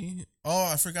 Donnie. Oh,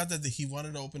 I forgot that he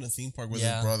wanted to open a theme park with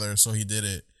his brother, so he did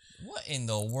it. What in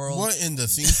the world? What in the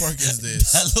theme park is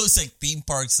this? That looks like theme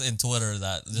parks in Twitter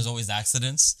that there's always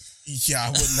accidents. Yeah, I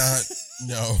would not.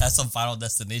 No. That's some Final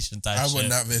Destination type shit. I would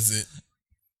not visit.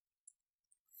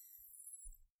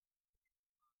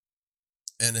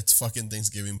 And it's fucking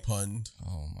Thanksgiving pun.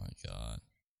 Oh my god.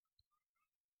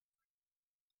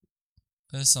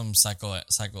 There's some psycho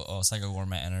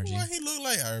gourmet energy. Why he look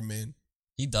like Iron Man?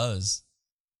 He does.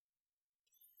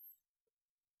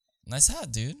 Nice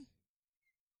hat, dude.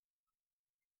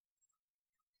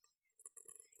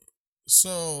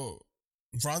 So,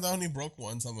 Ron only broke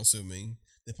once, I'm assuming.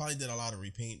 They probably did a lot of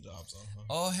repaint jobs on her.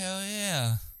 Oh, hell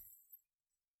yeah.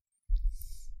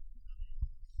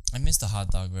 I missed the hot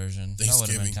dog version. That would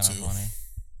have been kind of funny.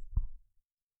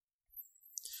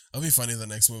 It'll be funny the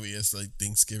next movie is like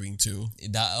Thanksgiving 2.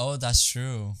 That's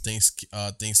true.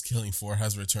 ThanksKilling 4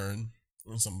 has returned.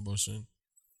 Or some bullshit.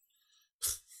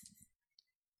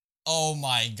 Oh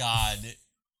my god.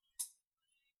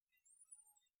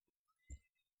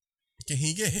 Can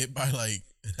he get hit by like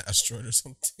an asteroid or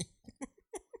something?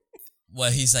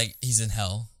 Well, he's in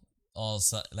hell.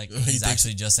 Also, like he's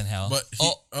actually just in hell. But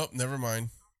never mind.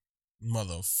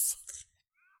 Motherfucker.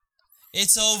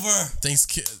 It's over.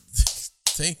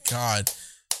 Thank God.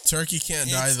 Turkey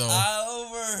can't die though. It's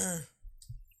over.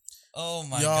 Oh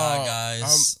my god,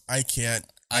 guys. I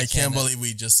can't believe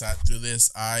we just sat through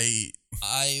this.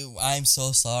 I'm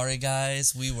so sorry,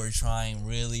 guys. We were trying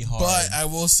really hard. But I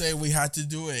will say we had to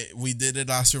do it. We did it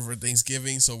last year for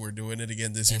Thanksgiving, so we're doing it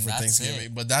again this year for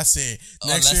Thanksgiving. But that's it.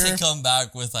 Next year, unless they come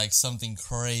back with like something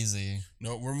crazy.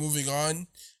 No, we're moving on.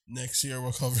 Next year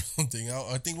we'll cover something out.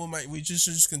 I think we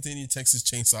just continue Texas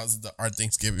Chainsaws our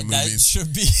Thanksgiving movies. That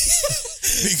should be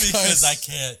because I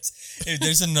can't. If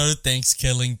there's another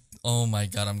ThanksKilling, oh my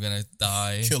god, I'm gonna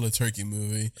die. Kill a turkey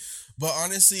movie. But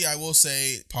honestly, I will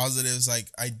say positives.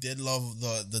 Like I did love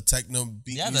the techno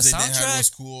beat music they had was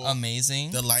cool,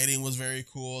 amazing. The lighting was very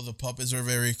cool. The puppets were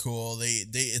very cool.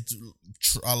 It's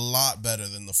a lot better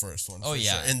than the first one. Oh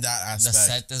yeah, sure, in that aspect, the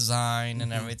set design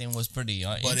and everything was pretty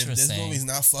interesting. But if this movie's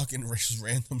not fucking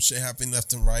random shit happening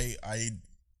left and right,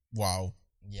 wow.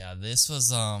 Yeah, this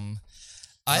was I'm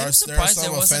surprised there are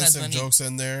some wasn't offensive as many jokes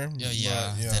in there.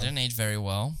 Yeah, didn't age very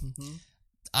well. Mm-hmm.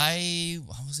 I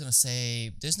was gonna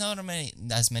say there's not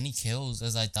as many kills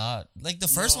as I thought. Like the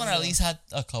first one at least had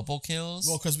a couple kills.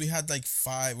 Well, because we had like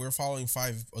 5, we were following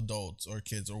 5 adults or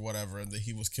kids or whatever, and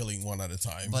he was killing one at a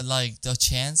time. But like the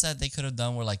chance that they could have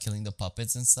done were like killing the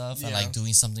puppets and stuff, and like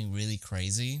doing something really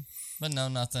crazy. But no,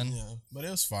 nothing. Yeah, but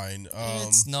it was fine.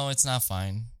 It's not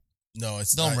fine. No,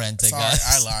 it's don't not. rent it, sorry, guys.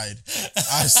 I lied.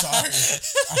 I'm sorry.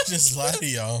 I just lied to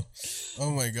y'all.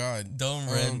 Oh my god. Don't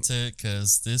rent it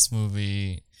because this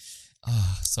movie.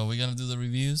 So we're gonna do the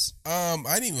reviews. I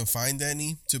didn't even find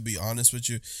any, to be honest with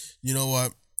you. You know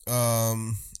what?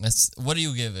 What do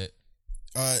you give it?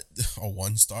 A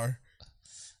 1 star.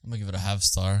 I'm gonna give it a half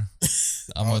star.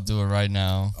 I'm gonna do it right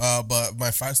now. But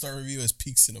my 5-star review is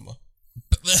peak cinema.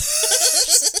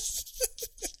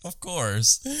 Of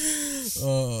course.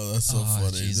 Oh, that's so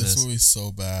funny. Jesus. This movie's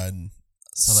so bad.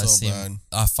 So let's see.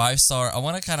 A 5-star. I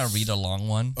want to kind of read a long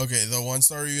one. Okay, the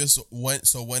 1-star review is when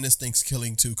is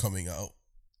ThanksKilling 2 coming out?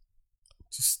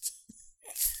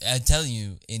 I tell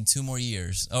you, in 2 more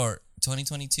years. Or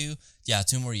 2022? Yeah,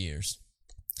 2 more years.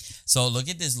 So look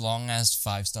at this long ass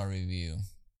 5-star review.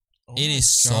 Oh it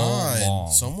is so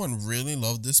long. Someone really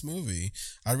loved this movie.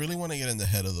 I really want to get in the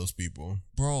head of those people.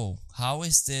 Bro, how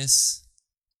is this?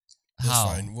 That's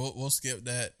fine. We'll skip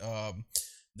that.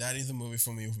 Daddy's a movie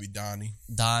for me would be Donnie.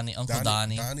 Uncle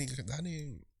Donnie. Donnie.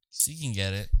 So you can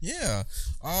get it. Yeah.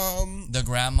 The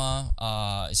grandma,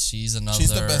 she's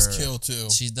the best kill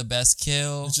too. She's the best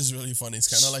kill. Which is really funny. It's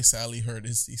kind of like Sally Hurt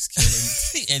he's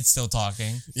killing. It's still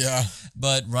talking. Yeah.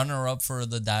 But runner up for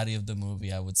the daddy of the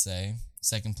movie, I would say.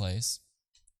 Second place.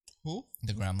 Who?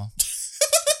 The grandma.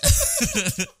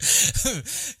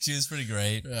 She was pretty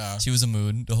great. Yeah. She was a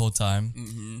mood the whole time.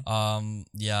 Mm-hmm.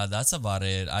 Yeah, that's about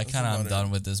it. I kind of am done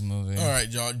with this movie. All right,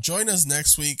 y'all. Join us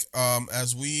next week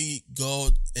as we go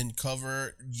and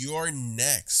cover your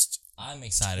next. I'm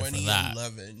excited for that.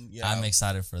 2011. Yeah. I'm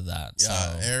excited for that. Yeah,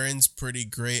 so. Erin's pretty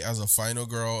great as a final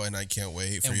girl, and I can't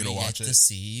wait for you to watch it. To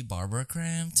see Barbara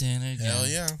Crampton again. Hell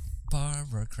yeah.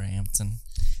 Barbara Crampton.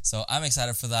 So I'm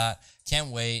excited for that. Can't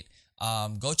wait.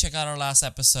 Go check out our last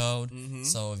episode. Mm-hmm.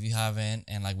 So if you haven't,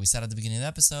 and like we said at the beginning of the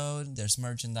episode, there's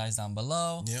merchandise down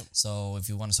below. Yep. So if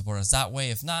you want to support us that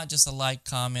way, if not, just a like,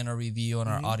 comment, or review on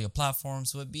our audio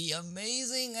platforms would be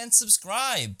amazing. And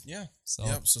subscribe. Yeah. So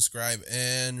subscribe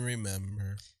and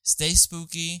remember, stay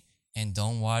spooky and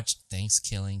don't watch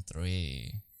ThanksKilling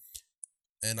 3.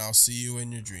 and I'll see you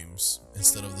in your dreams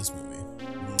instead of this movie.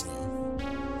 Mwah.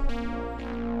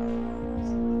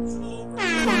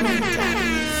 1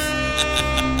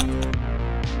 minute.